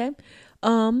 sis? Okay.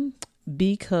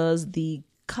 Because the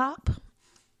cop,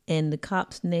 and the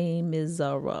cop's name is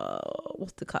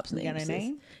what's the cop's name? got a sis?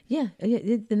 name? Yeah,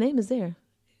 the name is there.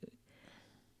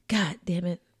 God damn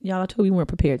it. Y'all, I told you we weren't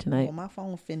prepared tonight. Well, my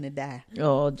phone finna die.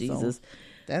 Oh, Jesus.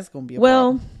 That's gonna be a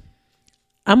Well, problem.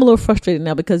 I'm a little frustrated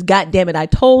now because God damn it, I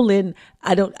told Lynn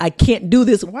I can't do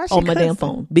this Why she on my damn cussing?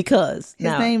 phone because His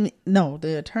now, name,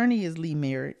 the attorney is Lee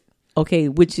Merritt. okay,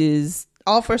 which is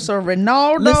Officer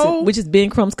Ronaldo. listen, which is Ben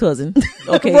Crumb's cousin.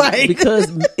 Okay, Right.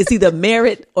 because it's either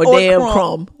Merritt or damn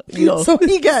Crumb. You know, So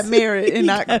he got Merritt and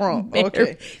not got Crump. Merritt.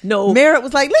 Okay. No. Merritt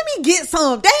was like, let me get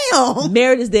some. Damn.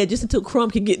 Merritt is there just until Crumb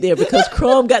can get there because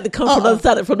Crumb got to come from the other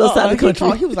side of the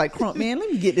country. He was like, Crump, man, let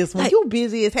me get this one. Like- You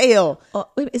busy as hell.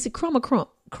 Wait, is it Crumb or Crump?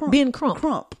 Crump. Ben Crump.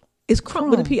 Crump. It's Crump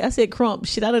with a P. I said Crump.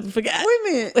 Shit, I didn't forget.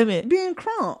 Wait a minute. Being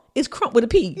Crump. It's Crump with a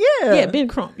P. Yeah. Yeah, Ben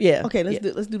Crump. Yeah. Okay, Yeah.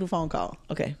 let's do the phone call.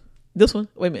 Okay. This one?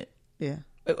 Wait a minute. Yeah.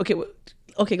 Okay.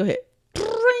 Okay, go ahead.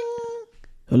 Ring.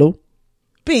 Hello?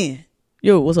 Ben.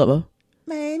 Yo, what's up, bro?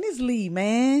 Man, it's Lee,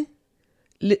 man.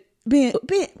 Ben,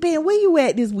 where you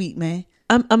at this week, man?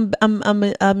 I'm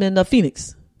in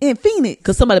Phoenix In Phoenix.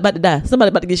 because somebody about to die. Somebody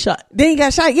about to get shot. They ain't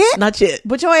got shot yet? Not yet.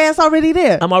 But your ass already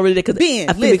there. I'm already there because Ben,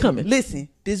 I feel listen, it coming. Listen,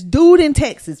 this dude in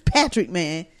Texas, Patrick,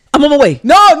 man. I'm on my way.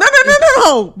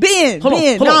 No. Ben, Hold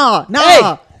on, nah.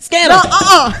 Hey, scanner.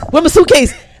 No, Where's my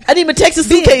suitcase? I need my Texas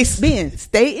suitcase. Ben,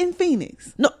 stay in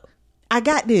Phoenix. No. I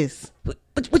got this.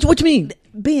 What you mean?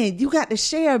 Ben, you got to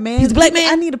share, man. He's a black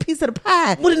man? I need a piece of the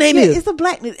pie. What the name is? It's a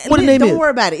black. What the name Don't is? worry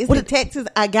about it. It's What the the- Texas.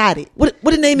 I got it. What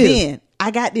the name is? Ben,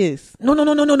 I got this. No.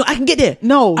 I can get there.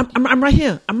 No. I'm right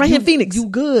here. I'm right here in Phoenix. You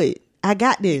good? I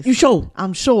got this. You sure?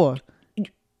 I'm sure.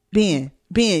 Ben,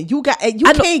 you got. You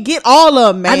I know- can't get all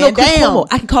of them, man. I know Chris Damn. Cuomo.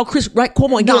 I can call Chris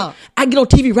Cuomo and Nah. I can get on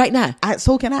TV right now.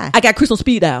 So can I. I got Chris on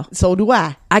speed dial. So do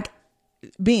I.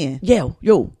 Ben,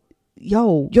 Yo.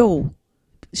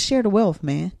 share the wealth,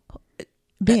 man.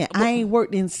 Ben, I ain't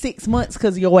worked in 6 months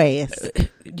because of your ass.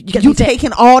 got You me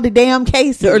taking all the damn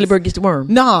cases. The early bird gets the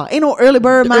worm. Nah, ain't no early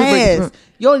bird The my early bird gets ass.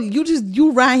 Yo,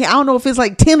 you right here. I don't know if it's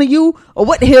like 10 of you or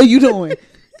what the hell you doing.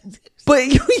 But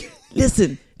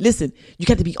Listen. You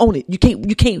got to be on it. You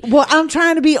can't. Well, I'm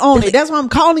trying to be on it. That's why I'm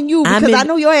calling you, because I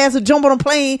know your ass will jump on a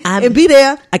plane and be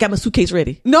there. I got my suitcase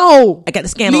ready. No, I got the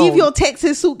scan. Leave your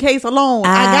Texas suitcase alone.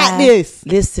 I got this.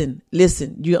 Listen.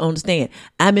 You understand?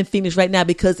 I'm in Phoenix right now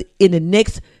because in the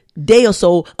next day or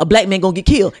so, a black man gonna get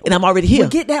killed, and I'm already here. Well,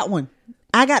 get that one.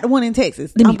 I got the one in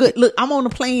Texas. I'm good. Look, I'm on the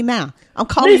plane now. I'm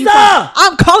calling Lisa!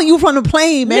 I'm calling you from the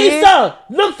plane, man. Lisa,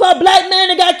 look for a black man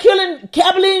that got killed in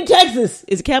Abilene, Texas.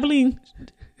 Is it Abilene?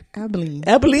 Abilene,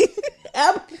 Texas.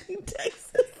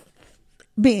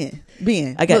 Ben.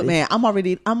 I got Look, man. I'm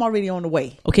already on the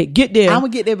way. Okay, get there. I'm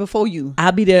gonna get there before you.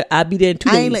 I'll be there in 2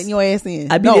 days. I ain't letting your ass in.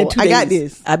 I'll be there in 2 days. I got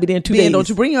this. I'll be there in 2 Ben, days. don't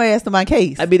you bring your ass to my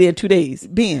case. I'll be there in 2 days.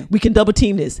 Ben, we can double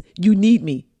team this. You need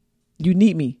me.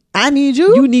 I need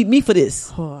you. You need me for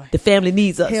this. Boy. The family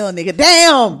needs us. Hell, nigga.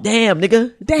 Damn,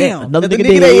 nigga. Damn. Another nigga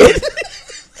dead.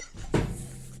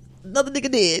 Another nigga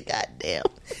dead. God damn.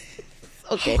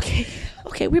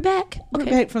 Okay, we're back. We're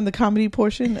back from the comedy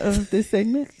portion of this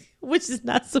segment, which is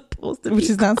not supposed to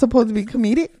be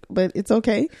comedic, but it's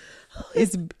okay.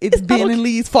 It's Ben and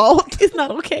Lee's fault. It's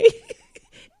not okay.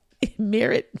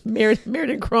 Merritt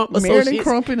and Crump Associates. Merritt and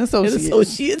Crump and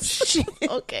Associates.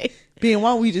 Okay. Ben,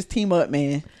 why don't we just team up,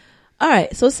 man? All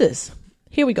right, so sis,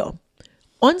 here we go.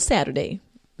 On Saturday,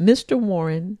 Mr.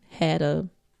 Warren had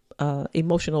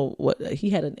he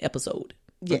had an episode.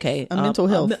 Yes, okay, a mental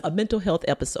health. A mental health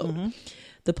episode. Mm-hmm.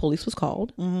 The police was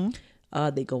called. Mm-hmm.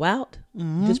 They go out.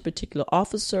 Mm-hmm. This particular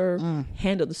officer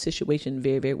handled the situation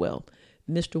very, very well.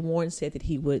 Mr. Warren said that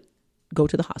he would go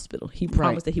to the hospital. He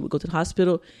promised that he would go to the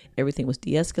hospital. Everything was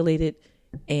de-escalated,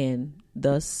 and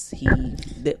thus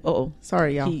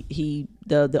sorry, y'all.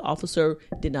 The officer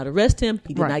did not arrest him.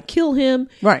 He did not kill him.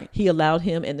 Right. He allowed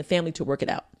him and the family to work it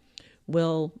out.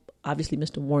 Well, obviously,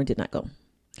 Mr. Warren did not go.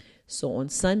 So on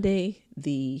Sunday,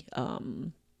 the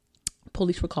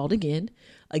police were called again.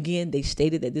 Again, they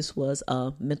stated that this was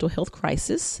a mental health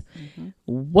crisis. Mm-hmm.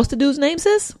 What's the dude's name,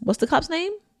 sis? What's the cop's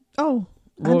name? Oh,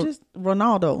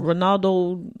 Ronaldo.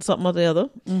 Ronaldo something or the other.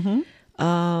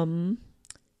 Mm-hmm.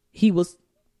 He was,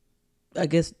 I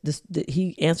guess,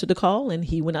 he answered the call and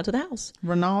he went out to the house.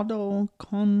 Ronaldo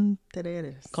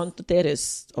Contreras.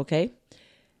 Okay.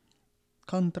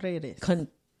 Contreras.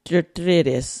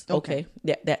 Okay.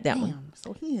 That Damn, one.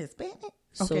 So he is Hispanic?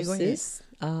 Okay, go sis,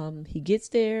 he gets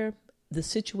there. The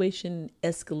situation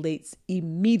escalates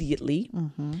immediately.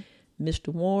 Mm-hmm.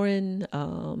 Mr. Warren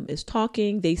is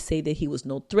talking. They say that he was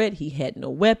no threat. He had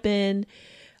no weapon.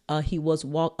 He was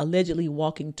allegedly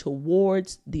walking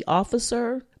towards the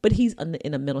officer, but he's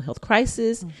in a mental health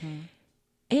crisis. Mm-hmm.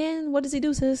 And what does he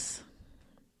do, sis?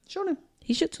 Shoot him.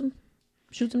 He shoots him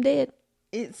dead.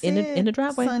 It's in the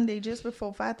driveway. Sunday, just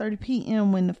before 5:30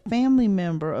 p.m., when the family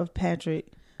member of Patrick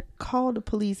called the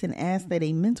police and asked that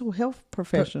a mental health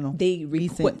professional be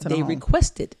sent to the home.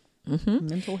 Requested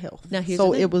mental health. Now,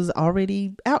 so it was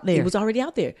already out there. It was already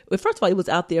out there. Well, first of all, it was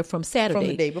out there from Saturday, from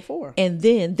the day before, and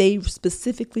then they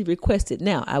specifically requested.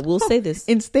 Now, I will say this: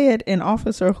 instead, an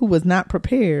officer who was not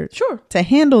prepared, to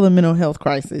handle the mental health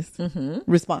crisis,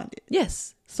 responded.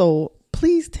 Yes. So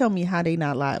please tell me how they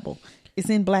not liable. It's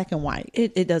in black and white.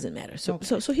 It doesn't matter. So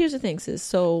here's the thing, sis.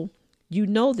 So you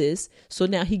know this. So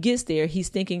now he gets there. He's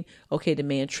thinking, okay, the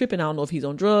man tripping. I don't know if he's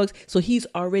on drugs. So he's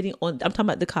already on. I'm talking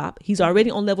about the cop. He's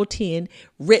already on level 10.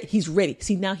 He's ready.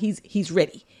 See, now he's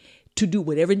ready to do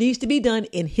whatever needs to be done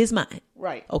in his mind.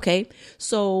 Right. Okay.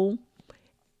 So.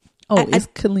 It's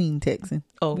Killeen, Texan.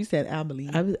 Oh, we said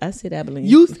Abilene. I said Abilene.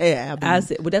 You said Abilene. I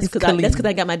said, well, that's because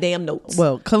I got my damn notes.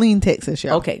 Well, Killeen, Texas,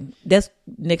 y'all. Okay, that's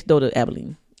next door to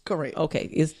Abilene. Correct. Okay,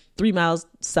 it's 3 miles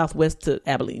southwest to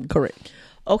Abilene. Correct.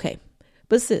 Okay,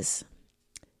 but sis,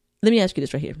 let me ask you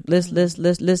this right here.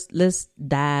 Let's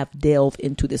delve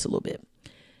into this a little bit.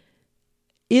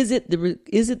 Is it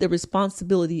the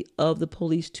responsibility of the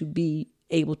police to be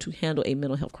able to handle a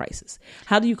mental health crisis?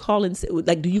 How do you call and say,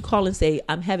 do you call and say,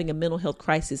 I'm having a mental health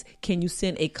crisis? Can you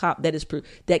send a cop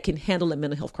that can handle a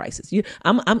mental health crisis?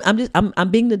 I'm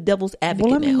being the devil's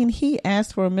advocate. Well, I mean, now. he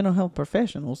asked for a mental health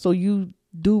professional, so you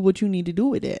do what you need to do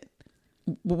with it.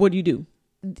 What do you do?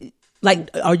 Like,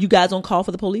 are you guys on call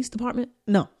for the police department?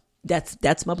 No, that's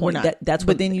my point. We're not.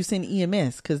 But then you send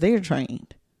EMS because they're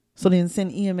trained. So then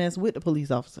send EMS with the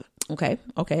police officer. Okay.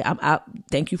 I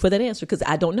thank you for that answer because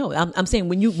I don't know. I'm saying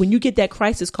when you get that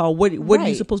crisis call, what are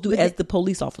you supposed to do as the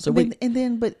police officer? But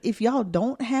if y'all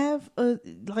don't have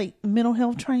mental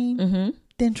health trained,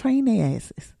 then train their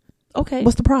asses. Okay.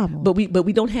 What's the problem? But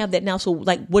we don't have that now. So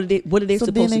what are they supposed to do?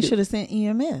 So then they should have sent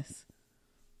EMS.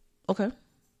 Okay.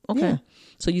 Yeah.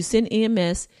 So you send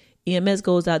EMS. EMS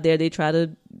goes out there. They try to,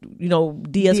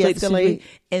 de-escalate the situation,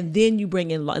 and then you bring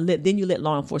in then you let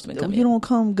law enforcement come in. You don't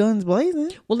come guns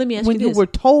blazing. Well, let me ask when you this. were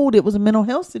told it was a mental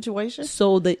health situation.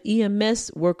 So the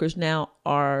EMS workers now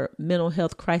are mental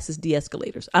health crisis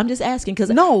de-escalators. I'm just asking because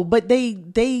no, but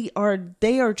they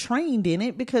are trained in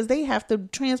it because they have to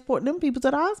transport them people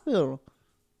to the hospital.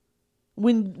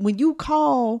 When you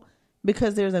call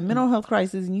because there's a mental health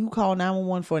crisis and you call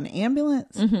 911 for an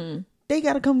ambulance, they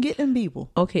got to come get them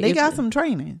people. Okay, they got some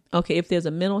training. Okay, if there's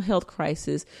a mental health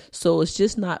crisis, so it's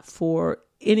just not for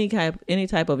any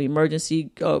type of emergency,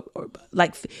 or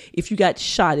like if you got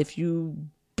shot, if you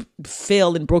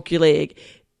fell and broke your leg,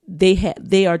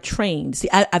 they are trained. See,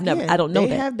 I don't know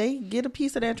that. They get a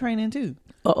piece of that training too.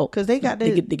 Because they got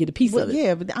they get a piece of it.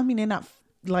 Yeah, but I mean they're not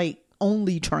like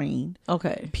only trained.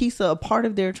 Okay. A part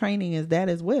of their training is that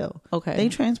as well. Okay. They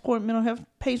transport mental health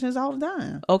patients all the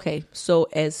time. Okay. So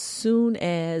as soon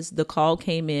as the call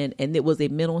came in and it was a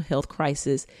mental health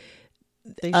crisis,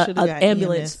 they should have got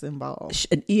ambulance EMS involved.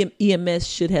 An EMS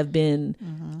should have been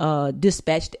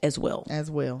dispatched as well.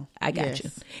 I got you.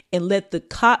 And let the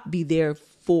cop be there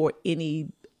for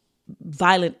any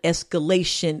violent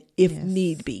escalation if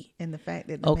need be. And the fact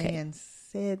that the man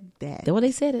said that. Well,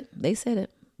 they said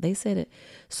it.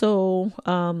 So,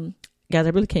 guys, I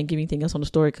really can't give anything else on the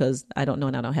story because I don't know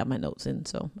and I don't have my notes in,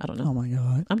 so I don't know. Oh my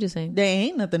God. I'm just saying. There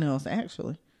ain't nothing else,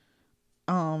 actually.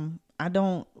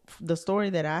 The story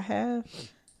that I have,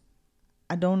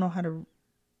 I don't know how to,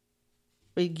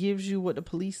 it gives you what the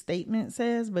police statement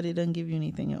says, but it doesn't give you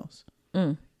anything else.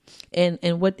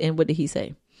 And what did he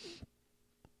say?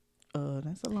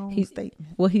 That's a long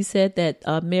statement. Well, he said that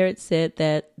Merritt said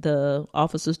that the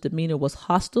officer's demeanor was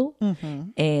hostile,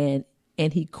 and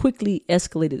he quickly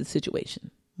escalated the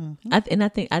situation. I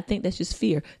think that's just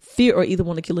fear or either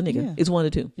want to kill a nigga. Yeah. It's one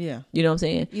of the two. Yeah, you know what I'm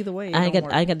saying. Either way, I ain't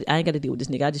got to deal with this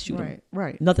nigga. I just shoot him.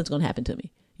 Right. Nothing's gonna happen to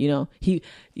me.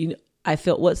 I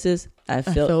felt what, sis? I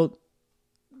felt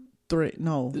threat.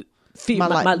 No. Feared for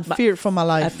my life.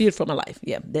 I feared for my life.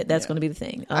 Yeah, that's going to be the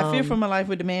thing. I feared for my life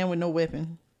with the man with no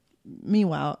weapon.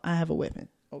 Meanwhile, I have a weapon.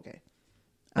 Okay.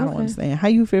 I don't understand. How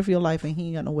you fear for your life and he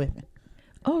ain't got no weapon?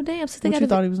 Oh, damn. What you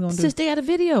thought he was going to do? Since they got a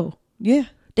video. Yeah.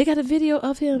 They got a video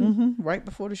of him. Right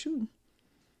before the shooting.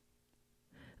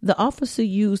 The officer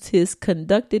used his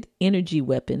conducted energy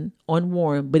weapon on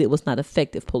Warren, but it was not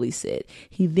effective, police said.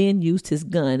 He then used his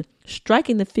gun,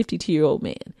 striking the 52-year-old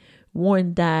man.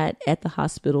 Warren died at the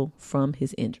hospital from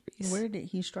his injuries. Where did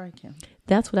he strike him?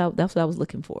 That's what I was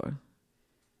looking for.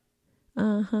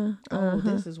 Oh,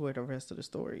 this is where the rest of the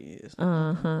story is.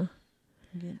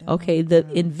 Okay,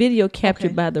 in video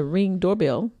captured by the Ring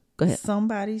doorbell. Go ahead.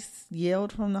 Somebody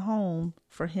yelled from the home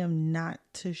for him not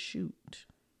to shoot.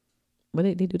 Well,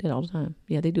 they do that all the time.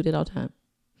 Yeah, they do that all the time.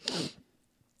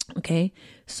 Okay,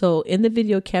 so in the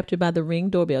video captured by the Ring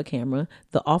doorbell camera,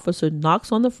 the officer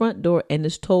knocks on the front door and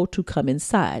is told to come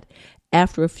inside.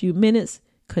 After a few minutes,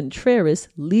 Contreras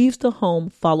leaves the home,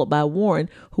 followed by Warren,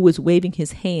 who is waving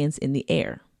his hands in the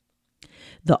air.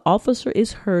 The officer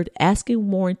is heard asking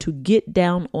Warren to get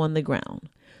down on the ground.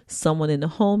 Someone in the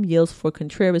home yells for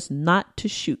Contreras not to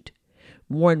shoot.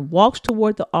 Warren walks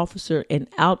toward the officer and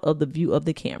out of the view of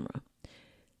the camera.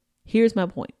 Here's my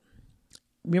point.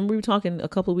 Remember we were talking a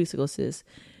couple of weeks ago, sis.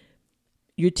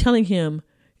 You're telling him,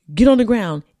 get on the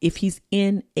ground. If he's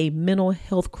in a mental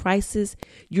health crisis,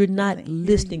 you're not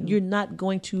listening. You're not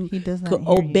going to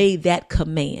obey that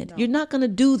command. No. You're not going to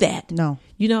do that. No.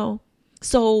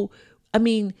 So, I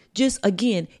mean, just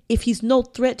again, if he's no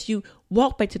threat to you,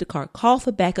 walk back to the car, call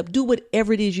for backup, do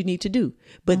whatever it is you need to do.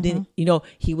 But then,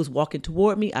 he was walking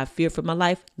toward me. I feared for my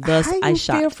life. Thus, I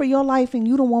shot. Fear for your life and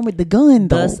you the one with the gun,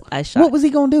 though. Thus, I shot. What was he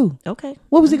going to do? Okay.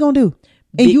 What was he going to do?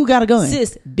 And you got a gun.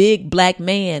 Sis, big black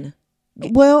man.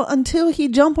 Well, until he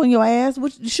jump on your ass,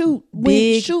 shoot when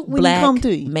he come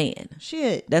to you. Man.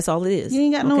 Shit. That's all it is. You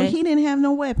ain't got he didn't have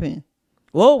no weapon.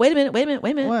 Whoa, wait a minute.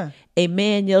 What? A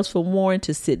man yells for Warren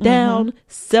to sit down.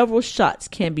 Several shots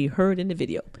can be heard in the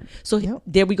video. So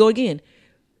there we go again.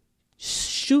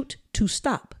 Shoot to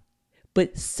stop.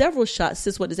 But several shots,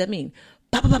 sis, what does that mean?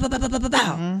 Bow, bow, bow, bow, bow, bow, bow,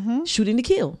 bow. Shooting to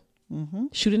kill.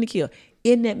 Shooting to kill.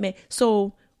 In that man.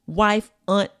 So wife,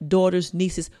 aunt, daughters,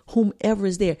 nieces, whomever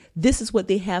is there, this is what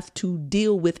they have to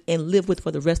deal with and live with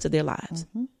for the rest of their lives.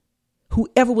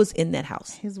 Whoever was in that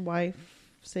house. His wife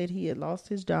said he had lost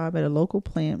his job at a local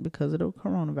plant because of the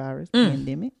coronavirus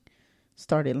pandemic.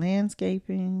 Started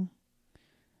landscaping.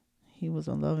 He was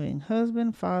a loving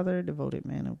husband, father, devoted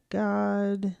man of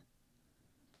God.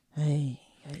 I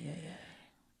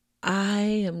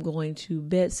am going to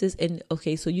bet, sis. And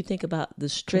okay, so you think about the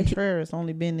stress. Contreras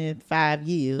only been there 5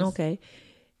 years. Okay.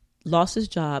 lost his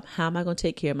job. How am I going to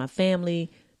take care of my family?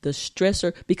 The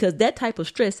stressor, because that type of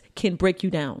stress can break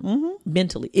you down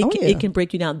mentally. It can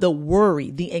break you down. The worry,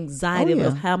 the anxiety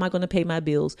of how am I going to pay my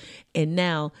bills? And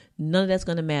now none of that's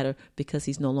going to matter because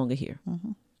he's no longer here.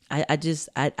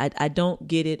 I don't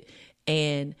get it.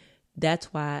 And that's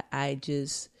why I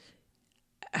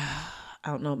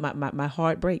don't know. My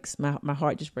heart breaks. My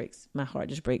heart just breaks. My heart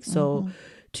just breaks. So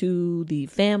to the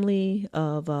family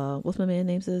of, what's my man's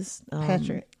name? Says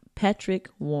Patrick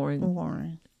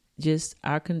Warren. Just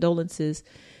our condolences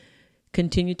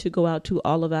continue to go out to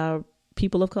all of our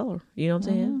people of color. You know what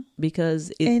I'm saying?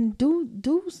 Because and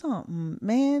do something,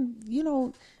 man. You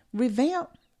know, revamp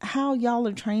how y'all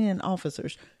are training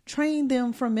officers. Train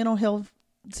them for mental health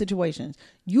situations.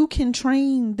 You can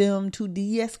train them to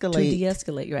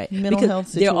de-escalate, right? Mental health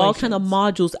situations. There are all kind of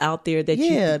modules out there that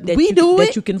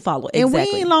you can follow. And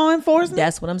exactly. we ain't law enforcement.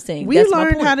 That's what I'm saying. We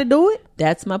learned how to do it.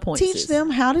 That's my point. Teach them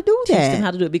how to do that. Teach them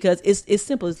how to do it because it's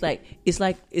simple. It's an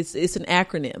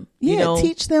acronym. Yeah, you know?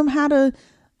 Teach them how to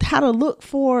look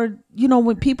for, you know,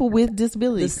 when people with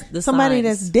disabilities, the somebody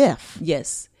signs. that's deaf.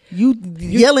 Yes. You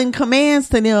yelling commands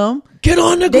to them. Get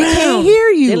on the ground. They can't hear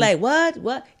you. They're like,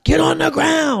 what? Get on the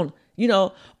ground. You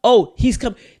know, he's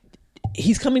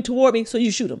coming toward me, so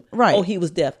you shoot him. Right. Oh, he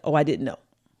was deaf. Oh, I didn't know.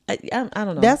 I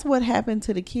don't know. That's what happened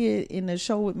to the kid in the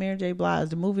show with Mary J. Blige,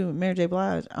 the movie with Mary J.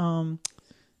 Blige.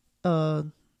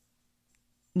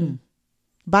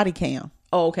 Body Cam.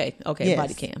 Oh, okay. Yes.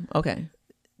 Body cam. Okay.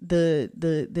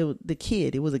 The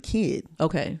kid, it was a kid.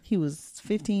 Okay. He was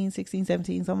 15, 16,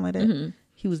 17, something like that.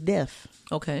 He was deaf.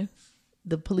 Okay.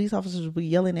 The police officers were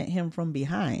yelling at him from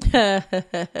behind.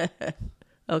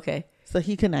 Okay. So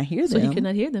he could not hear them. So he could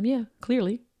not hear them, yeah,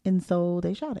 clearly. And so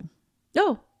they shot him.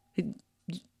 Oh.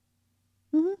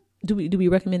 Do we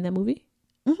recommend that movie?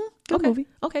 Good movie.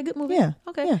 Okay, good movie. Yeah.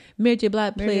 Okay. Yeah. Mary J.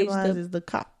 Blige Mary J. plays Blige is the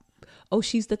cop. Oh,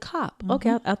 she's the cop.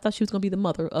 Okay, I thought she was going to be the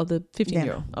mother of the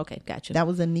 15-year-old. Okay, gotcha. That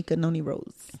was Anika Noni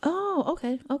Rose. Oh,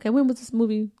 okay. When was this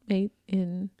movie made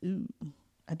in?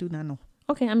 I do not know.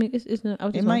 Okay, I mean, it's not.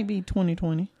 It might be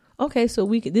 2020. Okay, so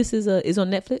this is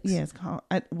on Netflix? Yeah, it's called.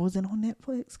 Was it on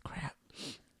Netflix? Crap.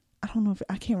 I don't know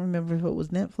I can't remember if it was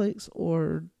Netflix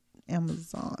or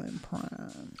Amazon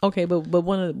Prime. Okay, but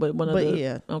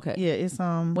yeah. Okay. Yeah, it's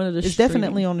one of the it's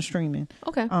definitely on the streaming.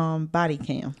 Okay. Body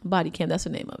Cam. Body Cam, that's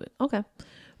the name of it. Okay.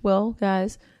 Well,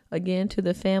 guys, again to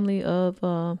the family of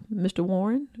Mr.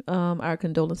 Warren, our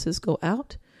condolences go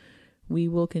out. We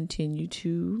will continue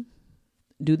to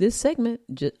do this segment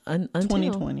until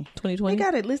 2020. They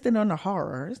got it listed under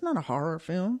horror. It's not a horror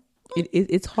film.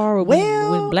 It's horror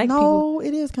when black people. No,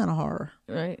 it is kind of horror.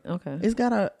 Right. Okay. It's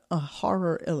got a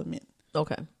horror element.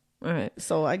 Okay. All right.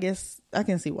 So I guess I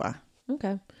can see why.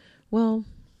 Okay. Well,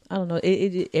 I don't know.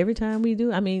 It every time we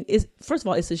do, I mean, first of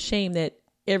all, it's a shame that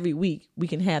every week we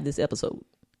can have this episode.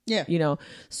 Yeah. You know,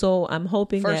 so I'm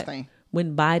hoping First that thing.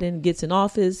 when Biden gets in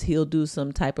office, he'll do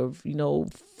some type of, you know,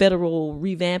 federal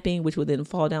revamping, which will then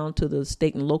fall down to the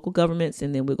state and local governments,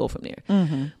 and then we'll go from there.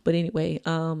 Mm-hmm. But anyway,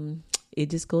 it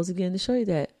just goes again to show you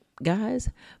that, guys,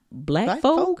 black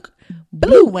folk,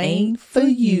 blue ain't for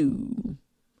you.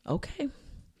 Okay.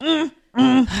 Yeah.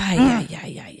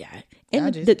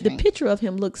 And the picture of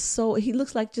him he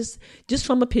looks like just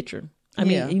from a picture. I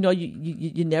mean, you know,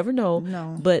 you never know.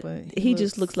 No, but he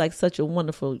just looks like such a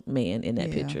wonderful man in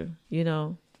that picture, you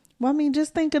know. Well, I mean,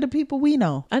 just think of the people we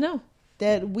know. I know.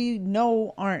 That we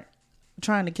know aren't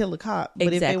trying to kill a cop,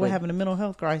 but if they were having a mental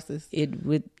health crisis, it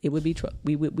would be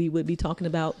we would be talking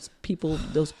about people,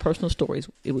 those personal stories.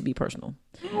 It would be personal.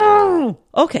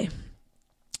 Okay,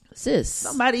 sis,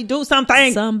 somebody do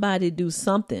something. Somebody do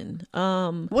something.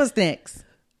 What's next?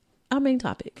 Our main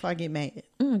topic. If I get mad,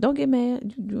 don't get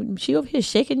mad. She over here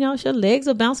shaking y'all. Her legs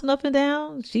are bouncing up and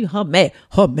down. Her mad.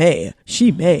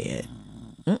 She mad.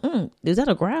 Is that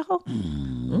a growl?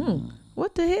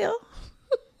 What the hell?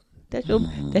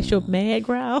 That's your mad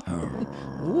growl.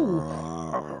 Ooh.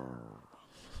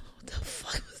 What the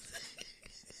fuck was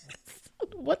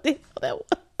that? What the hell that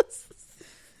was?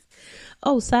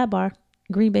 Oh, sidebar.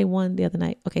 Green Bay won the other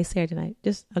night. Okay, Saturday night. I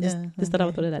just thought I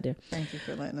would throw that out there. Thank you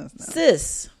for letting us know.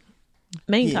 Sis,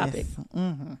 main topic.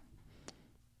 Mm-hmm.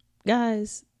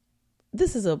 Guys,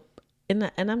 this is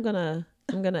and I'm gonna.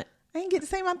 I ain't get to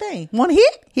say my thing. Want to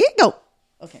hit? Here it go.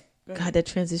 Okay. God, that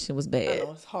transition was bad. I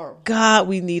know, it's horrible. God,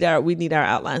 we need our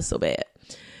outline so bad.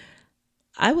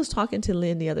 I was talking to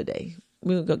Lynn the other day.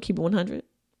 We're gonna keep it 100.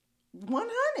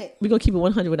 100. We're gonna keep it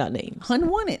 100 without names.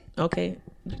 100. Okay.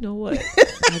 You know what?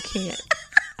 I can't.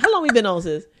 How long we been on,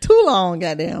 sis? Too long,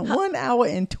 goddamn. 1 hour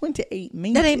and 28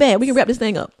 minutes. That ain't bad. We can wrap this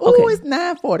thing up. Oh, okay. it's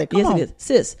 9:40. Come on. Yes,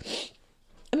 it is. Sis,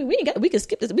 I mean, we can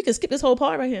skip this. We can skip this whole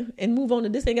part right here and move on to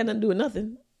this. Ain't got nothing to do with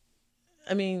nothing.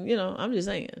 I mean, I'm just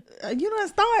saying. You don't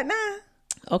start now.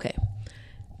 Okay.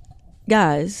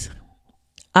 Guys,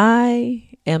 I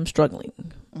am struggling.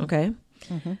 Okay.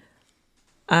 Mm-hmm.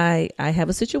 I have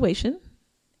a situation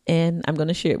and I'm going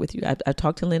to share it with you. I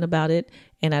talked to Lynn about it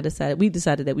and we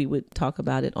decided that we would talk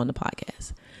about it on the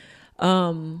podcast.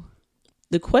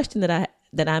 The question that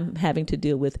I'm having to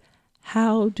deal with,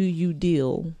 how do you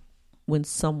deal when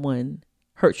someone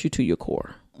hurts you to your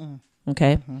core?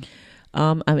 Okay. Mm-hmm.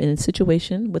 I'm in a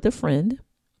situation with a friend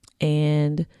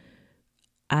and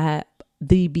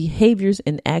the behaviors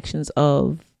and actions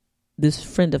of this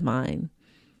friend of mine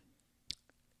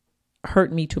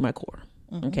hurt me to my core.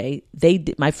 Mm-hmm. Okay.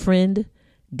 My friend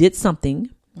did something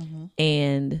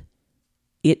and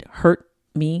it hurt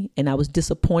me and I was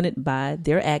disappointed by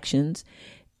their actions.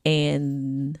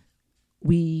 And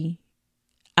I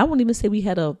won't even say we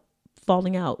had a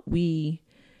falling out. The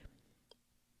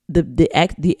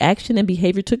action and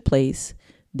behavior took place.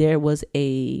 There was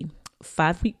a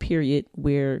 5-week period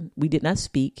where we did not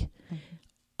speak.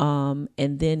 Mm-hmm.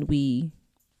 And then we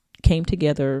came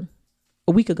together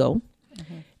a week ago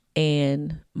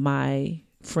and my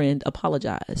friend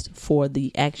apologized for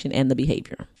the action and the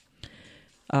behavior.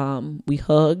 We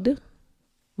hugged,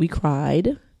 we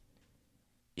cried.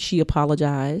 She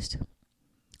apologized.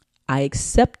 I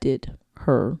accepted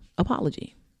her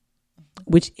apology,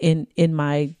 which in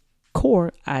my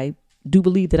core, I do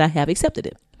believe that I have accepted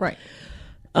it. Right.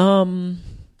 But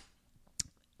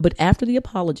after the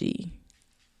apology,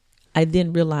 I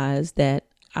then realized that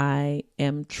I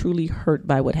am truly hurt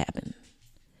by what happened.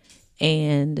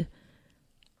 And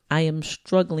I am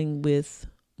struggling with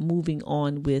moving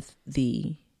on with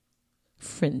the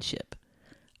friendship,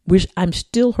 which I'm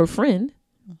still her friend.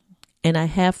 And I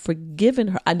have forgiven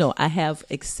her. I know I have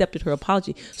accepted her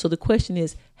apology. So the question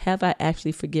is, have I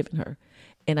actually forgiven her?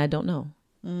 And I don't know.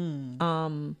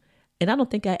 And I don't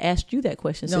think I asked you that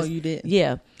question. No, you didn't.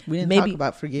 Yeah. We didn't talk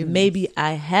about forgiveness. Maybe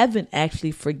I haven't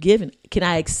actually forgiven. Can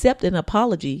I accept an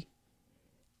apology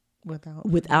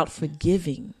without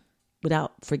forgiving?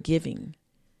 Without forgiving.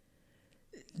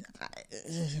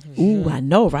 Ooh, I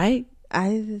know, right?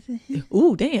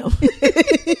 Ooh, damn.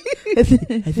 I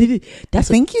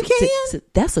think you can.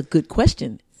 That's a good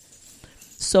question.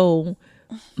 So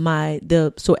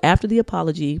after the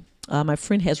apology, my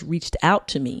friend has reached out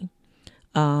to me,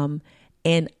 and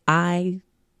I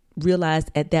realized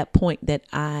at that point that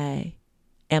I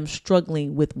am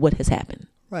struggling with what has happened.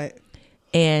 Right.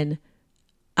 And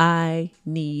I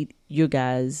need your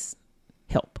guys'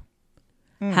 help.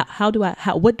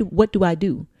 What do I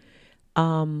do?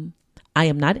 I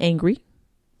am not angry.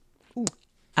 Ooh.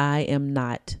 I am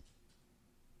not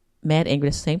mad, angry.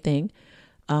 That's the same thing.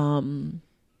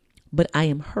 But I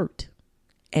am hurt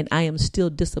and I am still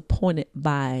disappointed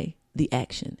by the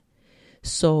action.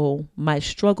 So my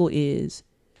struggle is,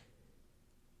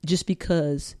 just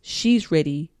because she's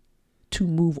ready to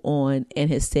move on and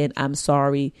has said, I'm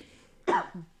sorry,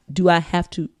 do I have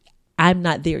to? I'm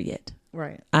not there yet.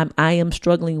 Right. I am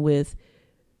struggling with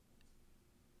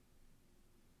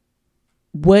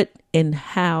what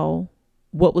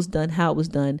was done, how it was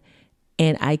done.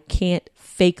 And I can't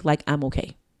fake like I'm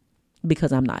okay,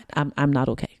 because I'm not. I'm not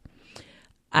okay.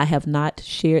 I have not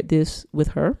shared this with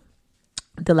her.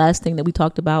 The last thing that we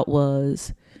talked about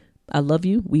was, I love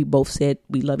you. We both said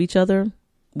we love each other.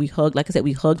 We hugged. Like I said,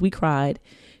 we hugged, we cried,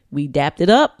 we dapped it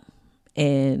up,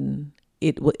 and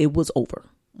it was over.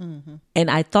 Mm-hmm.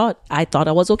 And I thought I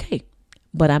was okay,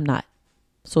 but I'm not.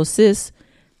 So sis,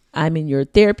 I'm in your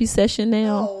therapy session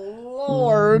now. Oh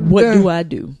Lord. What do I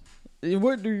do?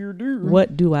 What do you do?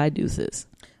 What do I do, sis?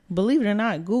 Believe it or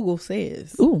not, Google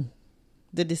says, ooh,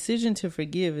 the decision to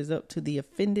forgive is up to the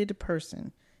offended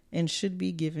person and should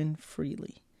be given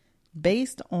freely,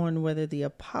 based on whether the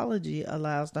apology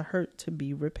allows the hurt to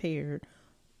be repaired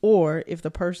or if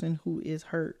the person who is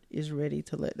hurt is ready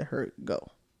to let the hurt go.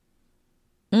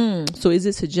 So is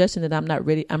it suggesting that I'm not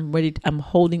ready? I'm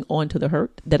holding on to the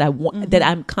hurt that I want, that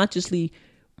I'm consciously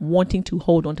wanting to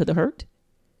hold on to the hurt?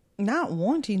 Not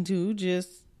wanting to,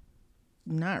 just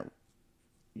not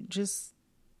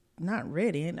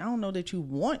ready. And I don't know that you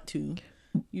want to.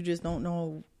 You just don't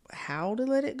know how to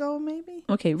let it go, maybe.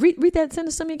 Okay, read that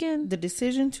sentence to me again. The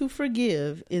decision to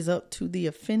forgive is up to the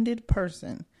offended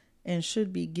person and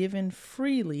should be given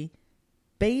freely,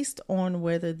 based on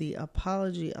whether the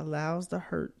apology allows the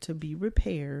hurt to be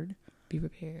repaired,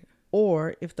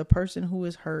 or if the person who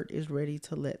is hurt is ready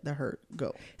to let the hurt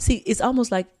go. See, it's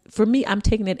almost like, for me, I'm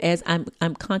taking it as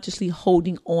I'm consciously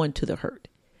holding on to the hurt,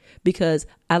 because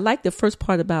I like the first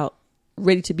part about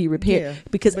ready to be repaired. Yeah,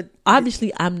 because but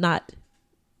obviously I'm not.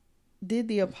 Did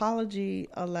the apology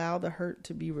allow the hurt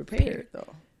to be repaired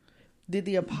though? Did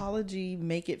the apology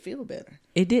make it feel better?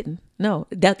 It didn't. No.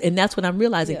 That's what I'm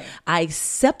realizing. Yeah. I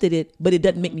accepted it, but it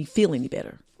doesn't make me feel any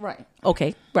better. Right.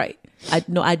 Okay. Right.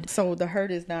 So the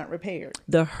hurt is not repaired.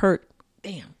 The hurt.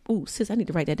 Damn. Ooh, sis, I need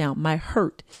to write that down. My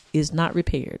hurt is not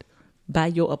repaired by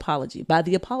your apology. By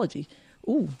the apology.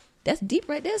 Ooh, that's deep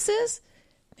right there, sis.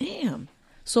 Damn.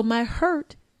 So my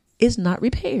hurt is not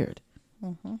repaired.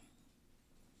 Mm-hmm.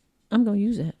 I'm going to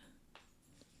use that.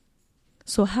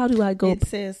 So how do I go? It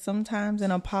says sometimes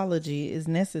an apology is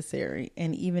necessary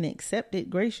and even accepted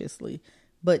graciously,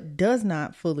 but does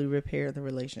not fully repair the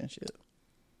relationship.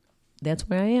 That's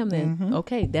where I am then. Mm-hmm.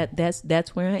 Okay,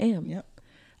 that's where I am. Yep.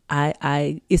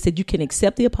 It said you can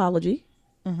accept the apology,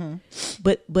 Mm-hmm.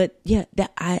 but yeah,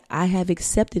 that I have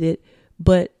accepted it,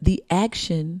 but the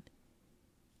action,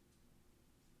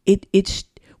 it's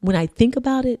when I think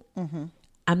about it, Mm-hmm.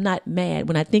 I'm not mad.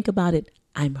 When I think about it,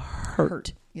 I'm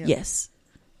hurt. Yeah. Yes.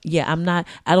 Yeah,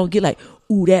 I don't get like,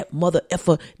 ooh, that mother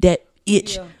effer, that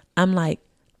itch. Yeah. I'm like,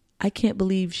 I can't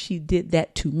believe she did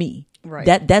that to me. Right.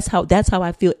 That's how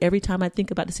I feel every time I think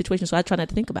about the situation. So I try not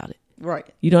to think about it. Right.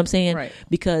 You know what I'm saying? Right.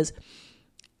 Because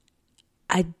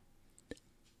I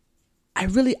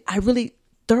really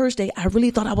Thursday, I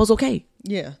really thought I was okay.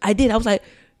 Yeah. I did. I was like,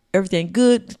 everything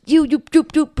good. You doop, doop,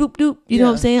 doop, doop. You know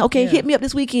what I'm saying? Okay, Yeah. hit me up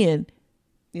this weekend.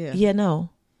 Yeah. Yeah, no.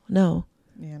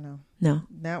 Yeah, no. No.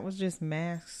 That was just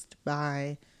masked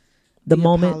by The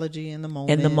moment. apology in the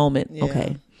moment. In the moment. Yeah.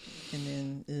 Okay.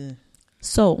 And then,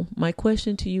 So my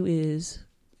question to you is,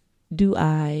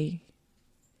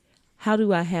 how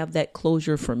do I have that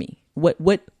closure for me? What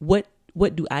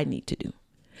do I need to do?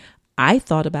 I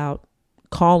thought about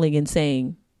calling and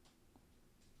saying,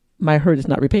 my hurt is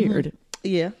not repaired.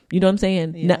 yeah. You know what I'm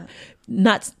saying? Yeah.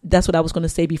 Not that's what I was going to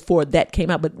say before that came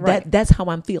out, but Right. that's how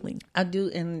I'm feeling. I do.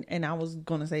 And I was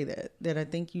going to say that I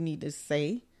think you need to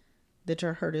say that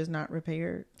your hurt is not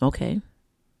repaired Okay.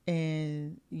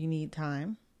 and you need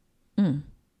time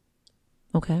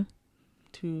Okay.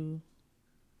 to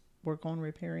work on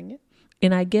repairing it.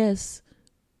 And I guess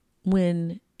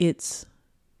when it's,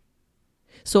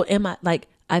 so am I like,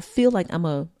 I feel like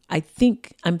I'm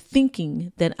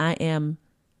thinking that I am,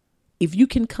 if you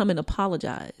can come and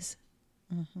apologize,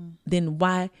 then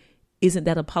why isn't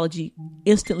that apology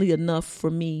instantly enough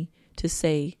for me to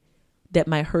say that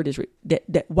my hurt is,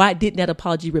 that why didn't that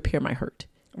apology repair my hurt?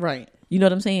 Right. You know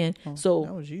what I'm saying? That So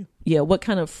was you. yeah, what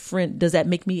kind of friend, does that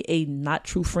make me a not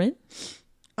true friend?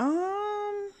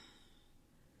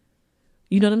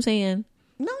 You know what I'm saying?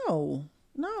 No.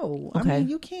 Okay. I mean,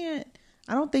 you can't.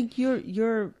 I don't think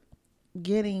you're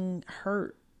getting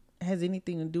hurt has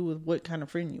anything to do with what kind of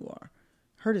friend you are.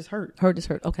 Hurt is hurt. Hurt is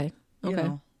hurt. Okay. You Okay.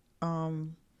 know?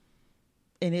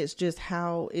 And it's just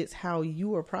how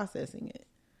you are processing it.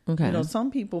 Okay. You know,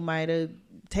 some people might have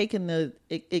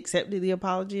accepted the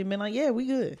apology and been like, yeah, we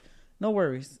good. No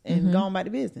worries. And gone by the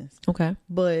business. Okay.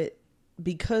 But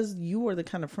because you are the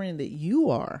kind of friend that you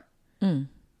are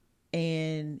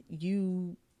and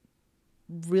you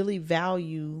really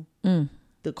value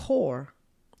the core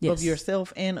Yes. of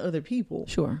yourself and other people,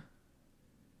 Sure.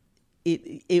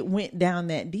 it went down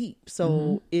that deep.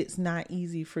 So it's not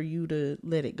easy for you to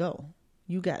let it go.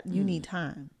 You need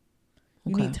time.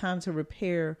 You Okay. need time to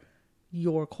repair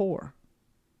your core.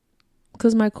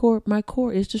 Because my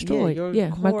core is destroyed. your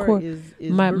my core core is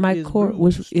my core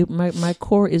bruised. my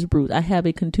core is bruised. I have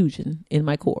a contusion in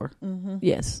my core.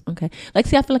 Yes. Okay. Like,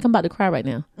 see, I feel like I'm about to cry right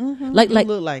now. Like You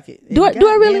look like it. Do And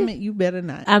I really? Damn it, you better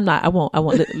not. I'm not. I won't.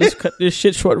 Let's cut this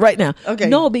shit short right now. Okay.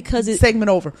 No, because Segment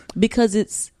over.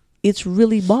 it's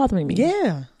really bothering me.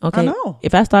 Yeah. Okay. I know.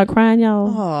 If I start crying, y'all,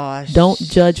 Oh, don't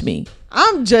judge me.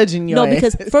 I'm judging you. No,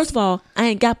 because first of all, I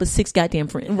ain't got but 6 goddamn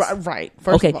friends. Right.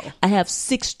 First Okay. of all. I have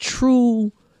 6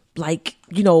 true, like,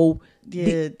 you know,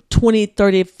 Yeah. 20,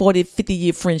 30, 40, 50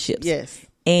 year friendships. Yes.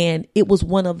 And it was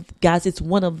it's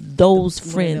one of those One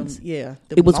of friends. them, yeah.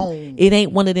 It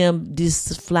ain't one of them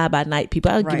just fly by night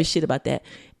people. I don't give a Right. shit about that.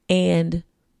 And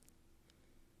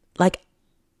like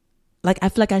I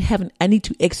feel like I need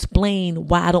to explain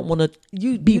why I don't want to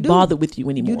You be do. bothered with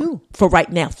you anymore. You do. For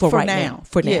right now. For now.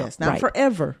 Yes, not right.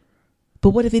 forever.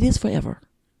 But what if it is forever?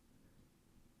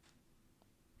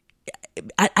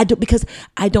 I don't, because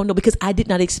I don't know, because I did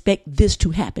not expect this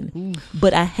to happen.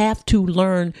 But I have to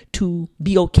learn to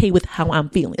be okay with how I'm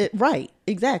feeling. Right.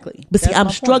 Exactly. But see, That's I'm my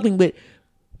point. struggling with,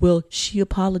 well, she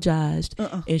apologized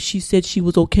and she said she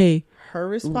was okay. Her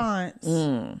response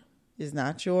is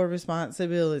not your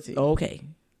responsibility.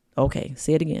 Okay.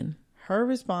 Say it again. Her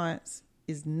response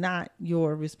is not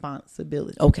your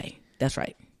responsibility. Okay. That's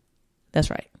right. That's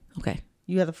right. Okay.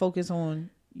 You have to focus on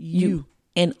you.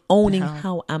 And owning How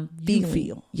how I'm you feeling.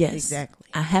 feel. Yes. Exactly.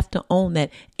 I have to own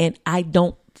that. And I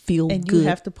don't feel And good. you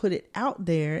have to put it out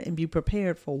there and be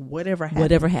prepared for whatever happens.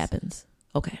 Whatever happens.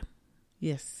 Okay.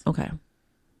 Yes. Okay.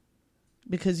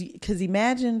 Because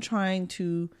imagine trying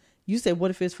to, you said,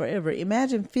 what if it's forever?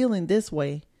 Imagine feeling this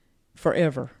way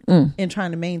forever and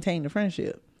trying to maintain the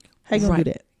friendship. How you going to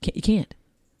do that? You can't.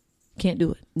 Can't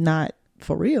do it. Not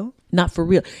for real. Not for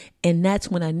real. And that's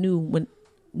when I knew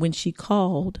when she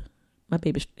called, my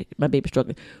baby's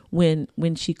struggling.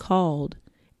 When she called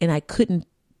and I couldn't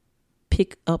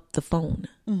pick up the phone,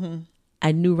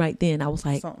 I knew right then. I was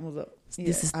like, Something was up.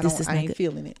 This is I not ain't good.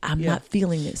 feeling it. I'm not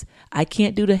feeling this. I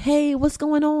can't do the, hey, what's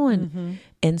going on?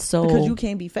 And so Because you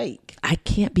can't be fake. I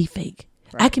can't be fake.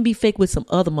 I can be fake with some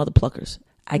other mother pluckers.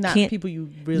 I Not can't people you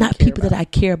really not care people about. that I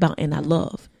care about and I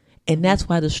love. And that's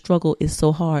why the struggle is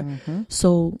so hard.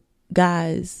 So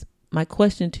guys, my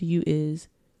question to you is,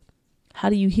 how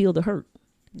do you heal the hurt?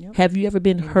 Yep. Have you ever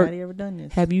been hurt? Anybody ever done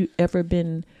this? Have you ever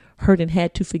been hurt and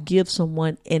had to forgive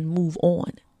someone and move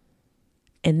on?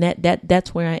 And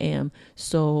that's where I am.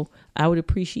 So I would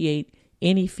appreciate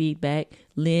any feedback.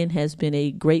 Lynn has been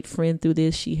a great friend through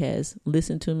this. She has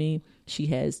listened to me. She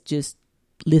has just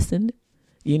listened.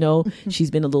 You know,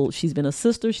 she's been a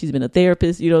sister. She's been a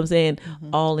therapist, you know what I'm saying?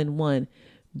 All in one.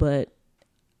 But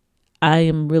I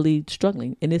am really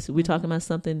struggling. And we're talking about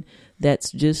something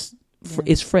that's just,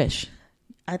 it's fresh.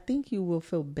 I think you will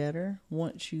feel better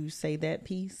once you say that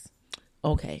piece.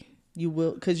 Okay. You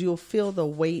will, because you'll feel the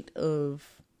weight of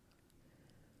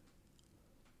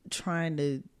trying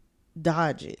to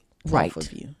dodge it Right. off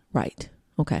of you. Right.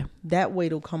 Okay. That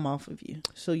weight will come off of you.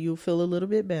 So you'll feel a little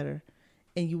bit better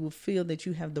and you will feel that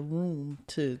you have the room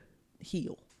to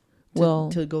heal.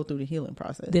 To go through the healing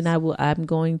process. Then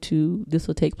this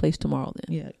will take place tomorrow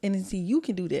then. Yeah. And then see, you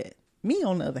can do that. Me,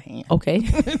 on the other hand. Okay.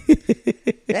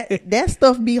 that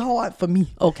stuff be hard for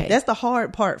me. Okay. That's the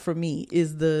hard part for me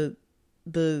is the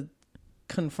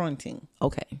confronting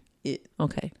Okay. it.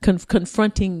 Okay.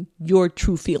 Confronting your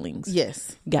true feelings.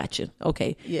 Yes. Gotcha.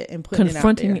 Okay. Yeah. And putting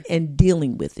Confronting it out there. and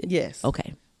dealing with it. Yes.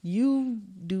 Okay. You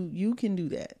can do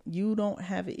that. You don't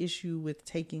have an issue with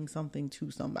taking something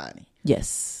to somebody.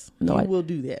 Yes. No, You will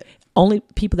do that. only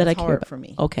people that It's I care hard about. for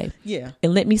me. Okay. Yeah.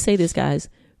 And let me say this, guys.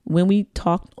 When we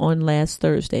talked on last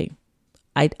Thursday,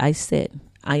 I said,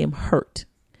 I am hurt.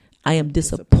 I am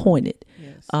disappointed.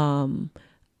 Yes.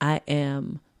 I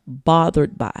am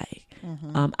bothered by.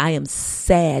 I am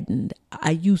saddened.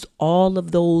 I use all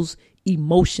of those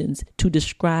emotions to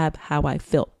describe how I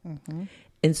felt.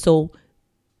 And so,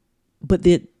 but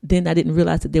then I didn't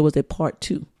realize that there was a part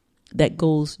 2 that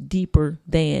goes deeper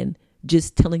than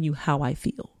just telling you how I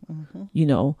feel. You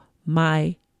know,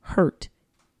 my hurt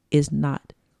is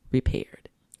not repaired.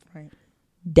 Right.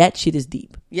 That shit is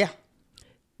deep. Yeah.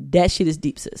 That shit is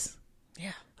deep, sis.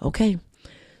 Yeah. Okay.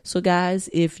 So guys,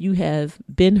 if you have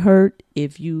been hurt,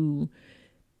 if you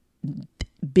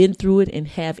been through it and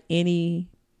have any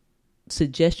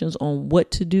suggestions on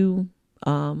what to do,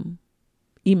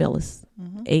 email us,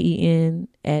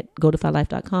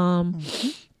 aen@godifylife.com.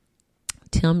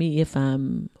 Tell me if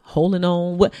I'm holding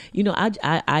on. What, you know,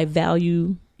 I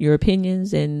value your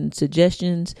opinions and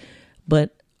suggestions,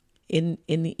 but in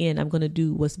the end, I'm going to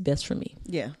do what's best for me.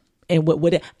 Yeah. And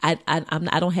what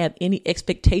I don't have any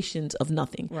expectations of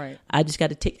nothing. Right. I just got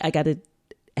to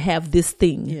have this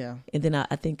thing. Yeah. And then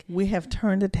I think, We have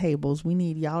turned the tables. We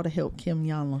need y'all to help Kim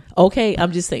Yanla. okay,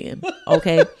 I'm just saying.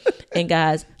 Okay. And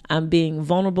guys, I'm being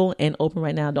vulnerable and open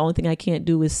right now. The only thing I can't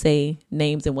do is say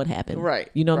names and what happened. Right.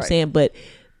 You know what I'm Right. saying? But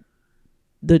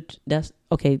that's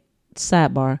okay.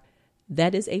 Sidebar.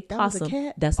 That is a That was a possum.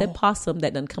 cat? That's a possum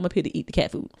that doesn't come up here to eat the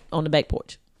cat food on the back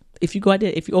porch. If you go out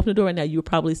there, if you open the door right now, you'll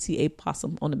probably see a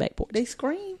possum on the back porch. They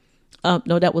scream.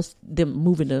 No, that was them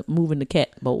moving the cat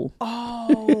bowl.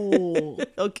 Oh.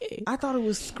 Okay. I thought it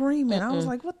was screaming. I was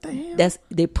like, what the hell?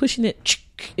 They're pushing it.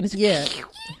 And it's, Yeah.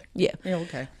 yeah. Yeah,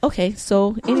 okay. Okay.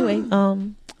 So anyway,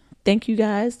 thank you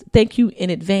guys. Thank you in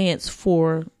advance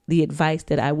for the advice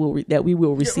that we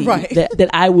will receive. Right. That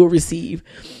I will receive.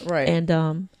 Right.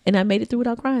 And I made it through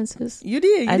without crying, sis. You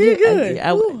did. You I did good.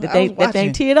 That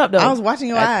thing teared up though. I was watching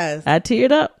your eyes. I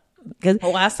teared up.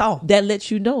 Oh, I saw. That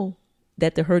lets you know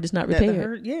that the hurt is not That the repaired.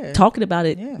 hurt, yeah. Talking about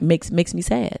it Yeah. makes me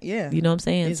sad. Yeah. You know what I'm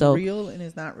saying? It's so real and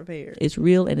it's not repaired. it's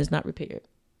real and it's not repaired.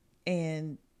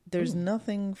 And there's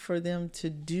nothing for them to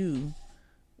do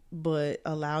but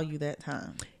allow you that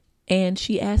time. And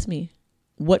she asked me,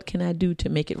 what can I do to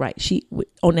make it right?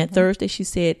 On that Thursday, she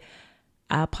said,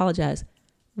 I apologize.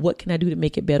 What can I do to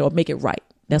make it better or make it right?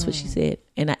 That's what she said.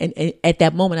 And at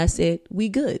that moment, I said, "We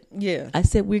good." Yeah. I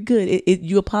said, "We're good."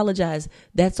 You apologize.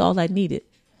 That's all I needed.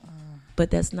 But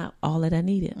that's not all that I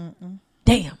needed.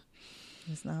 Damn.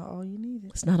 It's not all you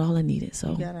needed. It's not all I needed.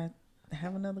 So You gotta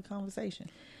have another conversation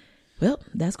well,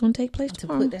 that's going to take place to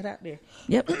tomorrow. put that out there.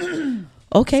 Yep.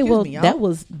 Okay. Well, me, y'all. that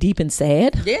was deep and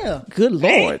sad. Yeah. Good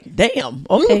Lord. Damn.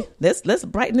 Okay. Let's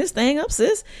brighten this thing up,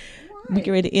 sis. We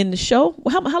get ready to end the show.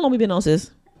 How long we been on,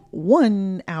 sis?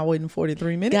 1 hour and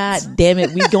 43 minutes. God damn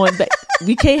it. We going back.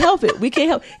 We can't help it.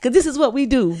 Because this is what we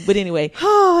do. But anyway.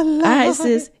 Oh, Lord. All right,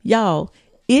 sis. Y'all,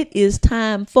 it is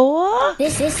time for...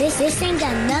 This ain't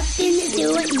got nothing to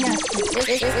do with nothing.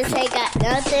 This ain't got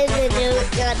nothing to do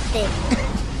with nothing.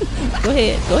 Go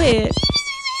ahead.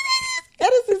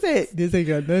 That is it. This ain't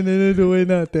got nothing to do with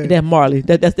nothing. That Marley.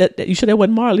 That you sure that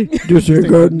wasn't Marley? This ain't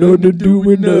got nothing to do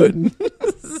with nothing.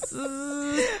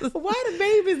 Why the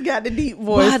babies got the deep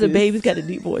voices? Why the babies got the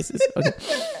deep voices? Okay.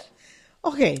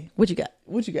 Okay. What you got?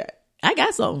 I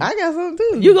got something. I got something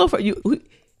too. You go for you.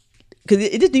 Because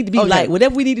it just need to be light.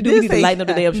 Whatever we need to do, we need to lighten up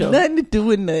the damn show. Nothing to do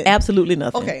with nothing. Absolutely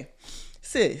nothing. Okay.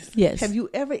 Sis. Yes. Have you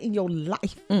ever in your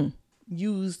life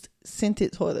used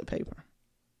scented toilet paper?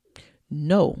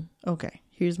 No. Okay.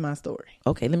 Here's my story.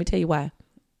 Okay, let me tell you why.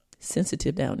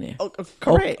 Sensitive down there. Oh,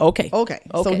 correct. Okay.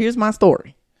 So here's my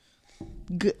story.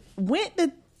 Went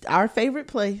to our favorite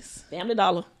place. Family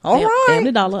Dollar. All right.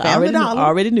 Family Dollar. Family Dollar.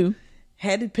 Already knew.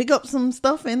 Had to pick up some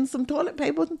stuff and some toilet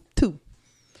paper too.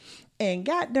 And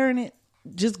got darn it,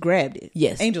 just grabbed it.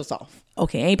 Yes. Angel soft.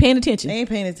 Okay, ain't paying attention. Ain't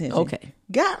paying attention. Okay.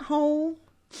 Got home.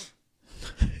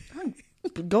 I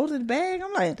go to the bag.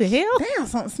 I'm like, The hell? Damn,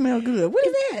 something smell good. What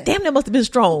is that? Damn, that must have been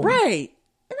strong. Right.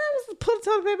 And I was put the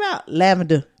toilet paper out.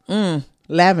 Lavender.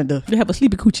 Lavender. You have a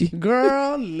sleepy coochie.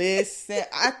 Girl, listen.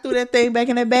 I threw that thing back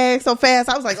in that bag so fast.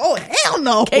 I was like, oh, hell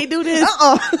no. Can't do this.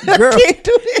 Girl. Can't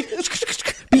do this.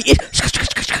 But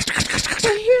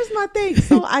here's my thing.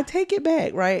 So I take it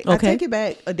back, right? Okay. I take it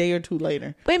back a day or two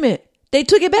later. Wait a minute. They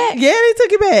took it back? Yeah, they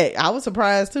took it back. I was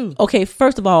surprised too. Okay,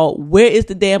 first of all, where is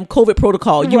the damn COVID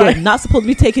protocol? You Right. are not supposed to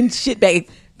be taking shit back.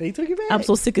 They took it back. I'm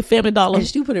so sick of Family Dollar. And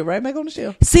she put it right back on the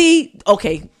shelf. See,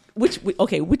 okay, which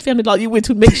Family Dollar you went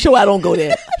to? Make sure I don't go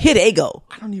there. Here they go.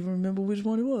 I don't even remember which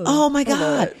one it was. Oh my Hold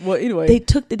God. on. Well, anyway. They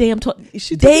took the damn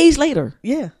She took days later.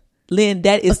 yeah. Lynn,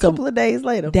 that is A couple of days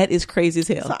later. that is crazy as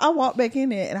hell. So I walked back in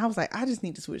there and I was like, I just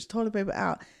need to switch toilet paper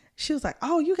out. She was like,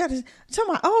 oh, you got to tell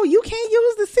me, oh, you can't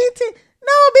use the scented.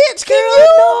 No, bitch, can you?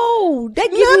 No, that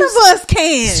gives None you of us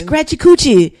can. scratchy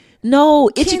coochie. No,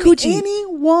 itchy Can coochie. any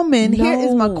woman, here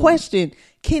is my No. question.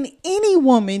 Can any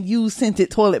woman use scented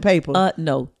toilet paper? No,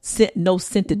 no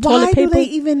scented Why toilet paper. do they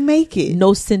even make it?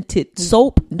 No scented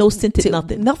soap. No scented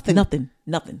nothing. Nothing.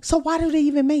 Nothing. So why do they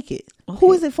even make it?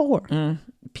 Who is it for?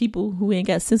 People who ain't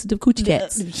got sensitive coochie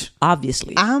cats.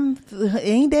 Obviously.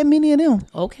 Ain't that many of them.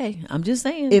 Okay, I'm just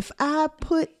saying. If I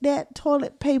put that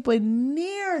toilet paper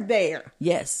near there,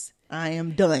 yes. I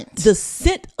am done. The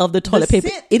scent of the toilet paper.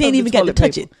 scent It ain't of even the got to toilet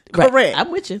touch paper. it. Right. Correct.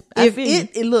 I'm with you.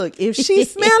 If look, if she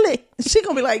smell it, she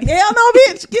gonna be like, hell no,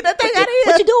 bitch, get that thing out of here.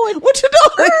 What you doing? What you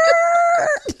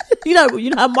doing? you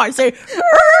know how Martin say,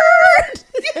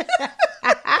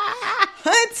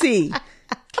 Hunty.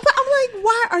 But I'm like,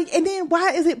 why are you, and then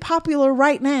why is it popular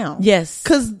right now? yes.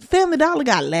 Because Family Dollar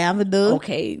got lavender.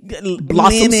 Okay.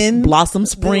 Linen. Blossom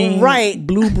Spring. Right.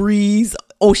 Blue Breeze.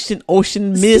 Ocean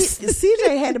Mist.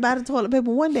 CJ had to buy the toilet paper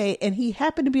one day, and he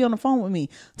happened to be on the phone with me,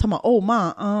 talking about, "Oh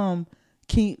ma,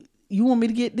 you want me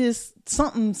to get this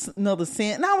something another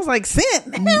scent?" And I was like,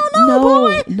 "Scent? Hell no,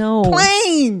 boy. No.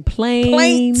 Plain,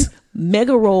 Plain.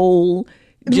 Mega roll.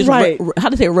 Just Right. how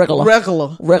to say regular?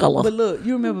 regular." Regular. But look,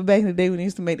 you remember back in the day when they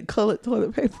used to make the colored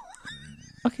toilet paper?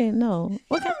 Okay, no. You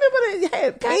remember they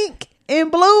had pink and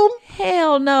blue?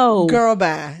 Hell no. Girl,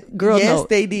 bye. Girl, yes, no.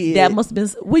 they did. That must have been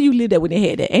where you lived at when they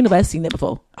had that. Ain't nobody seen that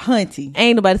before. Hunty.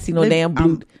 Ain't nobody seen no They- damn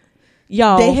blue.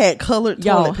 Y'all, They had colored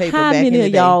y'all. toilet paper How back in many the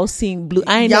of day. y'all seen blue?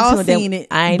 I ain't Y'all never seen no seen damn. it.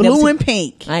 I ain't Blue never seen, and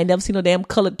pink. I ain't never seen no damn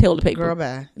colored toilet paper. Girl,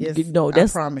 bye. Yes, No,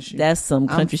 that's I promise you. That's some I'm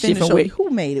country shit finna from show where. you. Who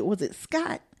made it? Was it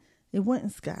Scott? It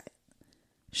wasn't Scott.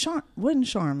 Wasn't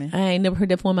Charmin. I ain't never heard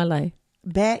that before in my life.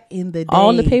 Back in the day.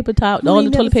 All the paper top, You all the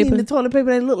ain't toilet never seen paper. the toilet paper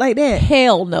that looked like that.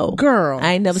 Hell no, Girl,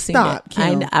 I ain't never seen stop,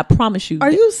 that. Kim. I promise you.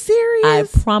 Are you serious?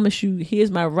 I promise you.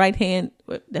 Here's my right hand.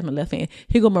 That's my left hand.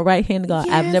 Here go my right hand. God,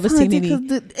 I've Yes, never seen hunty, any.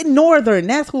 'cause Northern,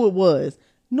 that's who it was.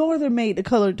 Northern made the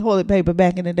colored toilet paper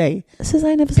back in the day. Since I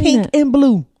ain't never seen Pink that. and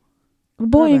blue.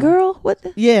 Boy and girl. What?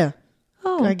 The? Yeah,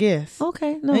 Oh, I guess.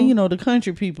 Okay, no. And you know, the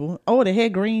country people. Oh, they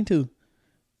had green too.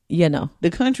 Yeah, no.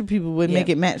 The country people would Yeah. make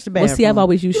it match the Well, bathroom. see, I've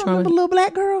always used You don't remember Charmin. little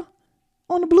black girl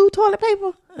on the blue toilet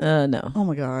paper? No. Oh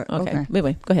my God. Okay. Okay.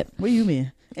 Anyway, go ahead. Where you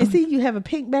been? And see, you have a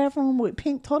pink bathroom with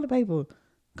pink toilet paper.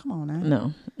 Come on now.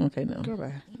 No. Okay, no. Girl,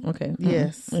 bye. Okay.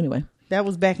 Yes. Anyway. That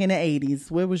was back in the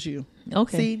 80s. Where was you?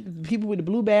 Okay. See, people with the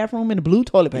blue bathroom and the blue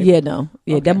toilet paper. Yeah, no.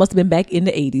 Yeah, that must have been back in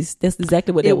the 80s. That's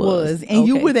exactly what It that was. And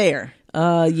you Okay. were there.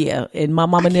 Yeah, and my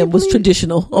mom and I them can't was believe-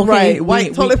 traditional. Okay? Right,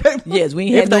 white toilet paper. Yes, we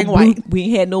ain't had Everything no blue, white. we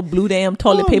ain't had no blue damn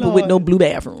toilet Oh, paper with no Lord. blue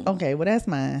bathroom. Okay, well, that's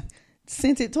mine.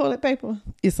 Scented toilet paper,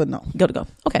 it's a no. Go.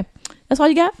 Okay, that's all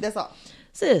you got, That's all.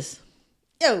 sis.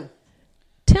 Yo.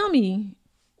 Tell me,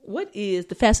 what is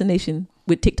the fascination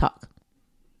with TikTok?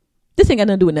 This ain't got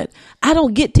nothing to do with that. I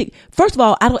don't get First of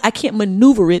all, I can't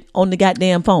maneuver it on the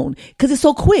goddamn phone because it's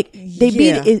so quick. They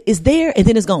beat it. It's there and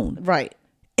then it's gone. Right.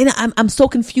 And I'm so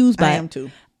confused by I it. am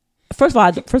too. First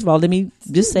of all, let me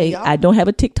just say y'all. I don't have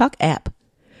a TikTok app,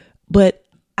 but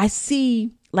I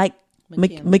see like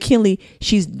McKinley,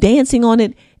 she's dancing on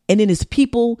it, and then it's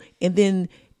people, and then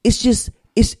it's just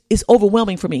it's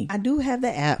overwhelming for me. I do have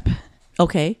the app.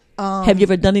 Okay, have you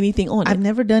ever done anything on it? I've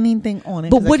never done anything on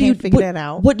it. But what do you figure that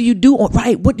out? What do you do on?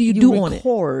 Right, what do you do on it?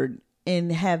 Record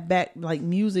and have back like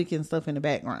music and stuff in the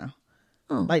background.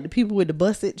 Like the people with the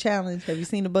Busted Challenge. Have you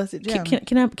seen the Busted Challenge?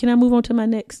 Can I move on to my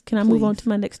next? Can I move on to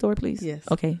my next story, please? Yes.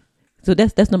 Okay. So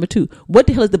that's number 2. What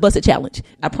the hell is the Busted Challenge?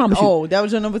 I promise you. Oh, that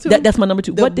was your number 2? That's my number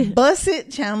 2. The What the?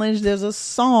 Busted Challenge, there's a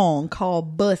song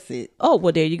called Busted. Oh,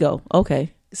 well, there you go.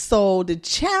 Okay. So the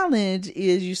challenge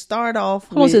is you start off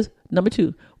Hold on, with... sis. Number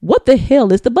 2. What the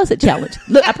hell is the Busted Challenge?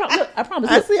 Look, I promise.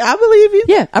 I Look. see. I believe you.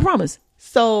 Yeah, I promise.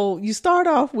 So you start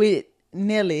off with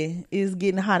Nelly is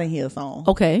Getting Hot in Here song.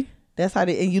 Okay. That's how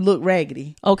and you look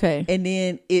raggedy. Okay. And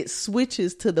then it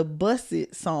switches to the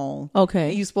Busted song. Okay.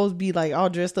 And you're supposed to be like all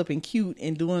dressed up and cute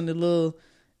and doing the little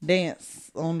dance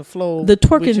on the floor. The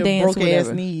twerking with your dance, broke ass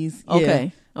whatever. knees.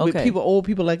 Okay. Yeah. With Okay. old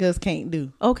people like us can't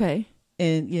do. Okay.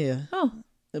 And yeah. Oh.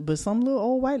 But some little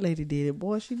old white lady did it.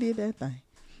 Boy, she did that thing.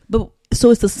 But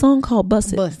so it's the song called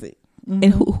Busted. Busted. And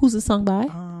who's the song by?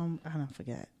 I don't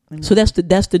forget. So that's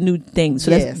the new thing.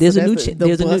 So Yes, there's so a new that's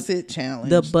there's the a new Busted Challenge.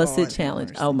 the Busted Lord have Challenge.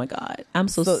 mercy. Oh my God. I'm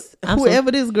so whoever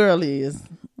this girl is,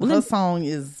 Well, her let- song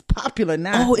is popular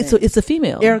now. Oh, it's a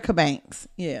female. Erica Banks.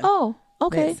 Yeah. Oh,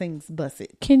 okay. That sings Busted.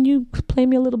 Can you play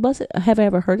me a little Busted? Have I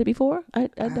ever heard it before? I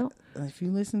don't. If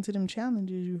you listen to them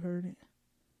challenges, you heard it.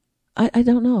 I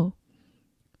don't know.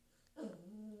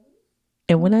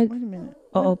 And when I Wait a minute.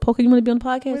 Poco, you want to be on the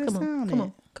podcast? Where the Come on, sound come at?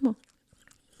 on, come on.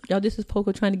 Y'all, this is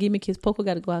Poco trying to give me kids. Poco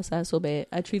got to go outside so bad.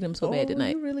 I treat him so bad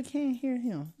tonight. You really can't hear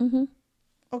him. Mm-hmm.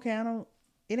 Okay, I don't.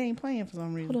 It ain't playing for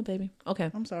some reason. Hold on, baby. Okay.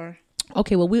 I'm sorry.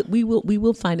 Okay. Well, we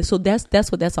will find it. So that's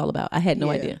what that's all about. I had no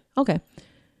Yeah. idea. Okay.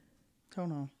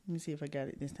 Hold on. Let me see if I got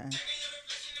it this time.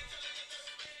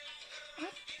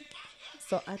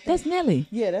 So I think, That's Nelly.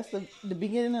 yeah, that's the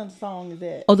beginning of the song is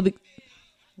that. Oh, the big.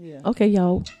 Yeah. Okay,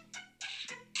 y'all.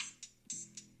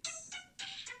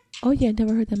 Oh yeah,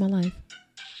 never heard that in my life.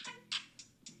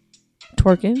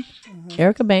 Twerking,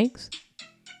 Erica Banks.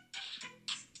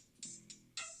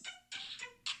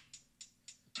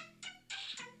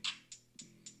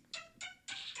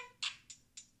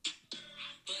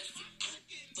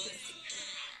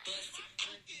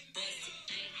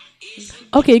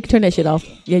 Okay, you can turn that shit off.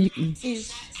 Yeah, you can.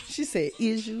 She said,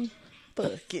 "Is you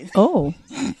fucking? Oh,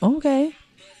 okay.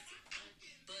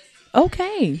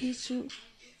 Okay. Is you?"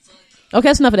 Okay,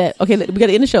 that's enough of that. Okay, we got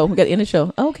to end the show. We got to end the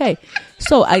show. Okay,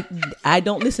 so I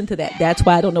don't listen to that. That's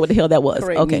why I don't know what the hell that was.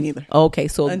 Correct, me okay, neither. Okay,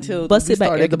 so Until Bust we It by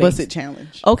started Erica the Banks. Busted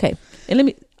Challenge. Okay,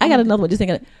 and I got another one. Just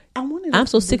thinking, I'm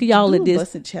so sick of y'all at this.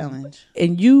 Busted Challenge.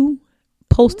 And you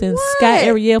posting What? Sky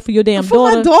Ariel for your damn For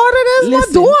daughter. my daughter, that's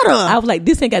Listen, my daughter. I was like,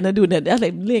 this ain't got nothing to do with that. I was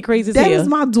like, Lynn crazy as That hell. is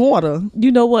my daughter.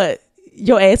 You know what?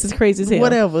 Your ass is crazy as hell.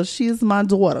 Whatever. She is my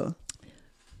daughter.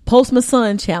 Post my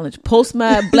son challenge. Post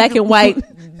my black and white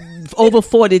over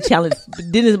 40 challenge.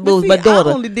 Then it was See, my daughter.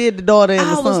 I only did the daughter and the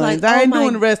I was son. like, I ain't oh my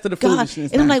doing the rest of the God.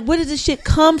 foolishness. And I'm now. like, where does this shit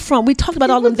come from? We talked about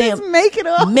all them People damn just make it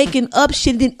up. making up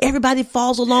shit, and then everybody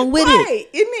falls along with it. Right.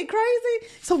 Isn't it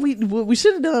crazy? So what we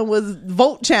should have done was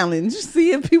vote challenge.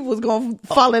 See if people was going to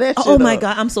follow that shit Oh my up.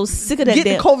 God, I'm so sick of that Get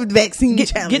damn. the COVID vaccine Get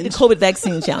challenge. the COVID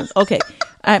vaccine challenge. Okay.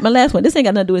 All right, my last one. This ain't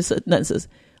got nothing to do with nothing, sis.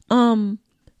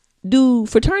 Do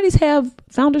fraternities have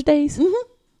Founders Days? Mm-hmm.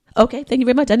 Okay, thank you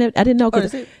very much. I didn't know.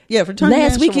 'Cause that's it. Yeah, fraternity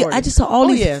last and weekend sorority. I just saw all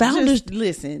these founders. Just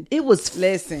listen. It was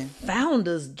Listen.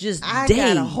 Founders just I day.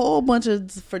 got a whole bunch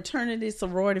of fraternity,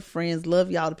 sorority friends. Love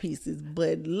y'all to pieces.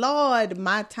 But Lord,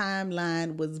 my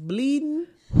timeline was bleeding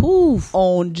Oof.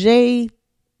 on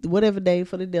whatever day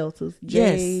for the Deltas.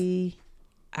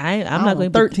 I'm I'm not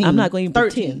going. 13. I'm not going to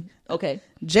 13. pretend. Okay.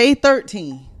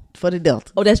 J13 for the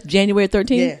Delta. Oh, that's January 13th.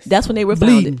 Yes. That's when they were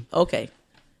Bleeding. founded. Okay.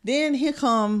 Then here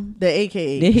come the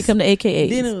AKAs. Then here come the AKAs.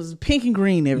 Then it was pink and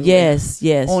green everywhere. Yes.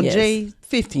 On yes.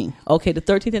 J15. Okay, the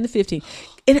 13th and the 15th.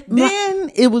 And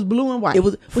Then it was blue and white. It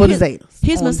was for the Zetas.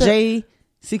 Here's on my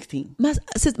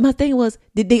J16. My thing was,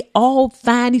 did they all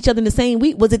find each other in the same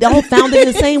week? Was it all founded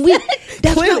in the same week?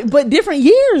 That's Clearly, but different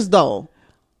years though.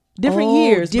 Different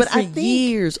years. Different but I think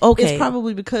years. Okay. It's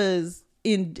probably because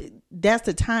that's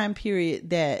the time period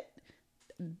that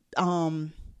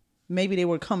maybe they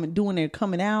were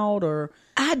coming out, or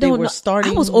I they don't were know.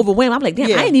 starting. I was overwhelmed. I'm like, damn,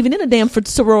 Yeah. I ain't even in a damn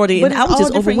sorority, But and I it's was all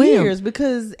just different overwhelmed. years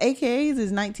because AKAs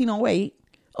is 1908.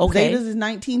 Okay. Zetas is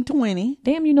 1920.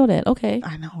 Damn, you know that. Okay.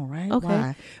 I know, right? Okay.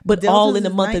 Why? But Deltas all in the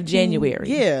is month of January.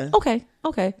 Yeah. Okay.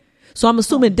 So I'm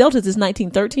assuming Deltas is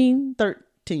 1913.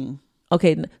 13.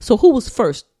 Okay. So who was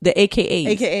first? The AKAs.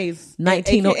 AKAs.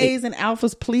 1908. AKAs and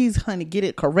alphas, please, honey, get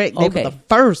it correct. They Okay. were the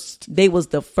first. They was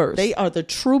the first. They are the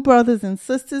true brothers and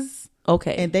sisters.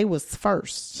 Okay. And they was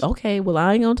first. Okay. Well,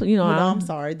 I ain't gonna. I'm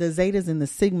sorry. The Zetas and the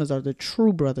Sigmas are the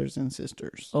true brothers and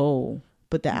sisters. Oh.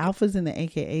 But the alphas and the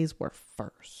AKAs were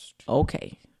first.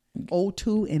 Okay.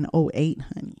 02 and 08,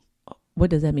 honey. What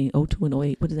does that mean? 02 and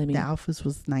 08. What does that mean? The alphas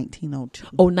was 1902.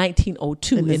 Oh,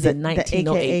 1902 and then 1908.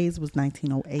 The AKAs was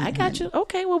 1908. I got you.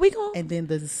 Okay. Well, we going. And then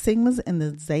the Sigmas and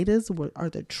the Zetas are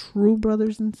the true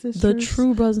brothers and sisters. The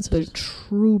true brothers and sisters. The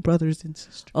true brothers and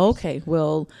sisters. Okay.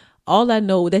 Well, all I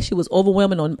know that she was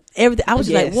overwhelming on everything. I was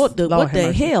just like, what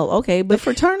the hell? Okay. The But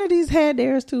fraternities had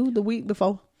theirs too the week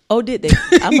before. oh, did they?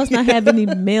 I must not have any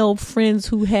male friends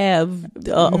who have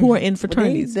who are in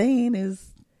fraternities. They ain't as.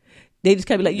 They just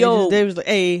kind of be like, yo, they was like,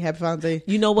 hey, happy Father's Day.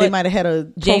 You know what? They might have had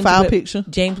a profile picture.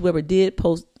 James Weber did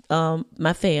post.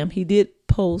 My fam, he did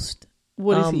post.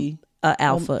 What is he?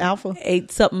 Alpha. Alpha?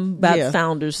 Ate something about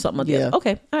founders, something like that.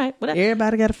 Okay, all right. Whatever.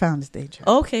 Everybody got a Founders Day.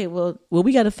 Child. Okay, well,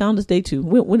 we got a Founders Day too.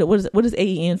 What is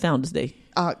AEN Founders Day?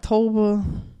 October.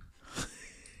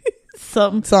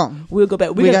 Something. We'll go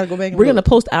back. We gotta go back. We're gonna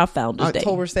post our Founders Day.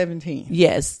 October 17th.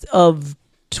 Yes, of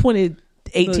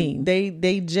 2018. Look, they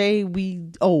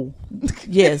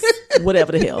Yes,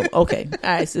 whatever the hell. Okay, all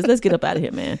right, sis. Let's get up out of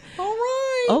here, man. All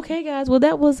right. Okay, guys. Well,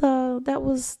 that was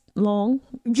long.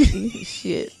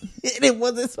 Shit. It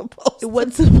wasn't supposed. It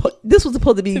wasn't supposed. This was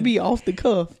supposed to be off the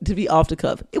cuff. To be off the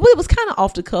cuff. It was kind of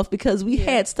off the cuff because we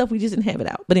had stuff, we just didn't have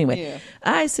it out. But anyway,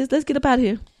 all right, sis. Let's get up out of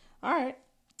here. All right,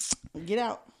 get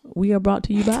out. We are brought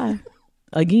to you by,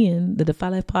 again, the Defy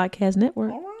Life Podcast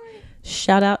Network. All right.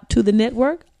 Shout out to the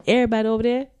network. Everybody over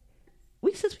there.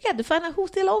 Since we got to find out who's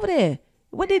still over there.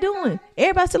 What they doing?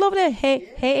 Everybody still over there. Hey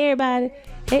everybody.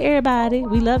 Hey everybody.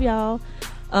 We love y'all.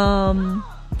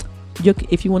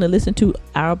 If you want to listen to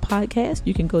our podcast,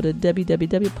 you can go to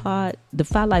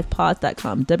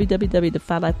www.defylifepods.com.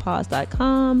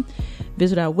 www.defylifepods.com.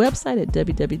 Visit our website at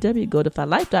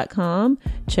www.godefylife.com.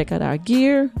 Check out our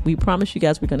gear. We promise you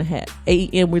guys we're going to have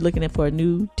AEM. We're looking for a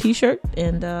new t-shirt.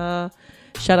 And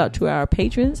shout out to our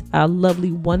patrons, our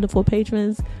lovely, wonderful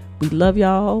patrons. We love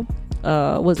y'all.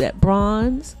 Was that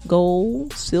bronze,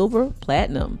 gold, silver,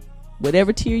 platinum?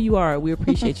 Whatever tier you are, we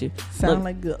appreciate you. Sound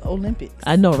like the Olympics.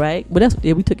 I know, right? But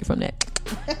we took it from that.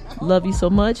 Love you so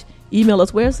much. Email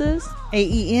us where, sis?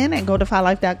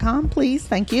 AEN@godefylife.com, please.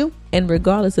 Thank you. And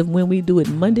regardless of when we do it,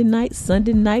 Monday night,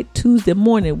 Sunday night, Tuesday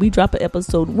morning, we drop an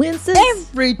episode Wednesday.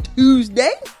 Every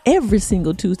Tuesday. Every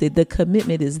single Tuesday. The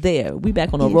commitment is there. We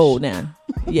back on a roll now.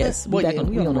 Yes, we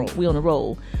on a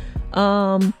roll.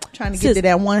 Trying to get to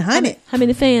that 100. How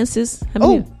many fans, sis? How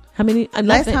many?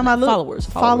 Last time I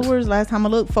looked, followers. Last time I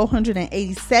looked,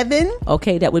 487.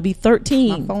 Okay, that would be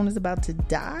 13. My phone is about to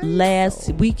die. Last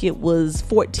week it was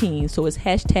 14, so it's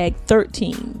hashtag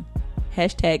 13.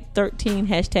 Hashtag 13.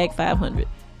 Hashtag 500.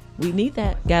 We need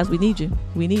that, guys. We need you.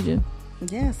 We need you.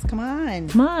 Yes, come on.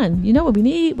 Come on. You know what we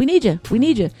need? We need you. We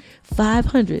need you.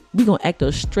 500. We gonna act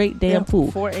a straight damn fool.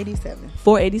 487.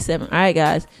 487. All right,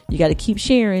 guys. You got to keep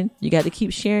sharing. You got to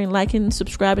keep sharing, liking,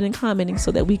 subscribing, and commenting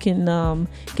so that we can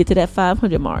get to that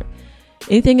 500 mark.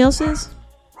 Anything else, sis?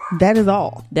 That is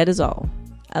all. That is all.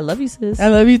 I love you, sis. I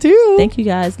love you too. Thank you,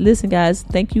 guys. Listen, guys.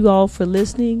 Thank you all for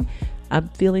listening. I'm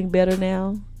feeling better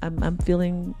now. I'm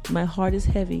feeling, my heart is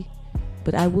heavy,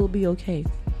 but I will be okay.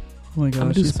 Oh my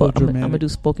God, she's so dramatic. I'm going to do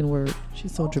spoken word.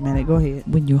 She's so dramatic. Go ahead.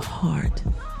 When your heart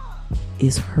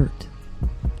is hurt,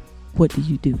 what do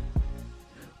you do?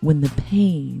 When the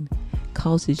pain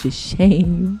causes you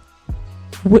shame,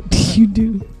 what do you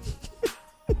do?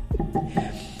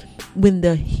 When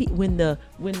the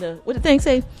what the thing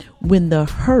say? When the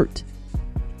hurt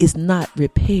is not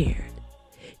repaired,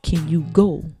 can you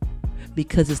go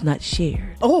because it's not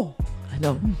shared? Oh, I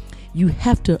know. You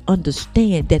have to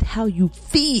understand that how you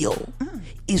feel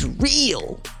is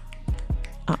real.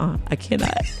 I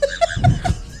cannot.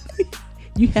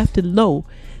 You have to know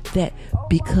that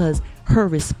because her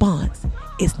response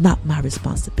is not my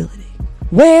responsibility.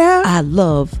 Where? I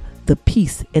love the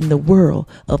peace in the world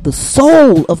of the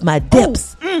soul of my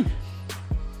depths.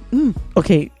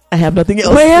 Okay, I have nothing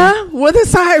else. Where were the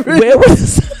sirens? Where was the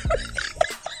sirens?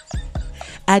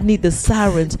 I need the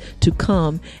sirens to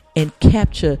come and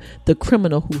capture the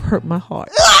criminal who hurt my heart.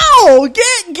 Oh, get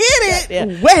it. Yeah.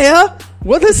 Where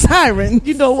were the sirens?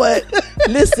 You know what?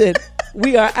 Listen,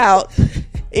 we are out.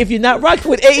 If you're not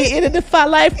rocking with AEN and Defy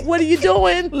Life, what are you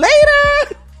doing?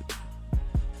 Later.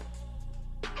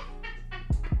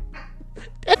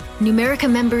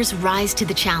 Numerica members rise to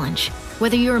the challenge.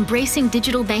 Whether you're embracing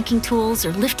digital banking tools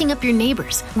or lifting up your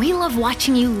neighbors, we love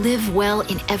watching you live well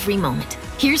in every moment.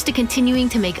 Here's to continuing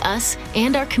to make us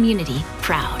and our community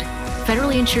proud.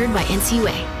 Federally insured by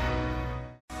NCUA.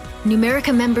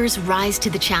 Numerica members rise to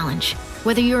the challenge.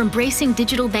 Whether you're embracing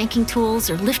digital banking tools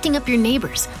or lifting up your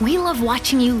neighbors, we love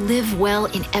watching you live well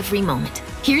in every moment.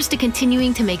 Here's to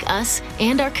continuing to make us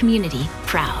and our community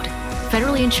proud.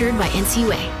 Federally insured by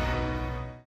NCUA.